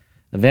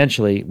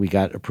 Eventually, we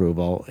got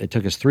approval. It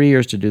took us 3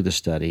 years to do the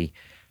study,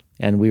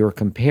 and we were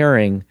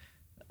comparing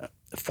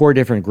 4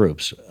 different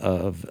groups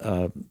of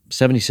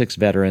 76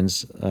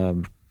 veterans,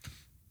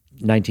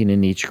 19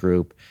 in each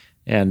group.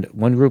 And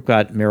one group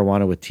got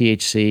marijuana with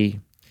THC.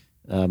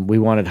 We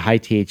wanted high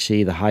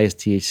THC. The highest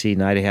THC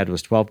NIDA had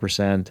was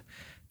 12%.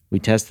 We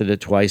tested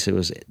it twice. It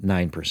was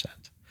 9%.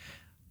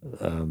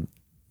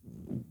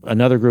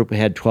 Another group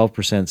had 12%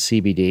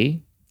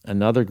 CBD.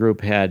 Another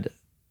group had,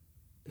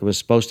 it was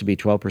supposed to be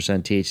 12%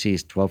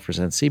 THC,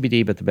 12%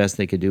 CBD, but the best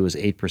they could do was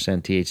 8%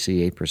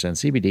 THC, 8%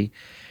 CBD.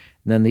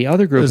 And then the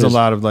other group there's a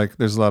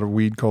lot of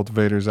weed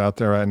cultivators out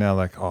there right now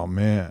like, oh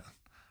man,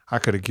 I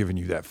could have given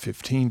you that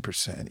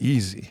 15%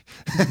 easy.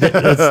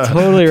 That's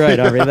totally right,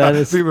 Aubrey. That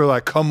is, people are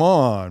like, come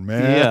on,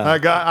 man. Yeah.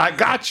 I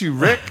got you,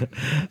 Rick.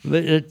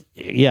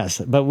 Yes,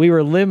 but we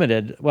were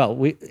limited. Well,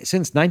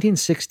 since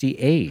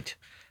 1968,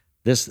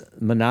 this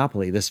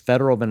monopoly, this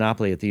federal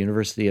monopoly at the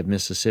University of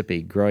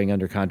Mississippi, growing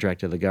under contract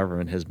to the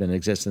government, has been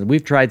existing.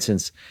 We've tried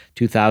since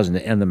 2000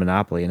 to end the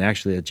monopoly, and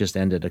actually it just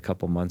ended a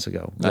couple months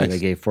ago. Nice. They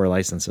gave 4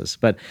 licenses.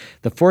 But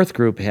the fourth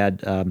group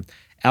had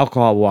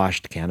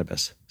alcohol-washed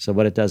cannabis. So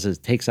what it does is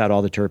it takes out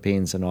all the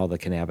terpenes and all the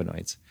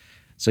cannabinoids.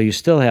 So you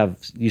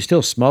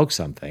still smoke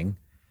something,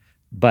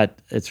 but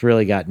it's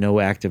really got no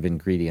active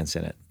ingredients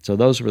in it. So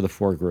those were the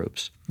 4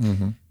 groups.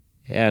 Mm-hmm.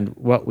 And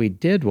what we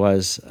did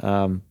was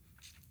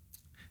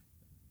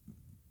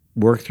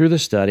work through the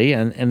study,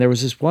 and there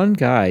was this one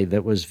guy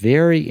that was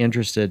very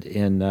interested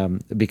in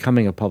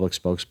becoming a public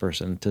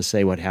spokesperson to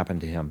say what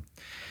happened to him,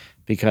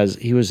 because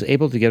he was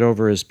able to get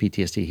over his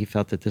PTSD. He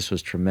felt that this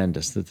was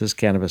tremendous, that this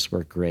cannabis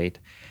worked great.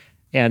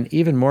 And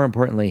even more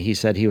importantly, he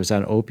said he was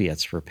on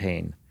opiates for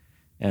pain.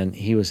 And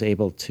he was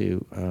able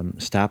to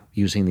stop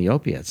using the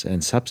opiates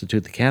and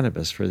substitute the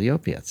cannabis for the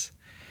opiates.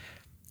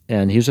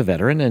 And he was a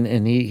veteran,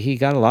 and he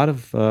got a lot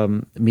of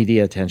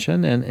media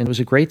attention, and it was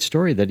a great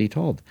story that he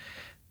told.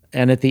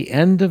 And at the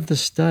end of the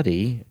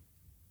study,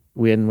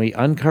 when we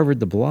uncovered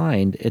the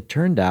blind, it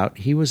turned out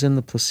he was in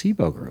the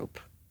placebo group.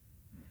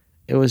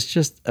 It was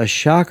just a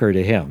shocker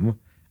to him,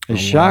 a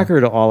shocker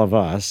to all of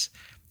us.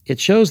 It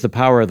shows the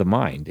power of the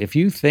mind. If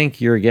you think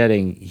you're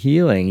getting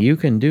healing, you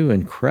can do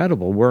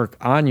incredible work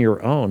on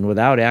your own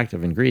without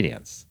active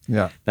ingredients.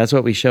 Yeah. That's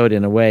what we showed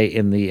in a way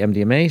in the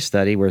MDMA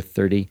study, where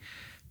 32%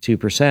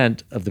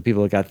 of the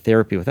people that got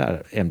therapy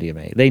without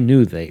MDMA,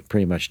 they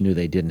pretty much knew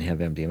they didn't have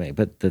MDMA.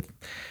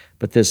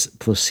 But this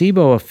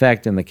placebo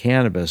effect in the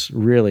cannabis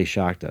really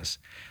shocked us.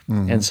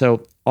 And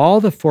so all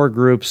the 4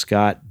 groups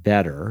got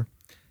better,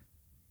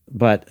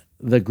 but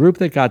the group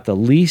that got the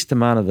least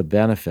amount of the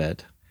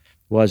benefit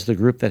was the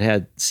group that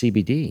had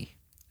CBD.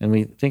 And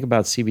we think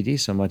about CBD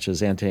so much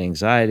as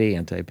anti-anxiety,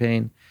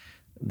 anti-pain.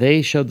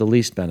 They showed the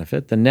least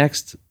benefit. The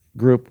next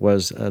group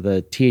was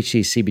the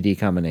THC-CBD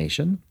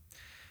combination.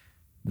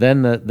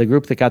 Then the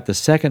group that got the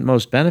second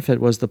most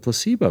benefit was the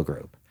placebo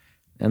group.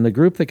 And the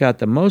group that got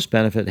the most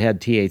benefit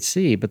had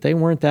THC, but they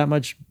weren't that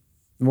much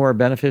more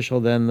beneficial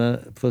than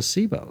the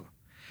placebo.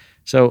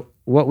 So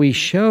what we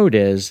showed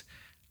is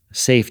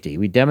safety.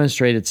 We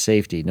demonstrated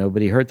safety.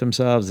 Nobody hurt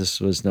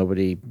themselves.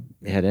 Nobody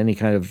had any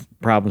kind of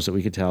problems that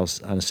we could tell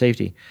on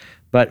safety.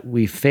 But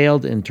we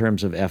failed in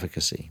terms of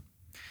efficacy.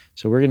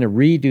 So we're going to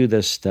redo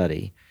this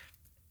study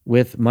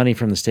with money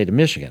from the state of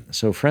Michigan.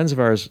 So friends of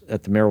ours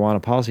at the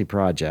Marijuana Policy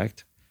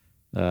Project,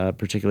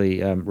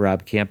 particularly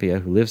Rob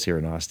Campia, who lives here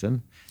in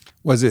Austin.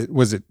 Was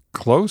it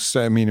close?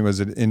 I mean, was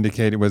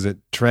it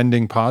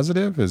trending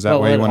positive? Is that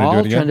why you want to do it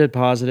again? It all trended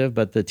positive,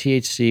 but the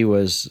THC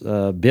was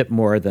a bit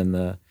more than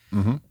the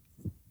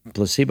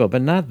placebo,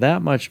 but not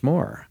that much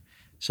more.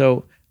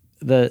 So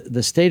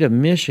the state of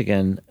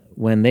Michigan,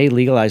 when they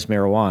legalized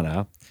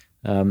marijuana,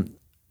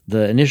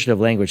 the initiative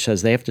language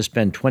says they have to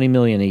spend $20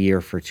 million a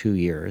year for 2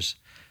 years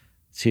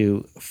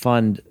to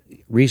fund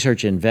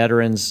research in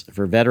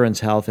for veterans'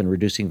 health and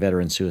reducing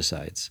veteran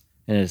suicides.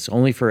 And it's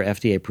only for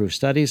FDA-approved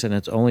studies, and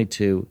it's only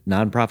to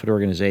nonprofit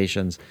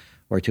organizations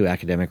or to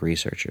academic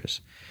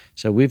researchers.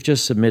 So we've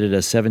just submitted a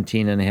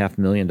 $17.5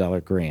 million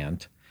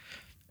grant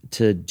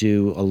to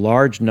do a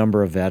large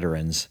number of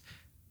veterans,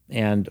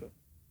 and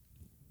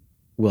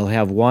we'll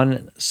have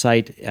one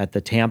site at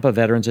the Tampa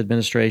Veterans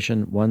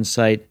Administration, one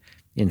site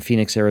in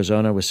Phoenix,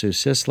 Arizona with Sue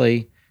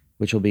Sisley,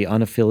 which will be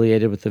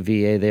unaffiliated with the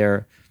VA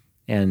there,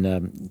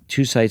 and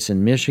 2 sites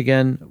in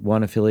Michigan,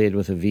 one affiliated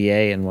with the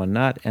VA and one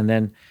not. And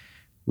then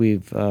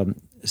we've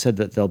said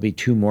that there'll be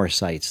 2 more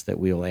sites that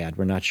we will add.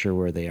 We're not sure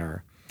where they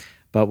are.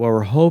 But what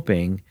we're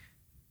hoping,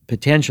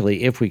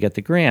 potentially, if we get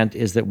the grant,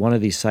 is that one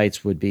of these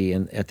sites would be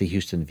at the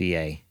Houston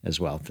VA as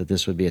well, that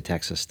this would be a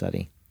Texas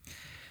study.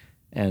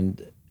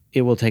 And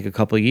it will take a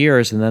couple of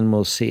years, and then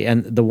we'll see.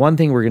 And the one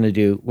thing we're going to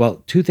do,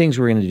 2 things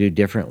we're going to do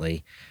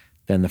differently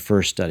than the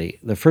first study.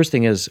 The first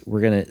thing is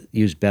we're going to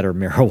use better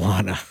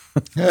marijuana.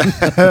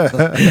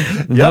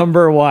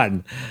 Number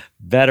 1,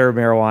 better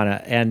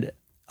marijuana. And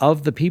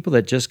of the people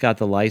that just got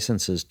the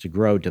licenses to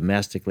grow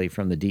domestically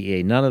from the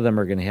DEA, none of them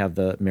are going to have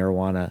the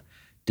marijuana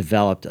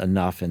developed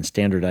enough and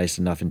standardized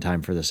enough in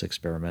time for this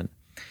experiment.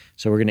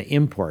 So we're going to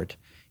import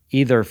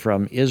either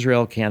from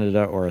Israel,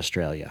 Canada, or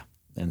Australia.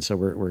 And so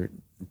we're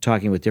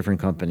talking with different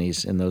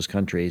companies in those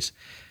countries.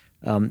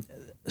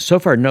 So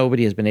far,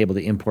 nobody has been able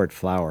to import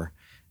flower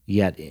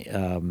yet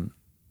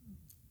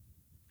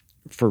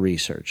for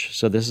research.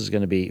 So this is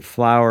going to be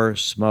flower,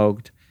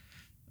 smoked.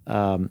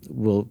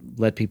 We'll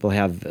let people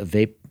have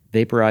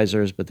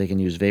vaporizers, but they can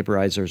use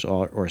vaporizers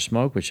or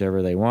smoke,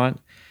 whichever they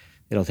want.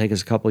 It'll take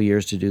us a couple of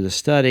years to do the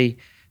study.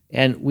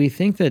 And we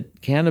think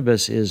that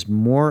cannabis is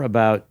more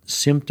about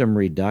symptom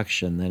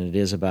reduction than it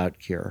is about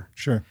cure.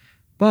 Sure.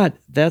 But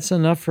that's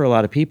enough for a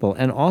lot of people.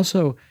 And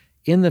also,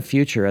 in the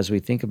future, as we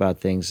think about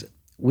things,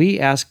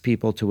 we ask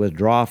people to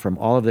withdraw from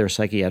all of their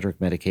psychiatric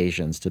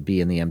medications to be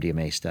in the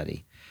MDMA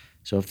study.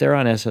 So if they're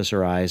on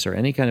SSRIs or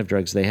any kind of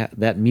drugs,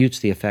 that mutes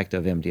the effect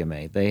of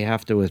MDMA. They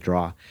have to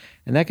withdraw.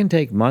 And that can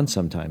take months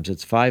sometimes.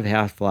 It's 5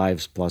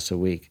 half-lives plus a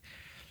week.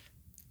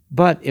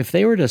 But if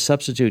they were to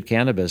substitute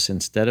cannabis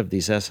instead of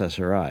these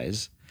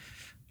SSRIs,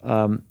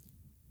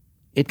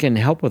 it can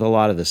help with a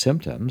lot of the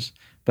symptoms,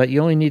 but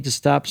you only need to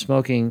stop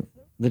smoking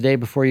the day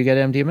before you get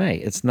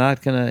MDMA. It's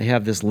not going to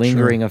have this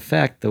lingering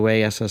effect the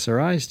way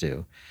SSRIs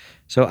do.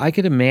 So I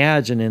could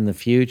imagine in the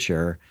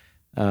future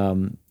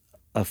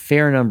a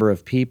fair number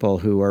of people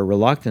who are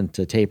reluctant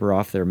to taper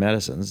off their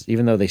medicines,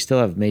 even though they still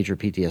have major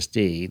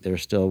PTSD, they're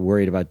still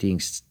worried about being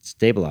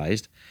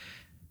stabilized,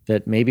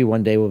 that maybe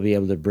one day we'll be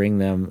able to bring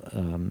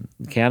them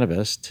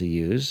cannabis to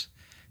use,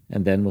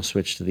 and then we'll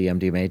switch to the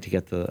MDMA to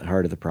get the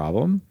heart of the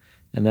problem.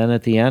 And then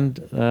at the end,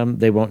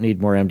 they won't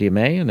need more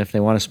MDMA, and if they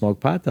want to smoke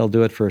pot, they'll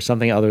do it for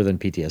something other than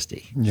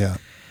PTSD. Yeah.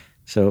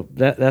 So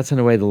that's in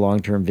a way the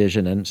long-term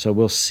vision. And so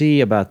we'll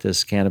see about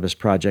this cannabis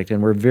project,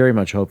 and we're very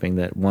much hoping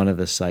that one of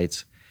the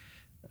sites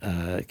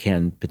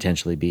can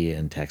potentially be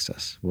in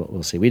Texas.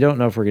 We'll see. We don't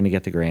know if we're going to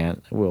get the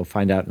grant. We'll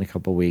find out in a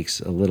couple of weeks,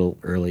 a little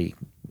early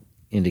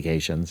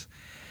indications.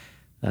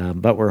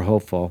 but we're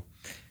hopeful.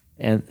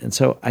 And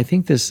so I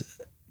think this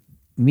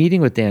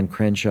meeting with Dan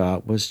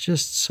Crenshaw was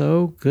just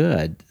so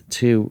good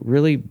to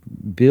really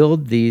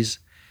build these.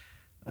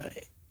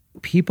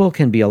 People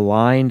can be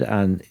aligned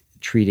on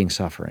treating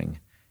suffering.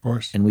 Of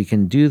course. And we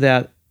can do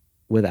that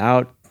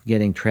without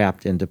getting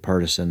trapped into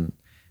partisan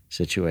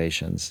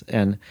situations.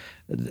 And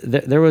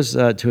there was,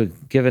 to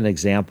give an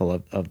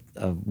example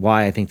of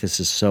why I think this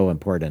is so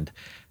important,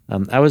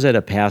 I was at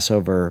a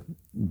Passover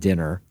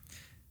dinner,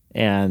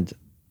 and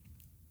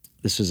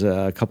this was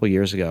a couple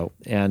years ago,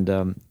 and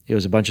it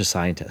was a bunch of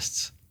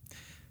scientists.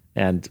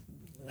 And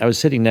I was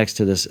sitting next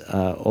to this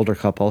older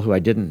couple who I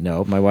didn't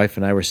know. My wife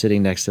and I were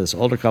sitting next to this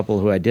older couple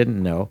who I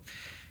didn't know.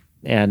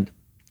 And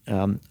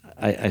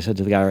I said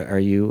to the guy, "Are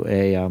you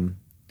a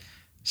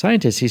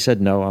scientist?" He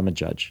said, "No, I'm a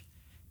judge."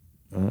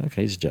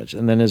 Okay, he's a judge.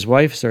 And then his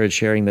wife started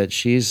sharing that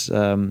she's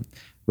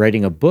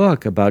writing a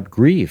book about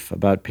grief,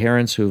 about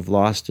parents who've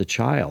lost a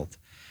child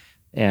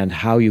and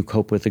how you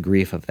cope with the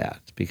grief of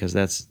that, because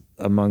that's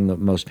among the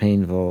most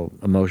painful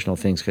emotional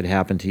things could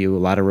happen to you. A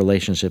lot of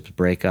relationships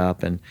break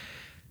up. And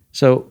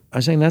so I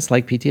was saying that's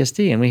like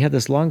PTSD. And we had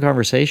this long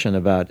conversation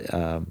about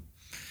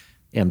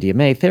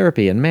MDMA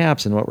therapy and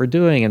MAPS and what we're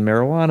doing and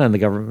marijuana and the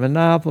government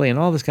monopoly and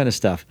all this kind of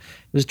stuff.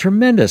 It was a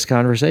tremendous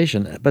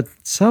conversation, but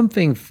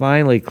something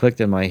finally clicked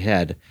in my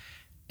head,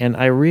 and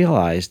I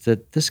realized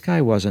that this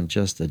guy wasn't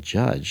just a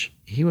judge.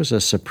 He was a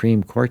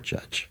Supreme Court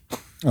judge.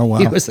 Oh, wow.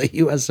 He was a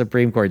U.S.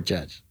 Supreme Court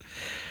judge.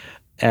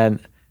 And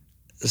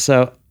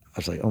so I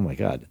was like, oh, my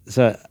God.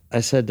 So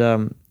I said,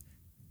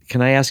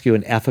 can I ask you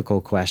an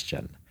ethical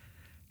question?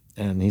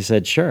 And he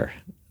said, sure.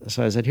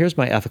 So I said, here's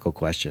my ethical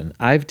question.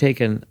 I've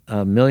taken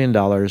 $1 million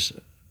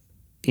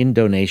in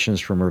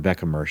donations from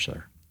Rebecca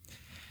Mercer.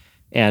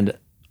 And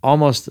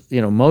almost,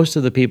 most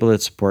of the people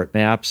that support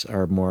MAPS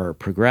are more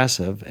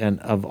progressive. And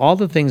of all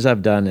the things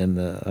I've done in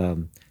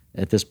the,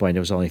 at this point, it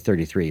was only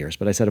 33 years,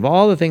 but I said, of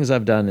all the things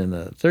I've done in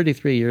the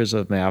 33 years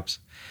of MAPS,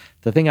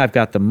 the thing I've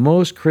got the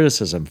most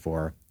criticism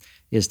for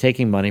is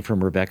taking money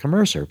from Rebecca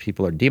Mercer.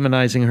 People are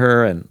demonizing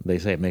her, and they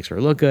say it makes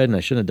her look good, and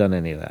I shouldn't have done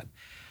any of that.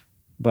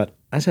 But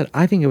I said,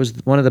 I think it was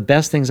one of the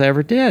best things I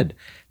ever did,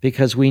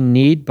 because we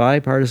need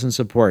bipartisan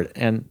support.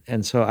 And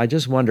so I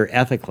just wonder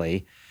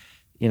ethically,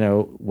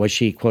 was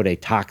she, quote, a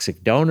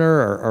toxic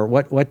donor, or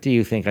what do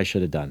you think I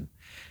should have done?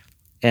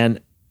 And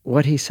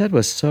what he said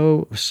was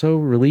so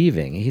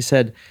relieving. He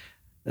said,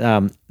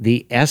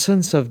 the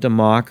essence of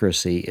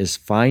democracy is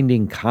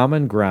finding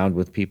common ground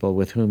with people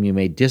with whom you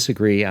may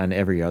disagree on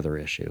every other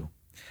issue.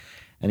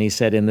 And he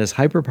said, in this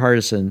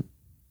hyperpartisan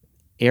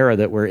era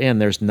that we're in,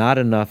 there's not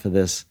enough of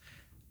this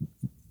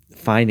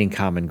finding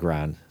common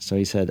ground. So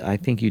he said, I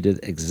think you did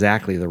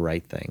exactly the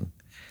right thing.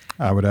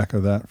 I would echo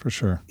that for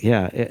sure.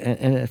 Yeah,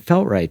 and it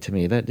felt right to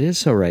me. That is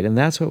so right, and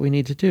that's what we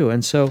need to do.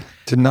 And so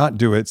to not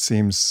do it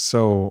seems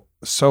so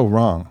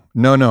wrong.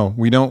 No,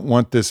 we don't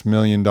want this $1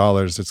 million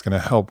that's going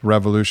to help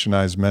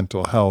revolutionize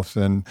mental health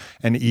and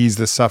ease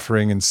the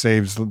suffering and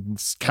saves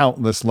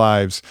countless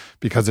lives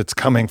because it's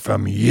coming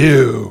from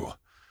you.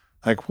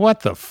 Like, what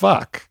the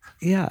fuck?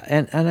 Yeah,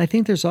 and I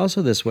think there's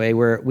also this way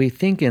where we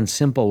think in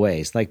simple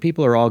ways, like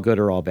people are all good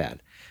or all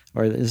bad,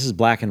 or this is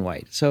black and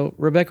white. So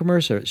Rebecca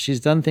Mercer, she's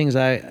done things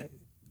I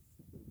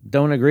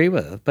don't agree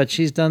with, but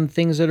she's done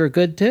things that are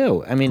good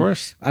too. I mean,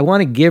 I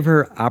want to give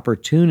her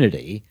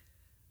opportunity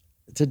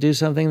to do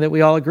something that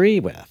we all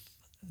agree with.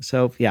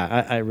 So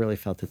yeah, I really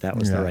felt that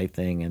was the right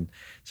thing. And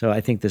so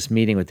I think this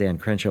meeting with Dan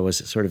Crenshaw was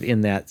sort of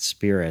in that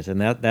spirit, and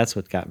that's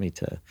what got me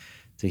to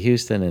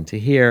Houston and to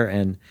here.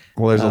 And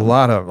well, there's a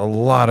lot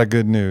of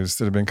good news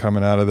that have been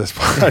coming out of this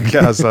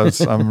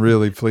podcast. I'm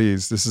really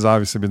pleased. This has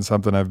obviously been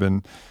something I've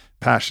been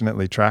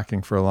passionately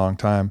tracking for a long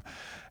time.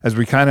 As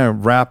we kind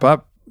of wrap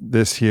up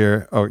this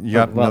here, you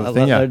got another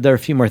thing? Yeah. There are a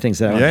few more things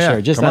that I want to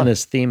share, just on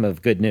this theme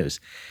of good news.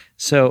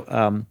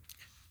 So,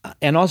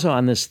 and also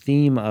on this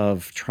theme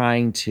of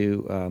trying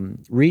to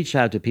reach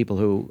out to people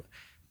who,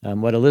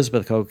 what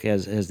Elizabeth Koch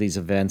has these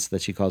events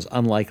that she calls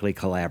unlikely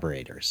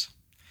collaborators.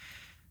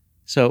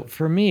 So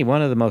for me,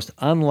 one of the most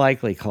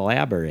unlikely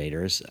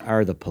collaborators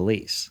are the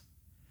police.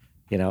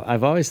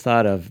 I've always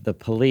thought of the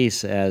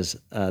police as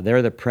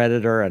they're the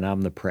predator and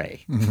I'm the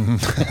prey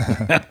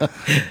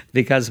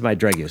because of my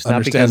drug use,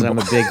 not because I'm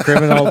a big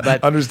criminal,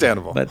 but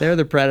understandable. But they're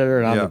the predator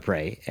and I'm the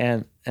prey,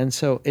 and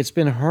so it's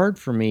been hard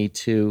for me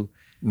to.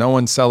 No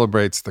one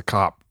celebrates the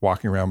cop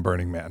walking around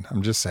Burning Man.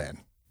 I'm just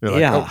saying. You're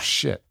like, oh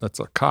shit, that's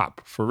a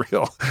cop for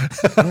real.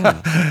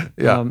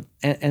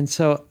 And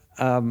so.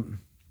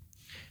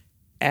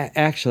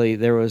 Actually,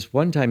 there was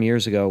one time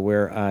years ago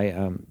where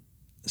I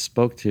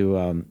spoke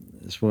to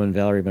this woman,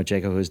 Valerie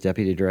Mocheko, who's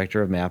deputy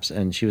director of MAPS,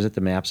 and she was at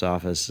the MAPS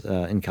office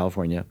in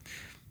California.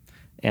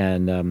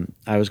 And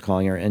I was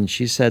calling her, and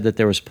she said that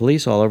there was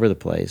police all over the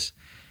place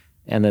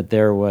and that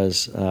there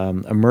was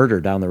a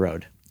murder down the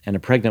road and a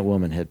pregnant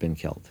woman had been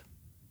killed.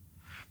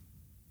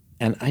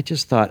 And I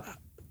just thought,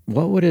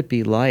 what would it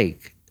be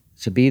like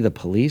to be the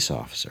police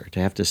officer, to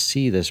have to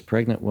see this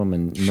pregnant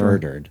woman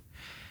murdered?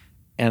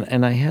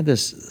 And I had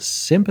this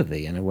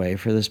sympathy in a way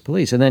for this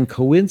police. And then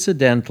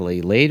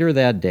coincidentally, later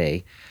that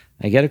day,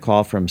 I get a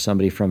call from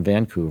somebody from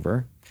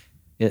Vancouver.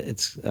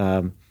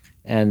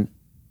 And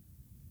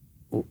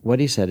what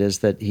he said is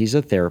that he's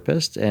a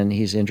therapist and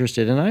he's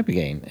interested in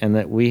Ibogaine, and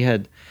that we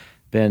had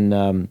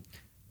been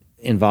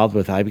involved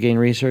with Ibogaine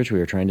research. We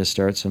were trying to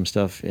start some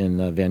stuff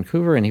in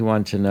Vancouver, and he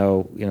wanted to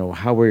know,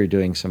 how we were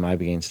doing some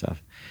Ibogaine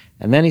stuff.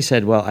 And then he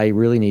said, well, I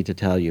really need to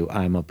tell you,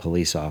 I'm a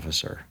police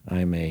officer.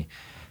 I'm a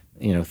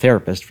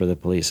therapist for the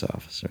police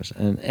officers.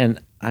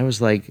 And I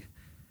was like,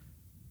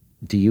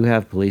 do you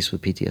have police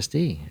with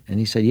PTSD? And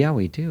he said, yeah,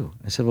 we do.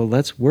 I said, well,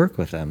 let's work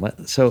with them.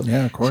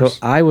 Yeah, of course. So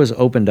I was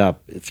opened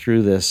up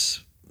through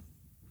this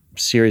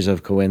series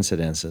of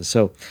coincidences.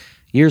 So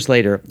years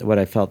later, what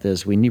I felt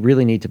is we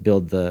really need to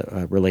build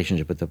the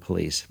relationship with the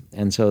police.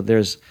 And so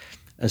there's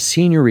a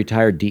senior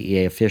retired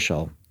DEA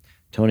official,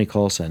 Tony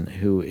Colson,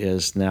 who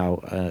is now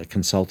a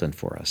consultant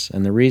for us.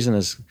 And the reason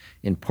is,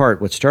 in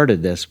part, what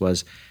started this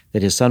was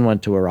that his son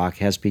went to Iraq,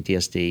 has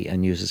PTSD,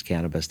 and uses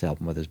cannabis to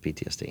help him with his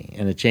PTSD.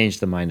 And it changed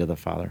the mind of the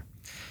father.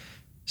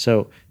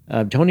 So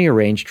Tony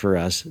arranged for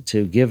us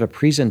to give a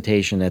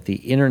presentation at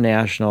the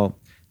International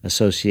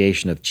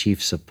Association of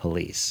Chiefs of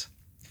Police.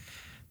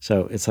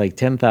 So it's like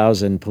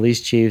 10,000 police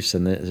chiefs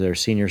and their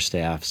senior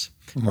staffs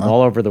from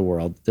all over the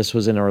world. This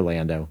was in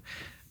Orlando.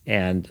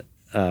 And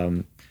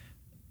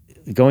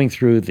going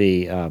through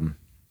the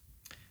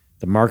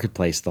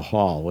marketplace, the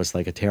hall, was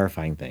like a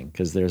terrifying thing,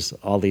 because there's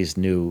all these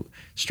new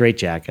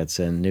straitjackets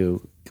and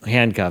new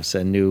handcuffs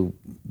and new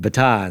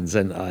batons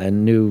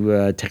and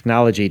new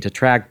technology to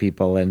track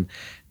people and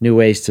new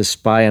ways to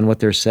spy on what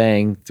they're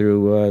saying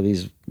through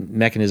these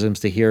mechanisms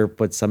to hear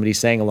what somebody's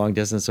saying a long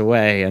distance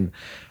away, and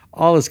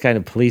all this kind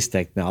of police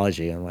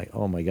technology. I'm like,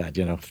 oh my God,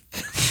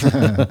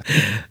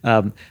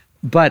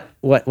 But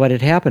what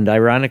had happened,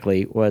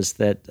 ironically, was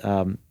that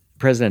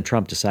President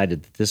Trump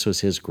decided that this was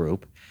his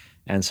group.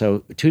 And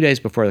so 2 days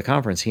before the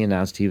conference, he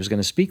announced he was going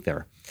to speak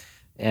there.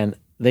 And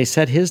they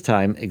set his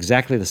time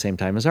exactly the same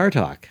time as our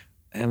talk.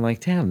 And I'm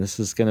like, damn, this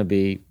is going to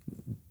be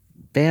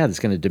bad. It's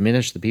going to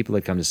diminish the people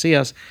that come to see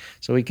us.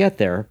 So we get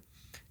there,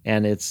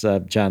 and it's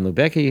John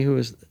Lubecki, who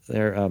was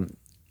there,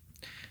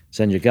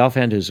 Zenja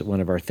Gelfand, who's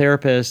one of our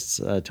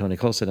therapists, Tony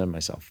Colson, and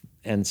myself.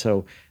 And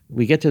so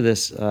we get to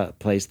this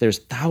place. There's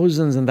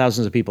thousands and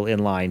thousands of people in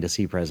line to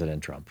see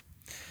President Trump.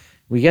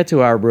 We get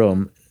to our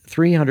room,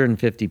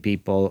 350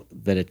 people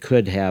that it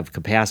could have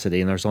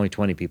capacity, and there's only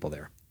 20 people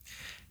there.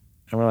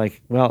 And we're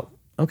like, well,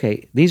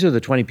 okay, these are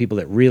the 20 people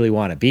that really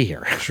want to be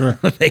here. Sure.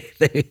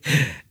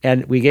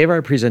 And we gave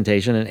our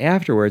presentation, and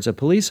afterwards, a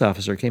police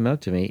officer came up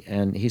to me,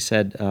 and he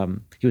said,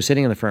 he was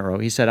sitting in the front row.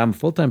 He said, I'm a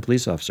full-time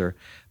police officer,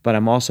 but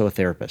I'm also a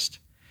therapist.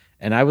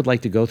 And I would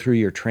like to go through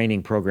your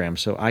training program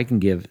so I can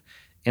give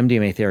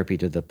MDMA therapy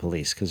to the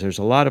police, because there's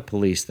a lot of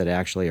police that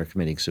actually are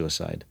committing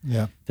suicide.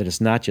 Yeah. That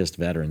it's not just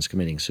veterans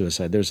committing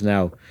suicide. There's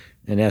now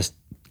an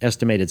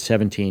estimated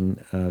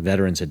 17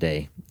 veterans a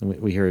day.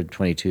 We heard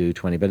 22,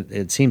 20, but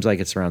it seems like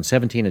it's around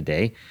 17 a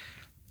day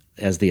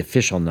as the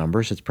official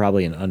numbers. It's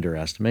probably an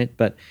underestimate.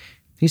 But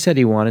he said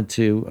he wanted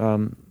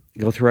to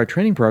go through our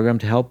training program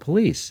to help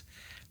police.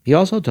 He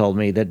also told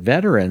me that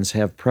veterans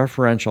have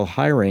preferential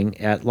hiring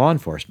at law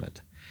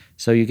enforcement.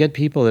 So you get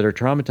people that are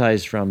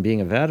traumatized from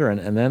being a veteran,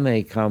 and then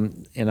they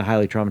come in a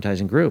highly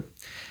traumatizing group.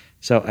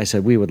 So I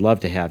said, we would love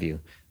to have you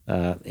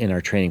in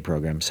our training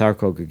program.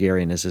 Sarko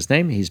Gregorian is his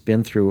name. He's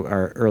been through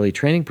our early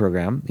training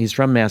program. He's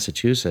from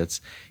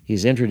Massachusetts.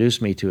 He's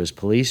introduced me to his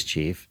police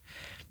chief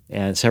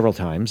and several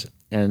times.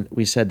 And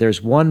we said,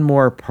 there's one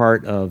more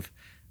part of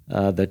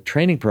the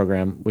training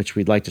program which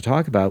we'd like to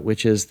talk about,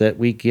 which is that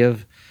we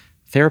give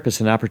therapists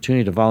an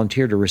opportunity to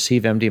volunteer to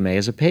receive MDMA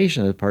as a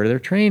patient as part of their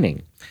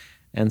training.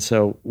 And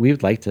so we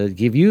would like to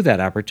give you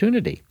that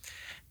opportunity.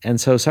 And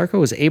so Sarko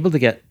was able to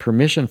get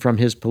permission from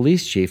his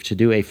police chief to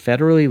do a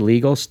federally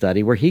legal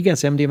study where he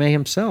gets MDMA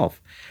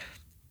himself.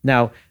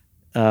 Now,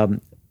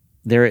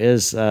 there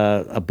is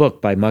a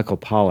book by Michael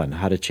Pollan,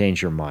 How to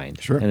Change Your Mind.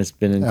 Sure. And it's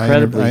been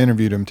incredibly... I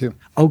interviewed him too.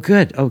 Oh,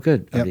 good. Oh,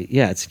 good. Yep.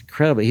 Yeah, it's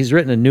incredible. He's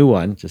written a new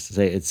one, just to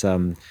say it's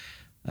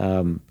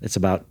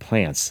about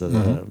plants,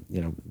 about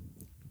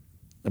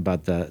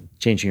the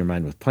changing your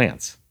mind with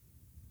plants.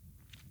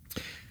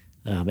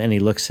 And he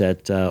looks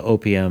at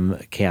opium,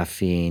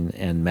 caffeine,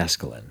 and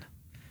mescaline.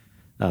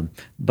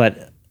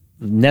 But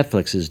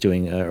Netflix is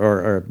doing,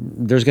 or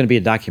there's going to be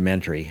a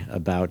documentary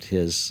about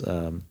his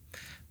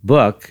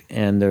book,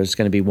 and there's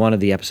going to be one of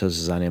the episodes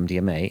is on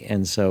MDMA.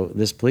 And so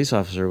this police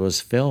officer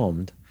was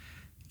filmed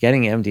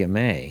getting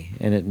MDMA,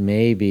 and it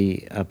may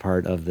be a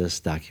part of this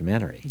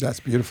documentary.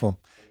 That's beautiful.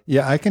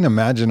 Yeah, I can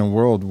imagine a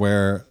world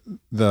where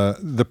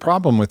the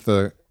problem with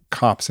the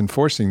cops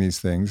enforcing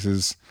these things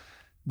is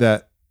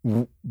that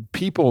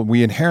people,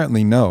 we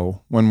inherently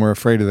know when we're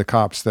afraid of the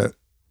cops that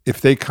if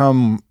they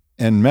come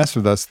and mess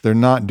with us, they're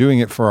not doing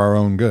it for our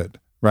own good,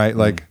 right?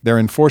 Like they're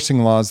enforcing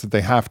laws that they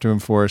have to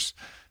enforce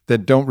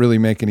that don't really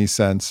make any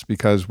sense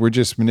because we're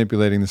just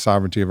manipulating the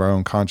sovereignty of our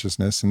own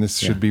consciousness. And this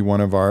should be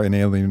one of our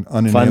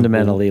unalienable.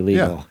 Fundamentally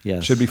legal,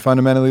 yes. Should be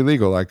fundamentally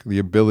legal, like the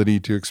ability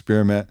to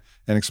experiment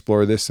and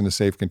explore this in a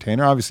safe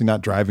container. Obviously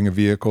not driving a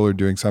vehicle or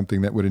doing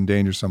something that would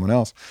endanger someone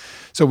else.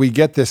 So we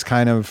get this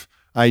kind of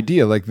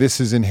idea, like this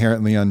is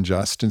inherently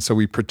unjust. And so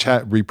we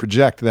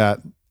project that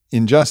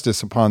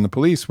injustice upon the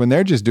police when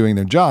they're just doing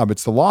their job.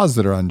 It's the laws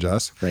that are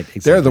unjust. Right, exactly.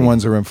 They're the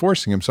ones who are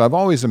enforcing them. So I've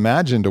always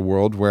imagined a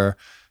world where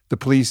the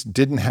police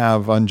didn't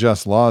have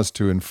unjust laws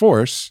to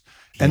enforce.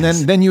 And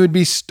then you would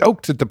be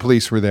stoked that the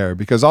police were there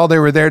because all they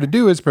were there to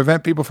do is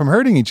prevent people from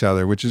hurting each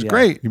other, which is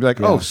great. You'd be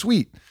like, oh,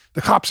 sweet.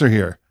 The cops are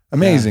here.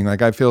 Amazing.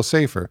 Like I feel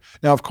safer.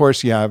 Now, of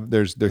course,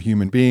 they're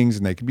human beings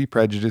and they can be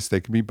prejudiced.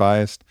 They can be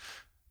biased.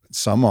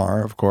 Some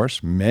are, of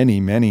course.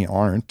 Many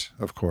aren't,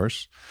 of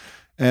course.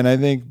 And I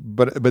think,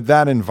 but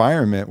that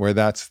environment where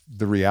that's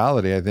the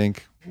reality, I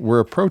think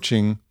we're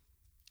approaching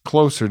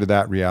closer to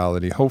that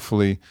reality.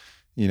 Hopefully,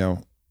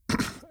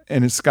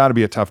 and it's got to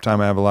be a tough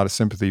time. I have a lot of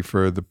sympathy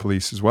for the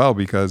police as well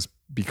because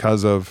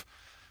of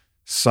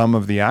some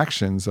of the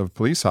actions of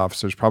police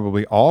officers.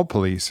 Probably all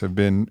police have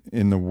been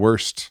in the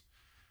worst,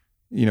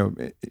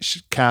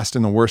 cast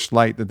in the worst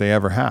light that they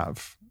ever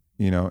have,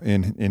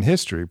 in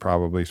history,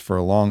 probably for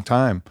a long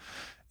time.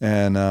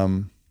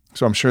 And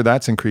so I'm sure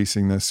that's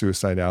increasing the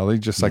suicidality,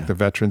 just like the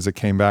veterans that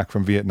came back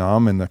from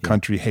Vietnam and the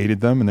country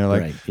hated them. And they're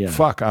like,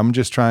 fuck, I'm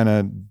just trying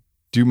to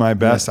do my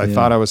best. I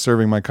thought I was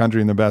serving my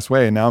country in the best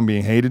way, and now I'm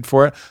being hated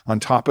for it on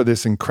top of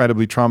this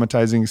incredibly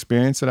traumatizing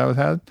experience that I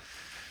had.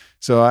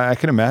 So I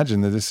can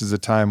imagine that this is a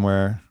time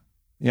where,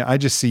 I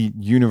just see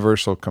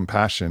universal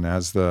compassion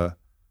as the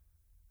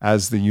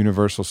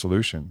universal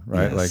solution,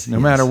 right? No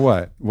matter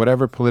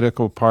whatever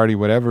political party,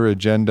 whatever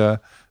agenda,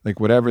 like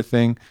whatever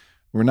thing,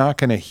 we're not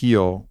going to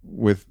heal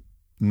with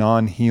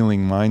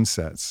non-healing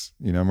mindsets.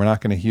 We're not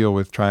going to heal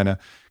with trying to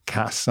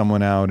cast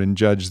someone out and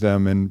judge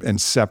them and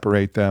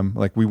separate them.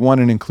 Like we want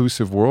an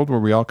inclusive world where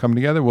we all come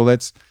together. Well,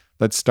 let's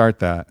start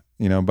that,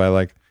 by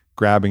like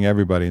grabbing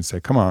everybody and say,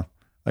 come on,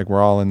 like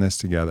we're all in this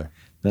together.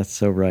 That's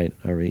so right,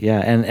 Ari. Yeah.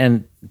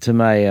 And to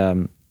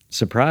my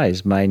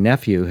surprise, my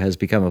nephew has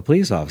become a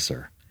police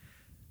officer.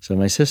 So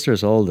my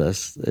sister's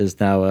oldest is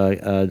now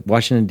a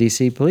Washington,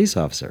 D.C. police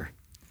officer.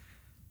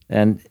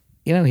 And,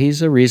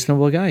 he's a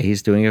reasonable guy.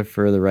 He's doing it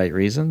for the right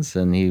reasons,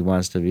 and he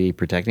wants to be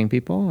protecting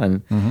people.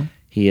 And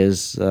he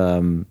is,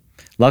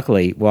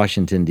 luckily,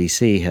 Washington,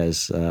 D.C.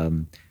 has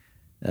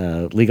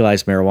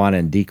legalized marijuana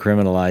and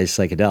decriminalized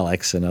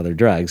psychedelics and other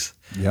drugs.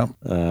 Yep.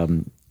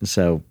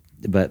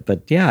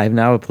 But I'm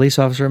now a police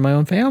officer in my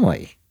own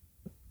family,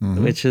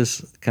 which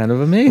is kind of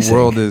amazing.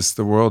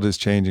 The world is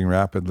changing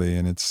rapidly,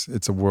 and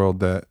it's a world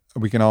that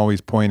we can always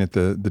point at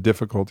the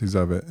difficulties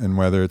of it, and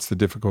whether it's the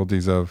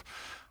difficulties of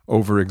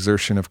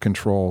overexertion of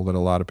control that a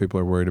lot of people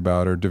are worried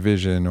about, or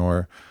division,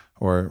 or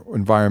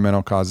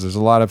environmental causes. There's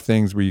a lot of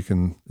things where you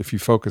can, if you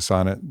focus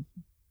on it,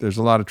 there's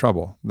a lot of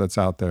trouble that's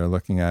out there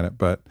looking at it,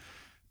 but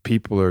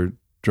people are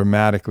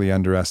dramatically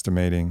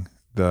underestimating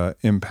the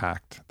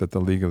impact that the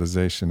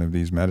legalization of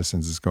these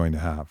medicines is going to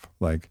have.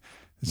 Like,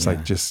 it's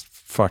like, just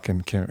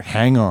fucking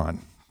hang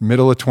on.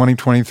 Middle of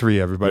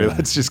 2023, everybody.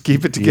 Let's just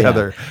keep it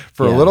together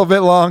for a little bit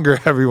longer,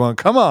 everyone.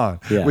 Come on.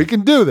 We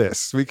can do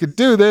this. We can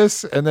do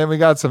this. And then we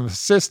got some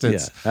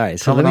assistance. All right.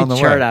 So let me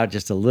chart out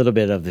just a little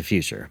bit of the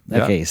future.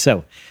 Okay.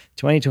 So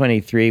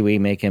 2023, we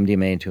make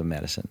MDMA into a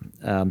medicine.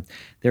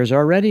 There's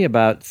already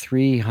about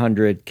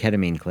 300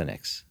 ketamine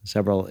clinics,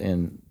 several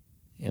in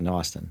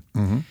Austin,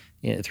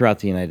 throughout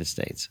the United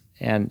States.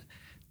 And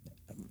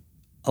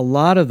a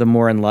lot of the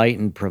more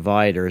enlightened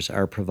providers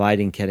are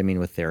providing ketamine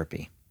with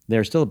therapy.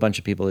 There's still a bunch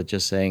of people that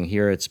just saying,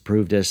 here, it's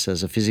proved this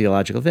as a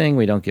physiological thing.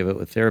 We don't give it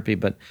with therapy.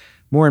 But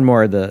more and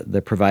more,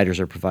 the providers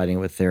are providing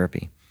it with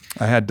therapy.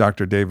 I had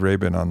Dr. Dave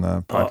Rabin on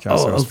the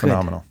podcast. It was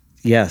phenomenal.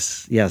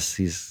 Yes.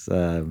 He's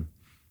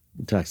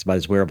talks about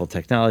his wearable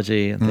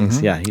technology and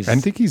things. I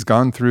think he's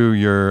gone through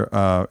your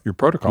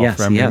protocol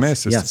for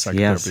MDMA-assisted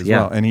psychotherapy as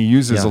well. And he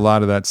uses a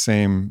lot of those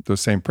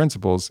same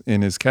principles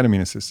in his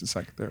ketamine-assisted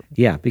psychotherapy.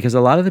 Yeah, because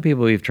a lot of the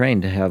people we've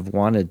trained have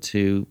wanted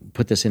to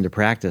put this into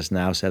practice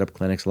now, set up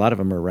clinics. A lot of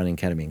them are running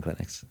ketamine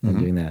clinics and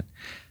doing that.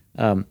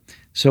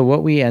 So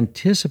what we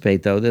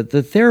anticipate, though, that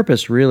the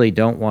therapists really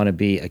don't want to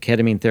be a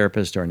ketamine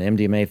therapist or an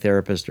MDMA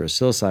therapist or a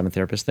psilocybin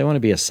therapist. They want to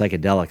be a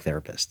psychedelic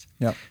therapist.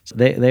 Yep. So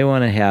they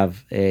want to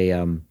have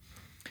a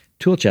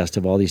tool chest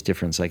of all these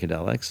different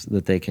psychedelics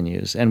that they can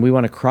use. And we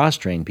want to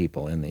cross-train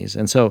people in these.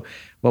 And so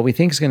what we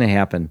think is going to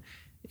happen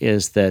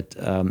is that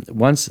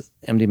once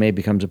MDMA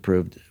becomes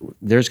approved,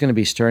 there's going to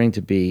be starting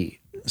to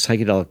be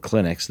psychedelic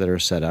clinics that are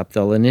set up.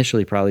 They'll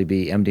initially probably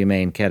be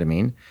MDMA and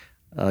ketamine.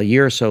 A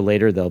year or so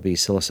later, there'll be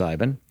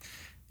psilocybin.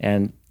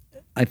 And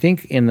I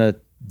think in the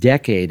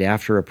decade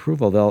after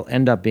approval, there'll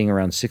end up being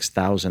around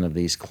 6,000 of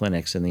these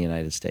clinics in the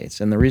United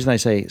States. And the reason I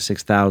say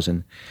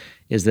 6,000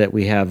 is that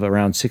we have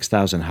around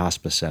 6,000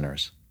 hospice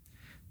centers.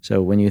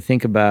 So when you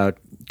think about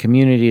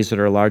communities that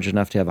are large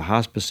enough to have a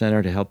hospice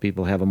center to help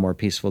people have a more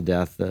peaceful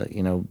death,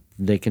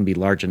 they can be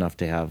large enough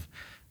to have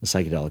a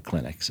psychedelic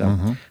clinic.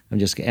 So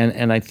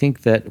and I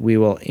think that we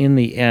will, in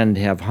the end,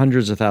 have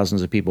hundreds of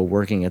thousands of people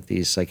working at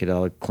these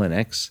psychedelic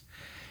clinics.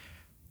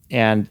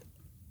 And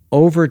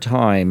over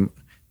time,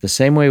 the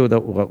same way with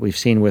what we've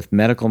seen with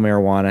medical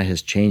marijuana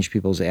has changed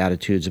people's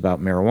attitudes about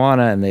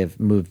marijuana, and they've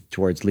moved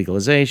towards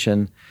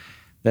legalization,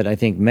 that I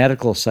think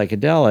medical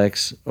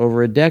psychedelics,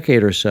 over a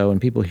decade or so,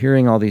 and people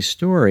hearing all these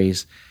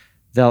stories,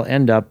 they'll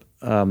end up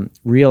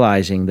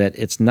realizing that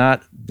it's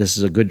not, this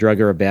is a good drug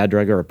or a bad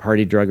drug or a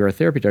party drug or a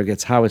therapy drug,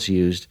 it's how it's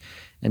used.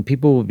 And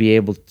people will be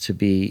able to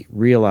be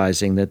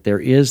realizing that there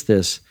is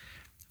this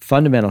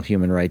fundamental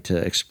human right to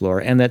explore,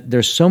 and that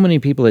there's so many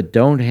people that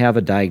don't have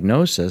a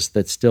diagnosis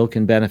that still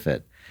can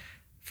benefit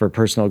for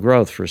personal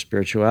growth, for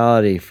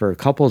spirituality, for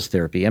couples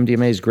therapy.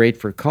 MDMA is great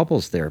for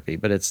couples therapy,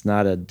 but it's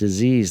not a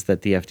disease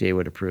that the FDA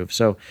would approve.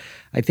 So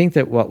I think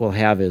that what we'll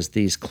have is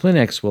these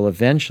clinics will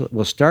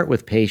start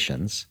with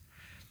patients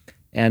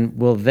and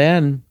will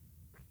then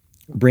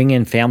bring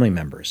in family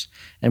members.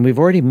 And we've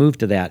already moved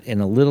to that in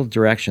a little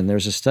direction.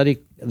 There's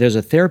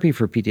a therapy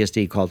for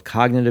PTSD called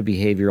cognitive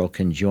behavioral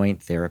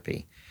conjoint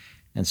therapy.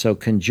 And so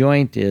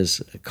conjoint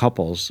is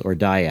couples or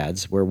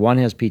dyads where one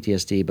has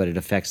PTSD, but it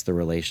affects the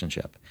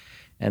relationship.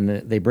 And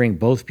they bring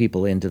both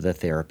people into the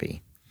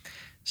therapy.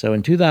 So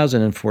in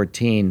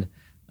 2014,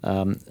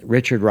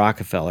 Richard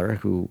Rockefeller,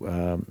 who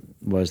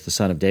was the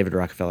son of David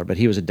Rockefeller, but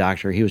he was a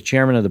doctor. He was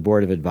chairman of the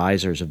board of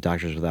advisors of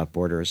Doctors Without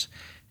Borders.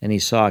 And he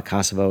saw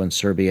Kosovo and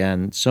Serbia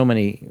and so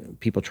many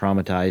people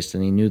traumatized,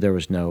 and he knew there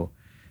was not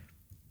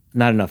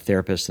enough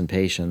therapists and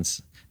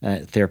patients,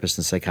 therapists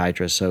and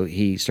psychiatrists. So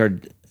he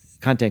started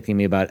contacting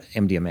me about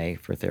MDMA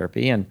for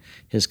therapy, and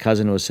his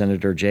cousin was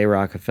Senator Jay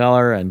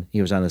Rockefeller, and he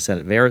was on the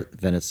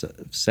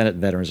Senate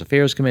Veterans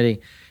Affairs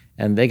Committee,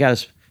 and they got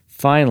us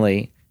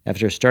finally,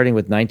 after starting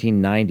with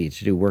 1990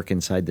 to do work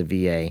inside the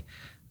VA,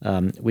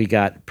 we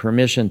got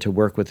permission to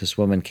work with this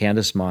woman,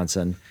 Candace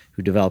Monson,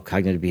 who developed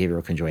cognitive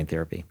behavioral conjoint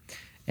therapy.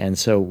 And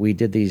so we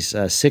did these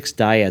 6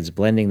 dyads,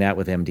 blending that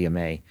with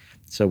MDMA.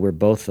 So we're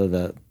both of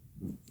the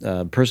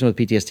person with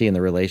PTSD and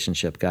the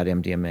relationship got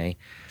MDMA.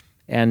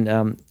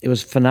 And it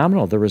was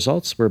phenomenal. The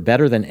results were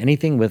better than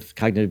anything with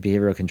cognitive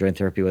behavioral conjoint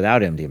therapy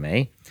without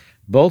MDMA,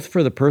 both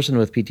for the person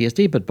with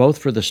PTSD, but both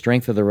for the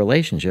strength of the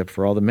relationship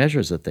for all the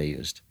measures that they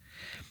used.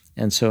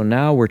 And so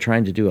now we're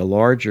trying to do a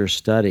larger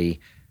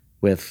study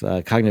with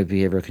cognitive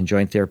behavioral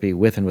conjoint therapy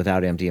with and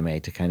without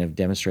MDMA to kind of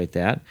demonstrate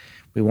that.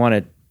 We want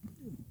to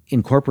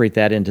incorporate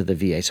that into the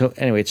VA. So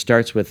anyway, it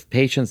starts with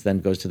patients,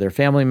 then goes to their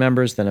family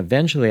members, then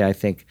eventually I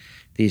think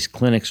these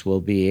clinics will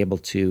be able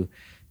to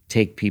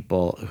take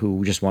people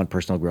who just want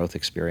personal growth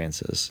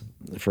experiences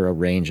for a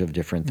range of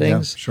different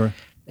things. Yeah, sure.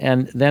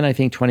 And then I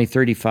think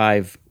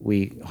 2035,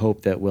 we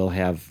hope that we'll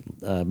have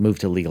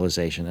moved to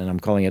legalization, and I'm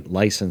calling it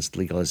licensed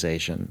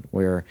legalization,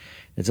 where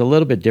it's a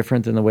little bit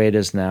different than the way it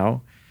is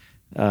now,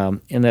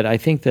 in that I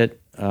think that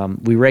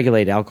we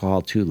regulate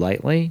alcohol too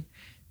lightly.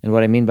 And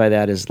what I mean by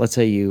that is, let's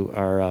say you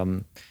are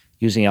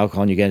using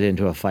alcohol and you get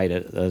into a fight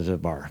at a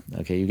bar.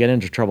 Okay, you get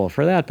into trouble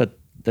for that, but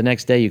the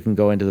next day you can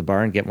go into the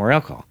bar and get more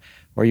alcohol.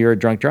 Or you're a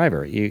drunk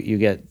driver. You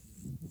get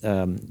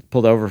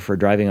pulled over for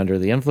driving under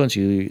the influence.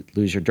 You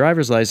lose your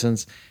driver's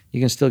license. You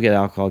can still get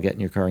alcohol, get in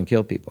your car, and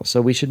kill people.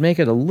 So we should make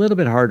it a little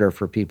bit harder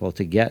for people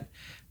to get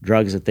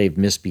drugs that they've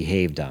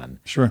misbehaved on.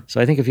 Sure. So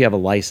I think if you have a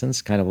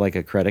license, kind of like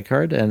a credit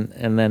card,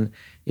 and then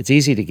it's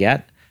easy to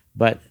get,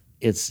 but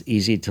it's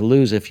easy to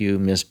lose if you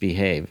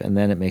misbehave. And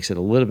then it makes it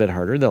a little bit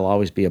harder. There'll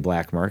always be a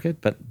black market.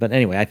 But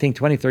anyway, I think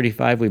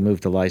 2035, we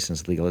move to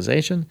licensed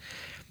legalization.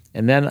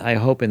 And then I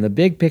hope in the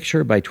big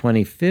picture by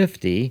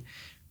 2050,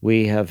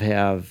 we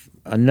have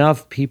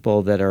enough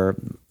people that are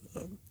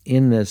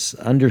in this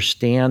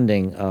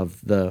understanding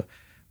of the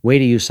way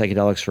to use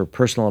psychedelics for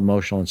personal,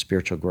 emotional, and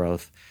spiritual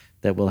growth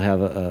that we'll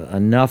have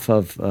enough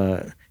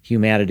of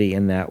humanity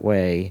in that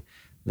way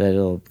that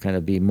it'll kind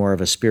of be more of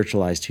a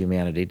spiritualized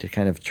humanity to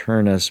kind of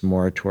turn us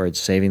more towards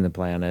saving the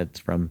planet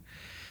from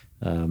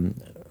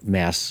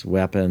mass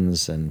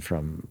weapons and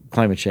from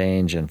climate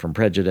change and from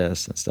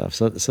prejudice and stuff.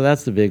 So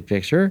that's the big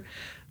picture,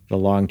 the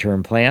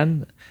long-term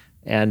plan.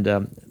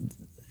 And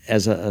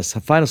as a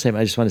final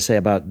statement, I just want to say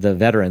about the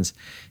veterans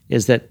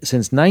is that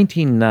since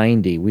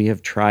 1990, we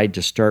have tried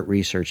to start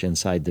research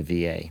inside the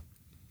VA.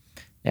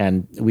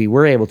 And we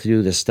were able to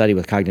do this study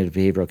with cognitive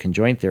behavioral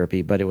conjoint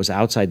therapy, but it was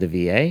outside the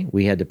VA.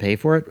 We had to pay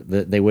for it.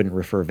 They wouldn't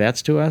refer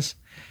vets to us.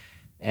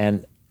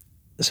 And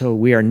so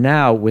we are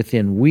now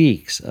within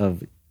weeks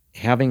of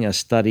having a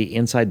study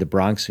inside the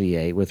Bronx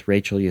VA with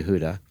Rachel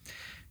Yehuda,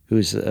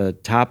 who's a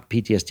top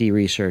PTSD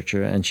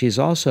researcher, and she's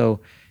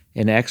also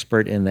an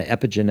expert in the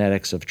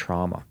epigenetics of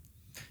trauma.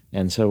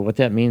 And so what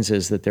that means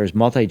is that there's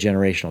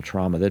multi-generational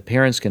trauma, that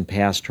parents can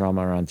pass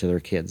trauma on to their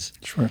kids.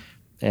 Sure.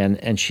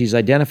 And she's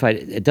identified,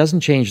 it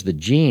doesn't change the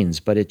genes,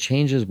 but it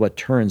changes what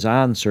turns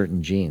on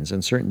certain genes,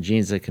 and certain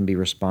genes that can be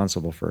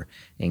responsible for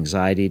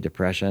anxiety,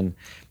 depression.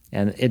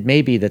 And it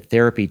may be that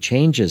therapy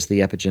changes the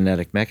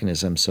epigenetic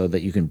mechanism so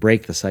that you can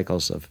break the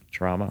cycles of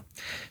trauma.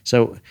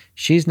 So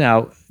she's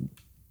now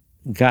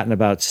gotten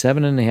about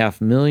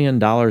 $7.5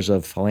 million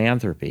of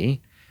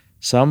philanthropy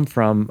some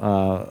from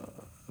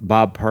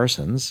Bob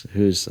Parsons,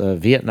 who's a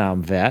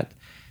Vietnam vet,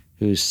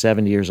 who's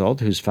 70 years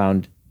old, who's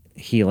found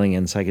healing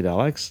in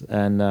psychedelics,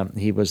 and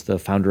he was the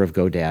founder of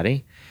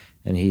GoDaddy,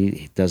 and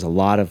he does a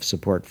lot of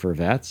support for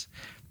vets.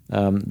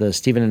 The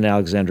Stephen and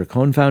Alexandra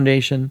Cohen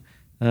Foundation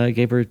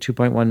gave her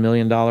 $2.1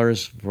 million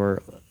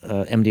for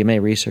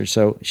MDMA research.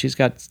 So she's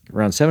got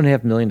around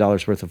 $7.5 million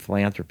worth of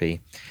philanthropy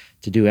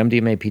to do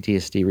MDMA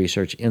PTSD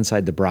research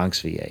inside the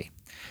Bronx VA.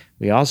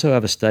 We also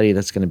have a study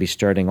that's going to be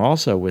starting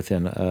also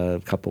within a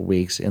couple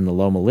weeks in the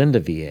Loma Linda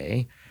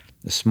VA,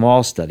 a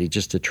small study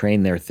just to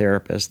train their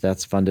therapists.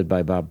 That's funded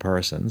by Bob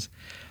Parsons.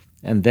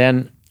 And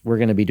then we're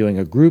going to be doing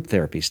a group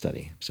therapy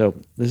study. So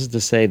this is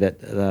to say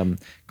that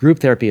group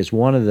therapy is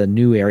one of the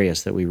new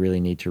areas that we really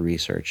need to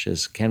research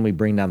is, can we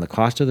bring down the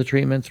cost of the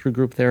treatment through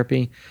group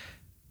therapy?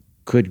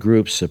 Could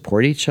groups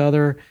support each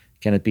other?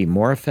 Can it be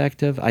more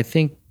effective? I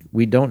think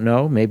we don't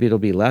know. Maybe it'll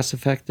be less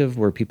effective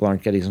where people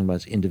aren't getting so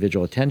much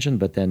individual attention,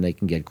 but then they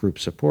can get group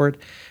support.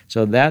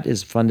 So that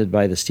is funded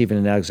by the Stephen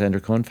and Alexandra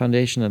Cohen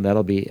Foundation, and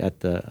that'll be at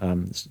the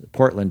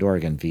Portland,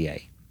 Oregon VA.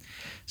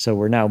 So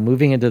we're now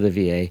moving into the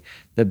VA.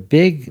 The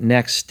big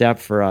next step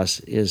for us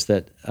is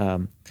that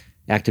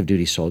active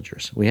duty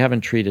soldiers. We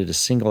haven't treated a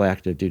single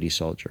active duty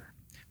soldier.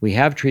 We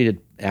have treated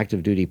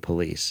active duty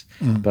police,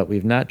 but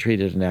we've not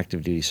treated an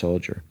active duty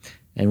soldier.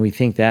 And we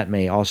think that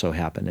may also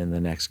happen in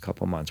the next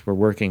couple months. We're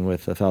working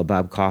with a fellow,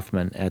 Bob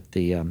Kaufman, at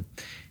the,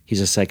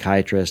 he's a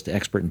psychiatrist,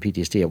 expert in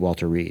PTSD at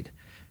Walter Reed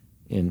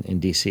in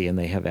D.C., and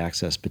they have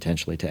access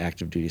potentially to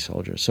active duty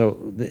soldiers. So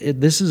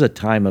this is a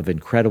time of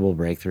incredible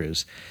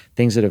breakthroughs,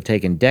 things that have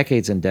taken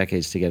decades and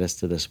decades to get us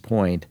to this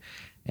point.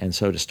 And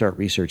so to start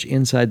research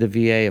inside the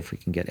VA, if we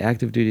can get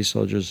active duty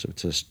soldiers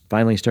to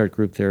finally start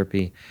group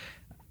therapy,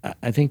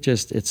 I think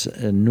just it's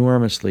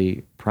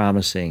enormously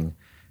promising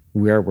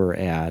where we're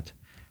at.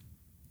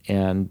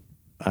 And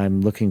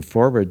I'm looking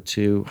forward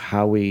to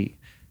how we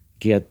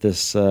get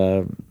this,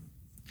 the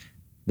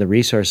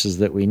resources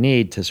that we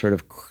need to sort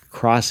of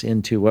cross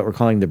into what we're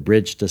calling the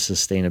bridge to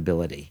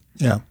sustainability.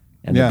 Yeah.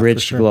 And the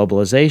bridge to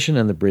globalization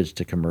and the bridge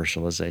to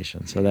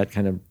commercialization. So that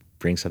kind of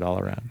brings it all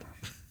around.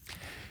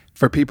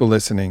 For people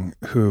listening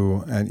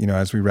who, and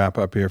as we wrap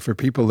up here, for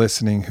people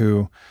listening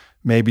who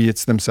maybe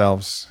it's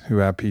themselves who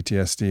have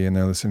PTSD and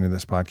they're listening to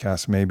this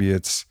podcast, maybe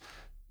it's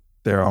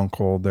their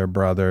uncle, their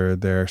brother,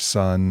 their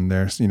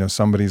son,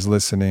 somebody's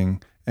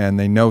listening and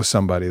they know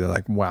somebody. They're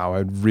like, wow,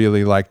 I'd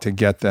really like to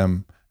get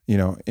them,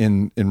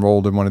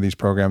 enrolled in one of these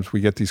programs. We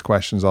get these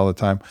questions all the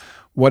time.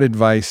 What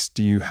advice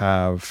do you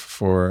have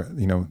for,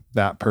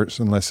 that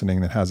person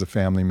listening that has a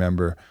family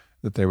member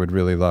that they would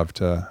really love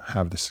to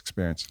have this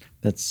experience?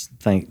 Because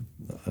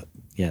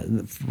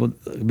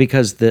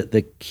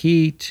the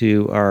key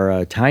to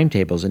our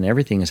timetables and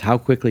everything is how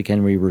quickly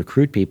can we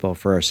recruit people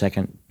for our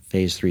second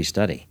phase 3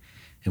 study.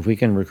 If we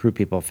can recruit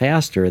people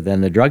faster,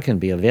 then the drug can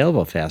be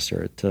available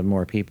faster to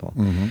more people.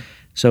 Mm-hmm.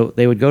 So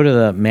they would go to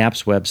the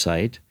MAPS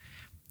website,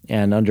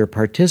 and under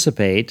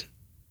Participate,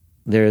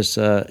 there's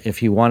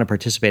if you want to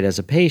participate as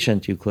a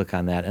patient, you click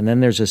on that. And then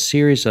there's a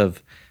series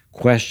of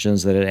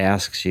questions that it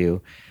asks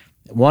you.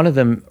 One of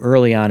them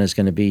early on is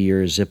going to be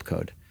your zip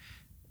code,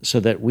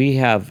 so that we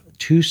have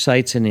 2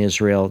 sites in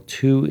Israel,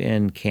 2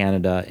 in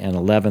Canada, and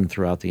 11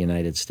 throughout the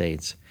United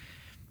States.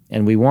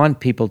 And we want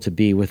people to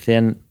be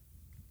within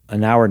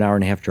an hour and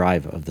a half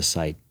drive of the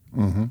site,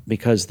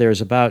 because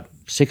there's about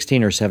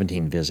 16 or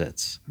 17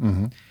 visits.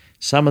 Mm-hmm.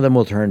 Some of them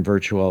will turn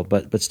virtual,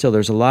 but still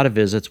there's a lot of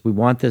visits. We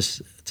want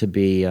this to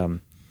be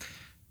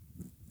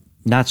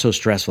not so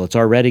stressful. It's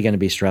already going to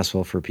be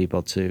stressful for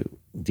people to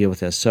deal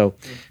with this. So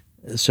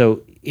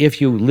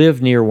if you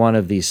live near one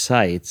of these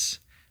sites,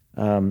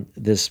 go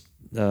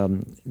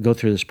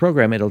through this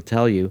program, it'll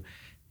tell you,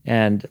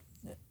 and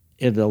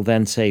it'll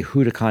then say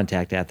who to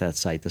contact at that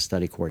site, the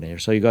study coordinator.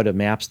 So you go to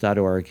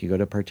maps.org, you go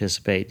to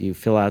Participate, you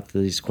fill out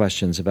these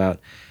questions about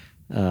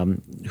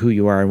who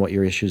you are and what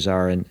your issues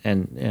are,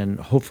 and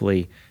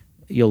hopefully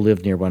you'll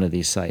live near one of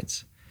these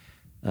sites.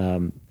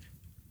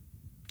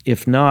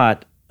 If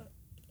not,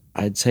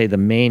 I'd say the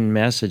main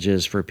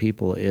messages for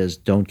people is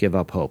don't give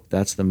up hope.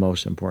 That's the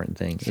most important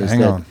thing.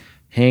 So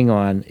hang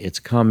on, it's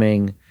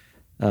coming.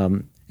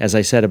 As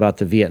I said about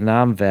the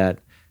Vietnam vet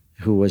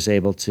who was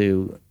able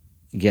to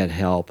get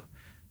help,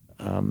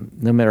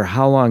 no matter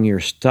how long you're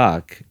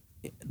stuck,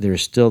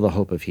 there's still the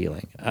hope of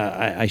healing.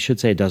 I should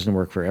say it doesn't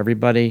work for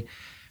everybody.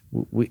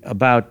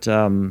 About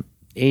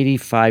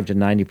 85 to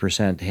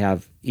 90%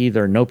 have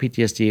either no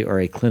PTSD or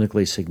a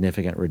clinically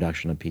significant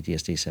reduction of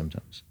PTSD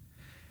symptoms.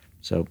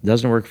 So it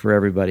doesn't work for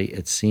everybody.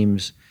 It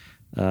seems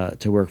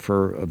to work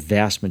for a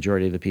vast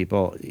majority of the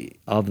people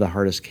of the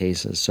hardest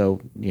cases.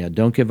 So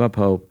don't give up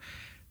hope.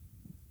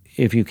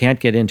 If you can't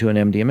get into an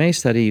MDMA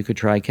study, you could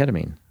try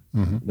ketamine.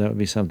 Mm-hmm. That would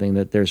be something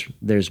that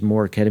there's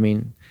more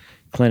ketamine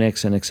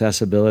clinics and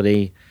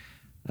accessibility.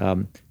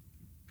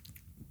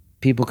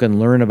 People can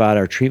learn about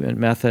our treatment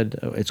method.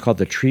 It's called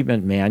the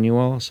treatment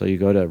manual. So you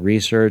go to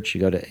research,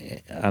 you go to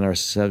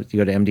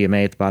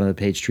MDMA at the bottom of the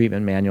page,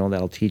 treatment manual.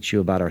 That'll teach you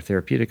about our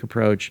therapeutic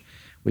approach.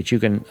 which you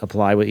can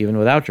apply even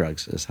without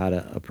drugs, is how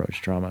to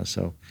approach trauma.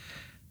 So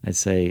I'd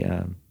say,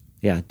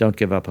 don't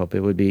give up hope.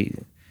 It would be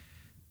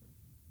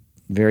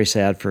very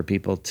sad for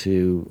people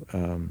to...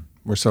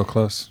 we're so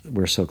close.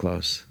 We're so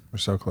close. We're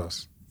so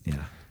close.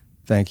 Yeah.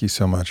 Thank you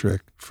so much,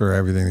 Rick, for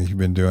everything that you've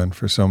been doing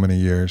for so many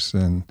years.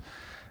 And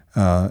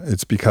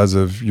it's because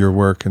of your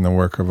work and the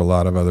work of a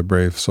lot of other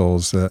brave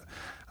souls that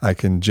I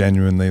can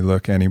genuinely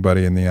look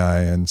anybody in the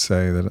eye and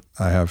say that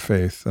I have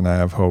faith and I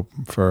have hope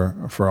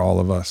for all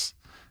of us,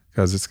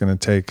 because it's going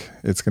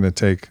to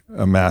take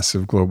a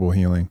massive global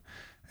healing.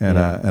 And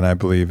I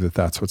believe that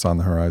that's what's on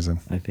the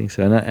horizon. I think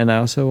so. And I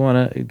also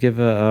want to give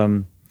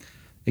a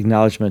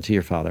acknowledgement to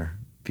your father,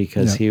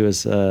 because he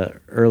was an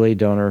early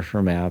donor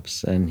for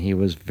MAPS, and he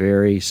was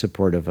very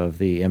supportive of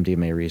the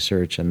MDMA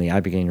research and the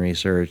Ibogaine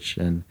research,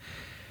 and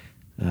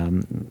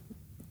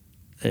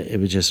it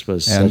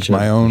was and such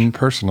my own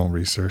personal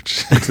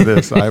research into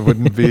this. I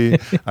wouldn't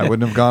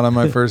have gone on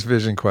my first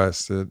vision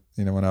quest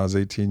when I was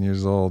 18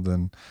 years old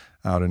and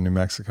out in New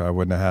Mexico. I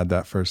wouldn't have had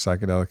that first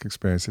psychedelic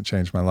experience that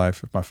changed my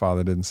life if my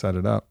father didn't set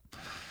it up.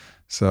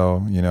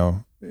 So,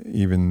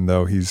 even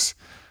though he's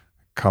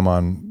come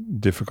on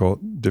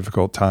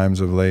difficult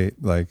times of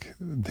late, like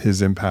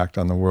his impact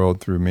on the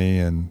world through me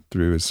and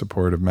through his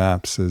support of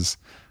MAPS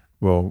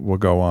will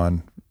go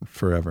on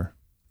forever.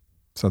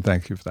 So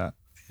thank you for that.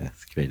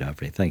 That's great,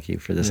 Aubrey. Thank you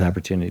for this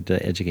opportunity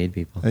to educate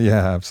people.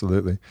 Yeah,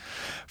 absolutely.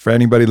 For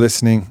anybody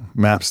listening,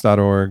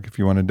 maps.org, if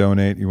you want to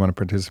donate, you want to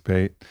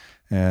participate.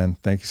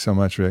 And thank you so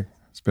much, Rick.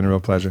 It's been a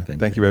real pleasure.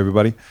 Thank you,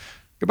 everybody.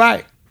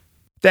 Goodbye.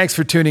 Thanks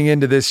for tuning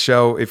into this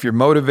show. If you're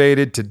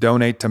motivated to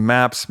donate to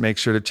MAPS, make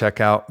sure to check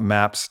out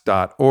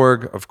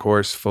maps.org. Of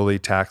course, fully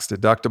tax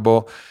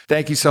deductible.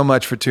 Thank you so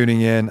much for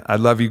tuning in. I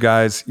love you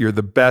guys. You're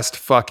the best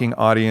fucking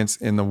audience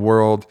in the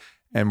world.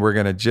 And we're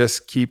going to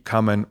just keep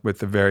coming with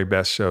the very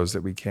best shows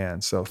that we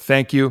can. So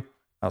thank you.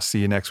 I'll see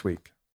you next week.